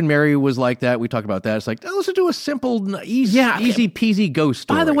 Resurrection Mary was like that. We talk about that. It's like, let's do a simple, easy peasy ghost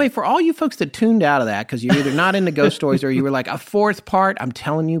story. By the way, for all you folks that tuned out of that, because you're either not into ghost stories or you were like, a 4th part, I'm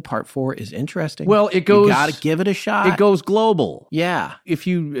telling you, part 4 is interesting. Well, it goes... You got to give it a shot. It goes global. Yeah. If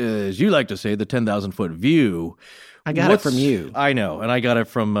you, as you like to say, the 10,000-foot view... I got it from you. I know, and I got it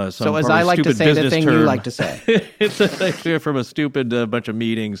from some So as I like to say the thing you like to say. It's from a stupid bunch of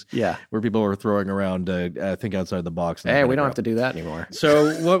meetings where people were throwing around, I think, outside the box. Hey, we don't have to do that anymore.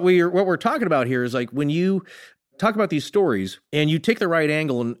 So what we're talking about here is like when you talk about these stories and you take the right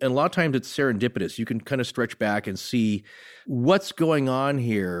angle, and a lot of times it's serendipitous. You can kind of stretch back and see what's going on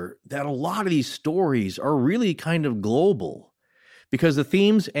here, that a lot of these stories are really kind of global. Because the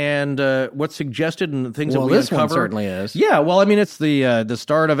themes and what's suggested and the things that we this uncover... one certainly is. Yeah, well, I mean, it's the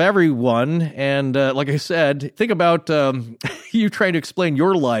start of everyone. And like I said, think about you trying to explain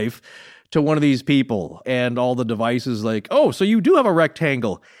your life to one of these people and all the devices like, oh, so you do have a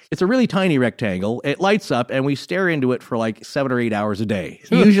rectangle. It's a really tiny rectangle. It lights up and we stare into it for like 7 or 8 hours a day.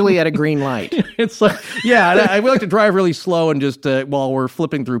 Usually at a green light. It's like, yeah, we like to drive really slow and just while we're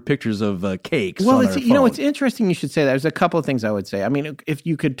flipping through pictures of cakes. Well, on our you know, phone. it's interesting you should say that. There's a couple of things I would say. I mean, if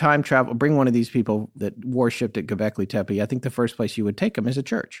you could time travel, bring one of these people that worshipped at Göbekli Tepe, I think the first place you would take them is a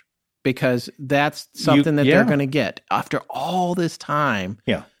church. Because that's something that they're going to get. After all this time,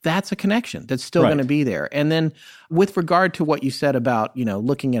 that's a connection that's still going to be there. And then with regard to what you said about, you know,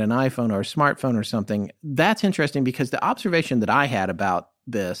 looking at an iPhone or a smartphone or something, that's interesting because the observation that I had about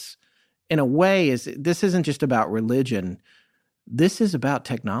this, in a way, is this isn't just about religion. This is about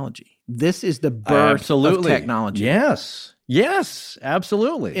technology. This is the birth of technology. Yes,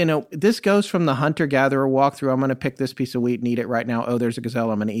 absolutely. You know, this goes from the hunter-gatherer walkthrough. I'm going to pick this piece of wheat and eat it right now. Oh, there's a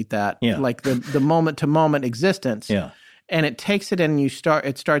gazelle. I'm going to eat that. Yeah. Like the moment-to-moment existence. Yeah. And it takes it and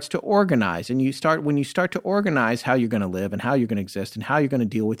it starts to organize. And when you start to organize how you're going to live and how you're going to exist and how you're going to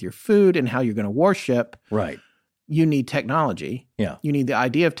deal with your food and how you're going to worship. Right. You need technology. Yeah. You need the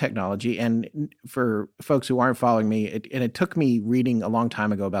idea of technology. And for folks who aren't following me, it took me reading a long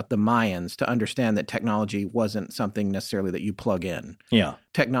time ago about the Mayans to understand that technology wasn't something necessarily that you plug in. Yeah.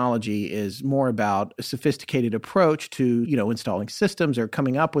 Technology is more about a sophisticated approach to, you know, installing systems or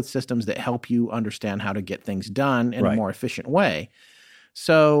coming up with systems that help you understand how to get things done in a more efficient way.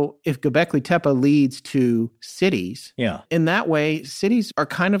 So if Göbekli Tepe leads to cities, in that way, cities are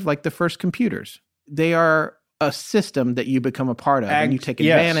kind of like the first computers. They are a system that you become a part of and you take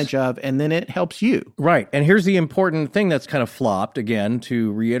advantage of, and then it helps you. Right. And here's the important thing that's kind of flopped, again,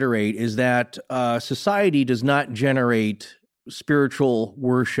 to reiterate, is that society does not generate spiritual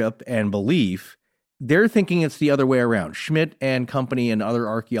worship and belief. They're thinking it's the other way around. Schmidt and company and other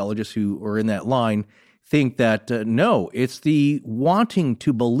archaeologists who are in that line think that, no, it's the wanting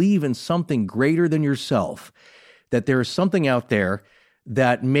to believe in something greater than yourself, that there is something out there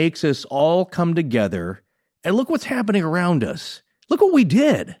that makes us all come together. And look what's happening around us. Look what we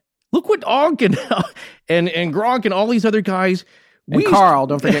did. Look what Ankh and Gronk and all these other guys. And Carl,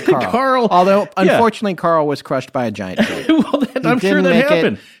 don't forget Carl. Although, unfortunately, Carl was crushed by a giant tree. Well, I'm sure that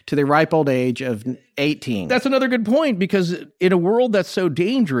happened. To the ripe old age of 18. That's another good point, because in a world that's so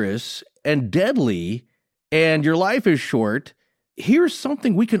dangerous and deadly, and your life is short, here's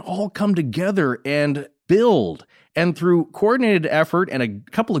something we can all come together and build. And through coordinated effort and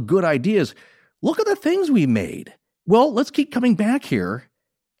a couple of good ideas, look at the things we made. Well, let's keep coming back here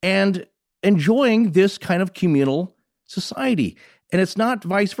and enjoying this kind of communal society. And it's not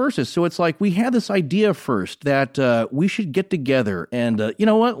vice versa. So it's like we had this idea first that we should get together. And you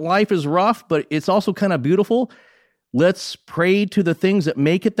know what? Life is rough, but it's also kind of beautiful. Let's pray to the things that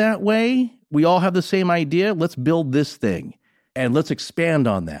make it that way we all have the same idea. Let's build this thing and let's expand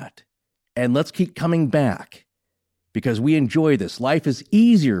on that. And let's keep coming back because we enjoy this. Life is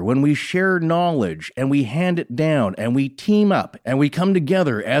easier when we share knowledge and we hand it down and we team up and we come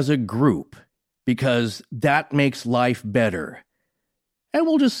together as a group because that makes life better. And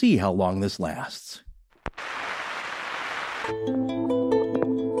we'll just see how long this lasts.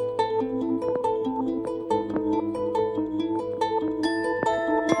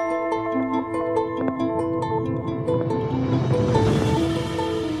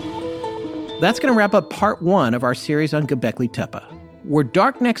 That's going to wrap up part 1 of our series on Göbekli Tepe. We're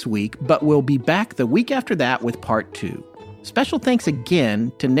dark next week, but we'll be back the week after that with part 2. Special thanks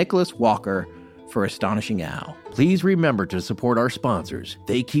again to Nicholas Walker for Astonishing Al. Please remember to support our sponsors.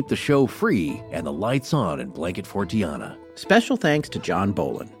 They keep the show free and the lights on in Blanket Fortiana. Special thanks to John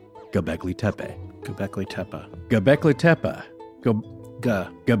Bolin. Göbekli Tepe. Göbekli Tepe. Göbekli Tepe.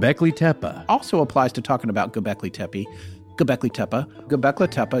 Göbekli Tepe. Also applies to talking about Göbekli Tepe. Göbekli Tepe. Göbekli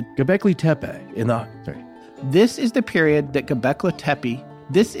Tepe. Göbekli Tepe. This is the period that Göbekli Tepe.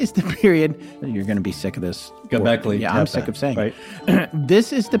 This is the period. You're going to be sick of this. Göbekli Tepe. Yeah, I'm sick of saying. Right.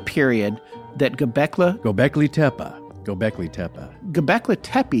 This is the period that Göbekli Tepe. Göbekli Tepe. Göbekli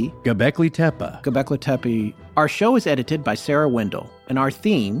Tepe. Göbekli Tepe. Göbekli Tepe. Our show is edited by Sarah Wendell, and our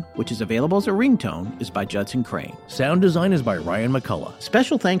theme, which is available as a ringtone, is by Judson Crane. Sound design is by Ryan McCullough.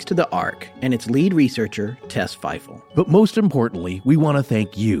 Special thanks to the ARC and its lead researcher, Tess Feifel. But most importantly, we want to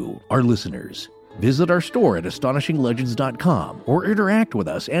thank you, our listeners. Visit our store at astonishinglegends.com or interact with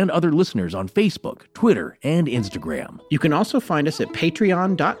us and other listeners on Facebook, Twitter, and Instagram. You can also find us at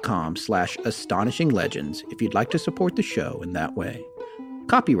patreon.com/astonishinglegends if you'd like to support the show in that way.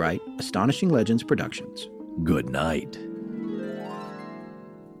 Copyright Astonishing Legends Productions. Good night.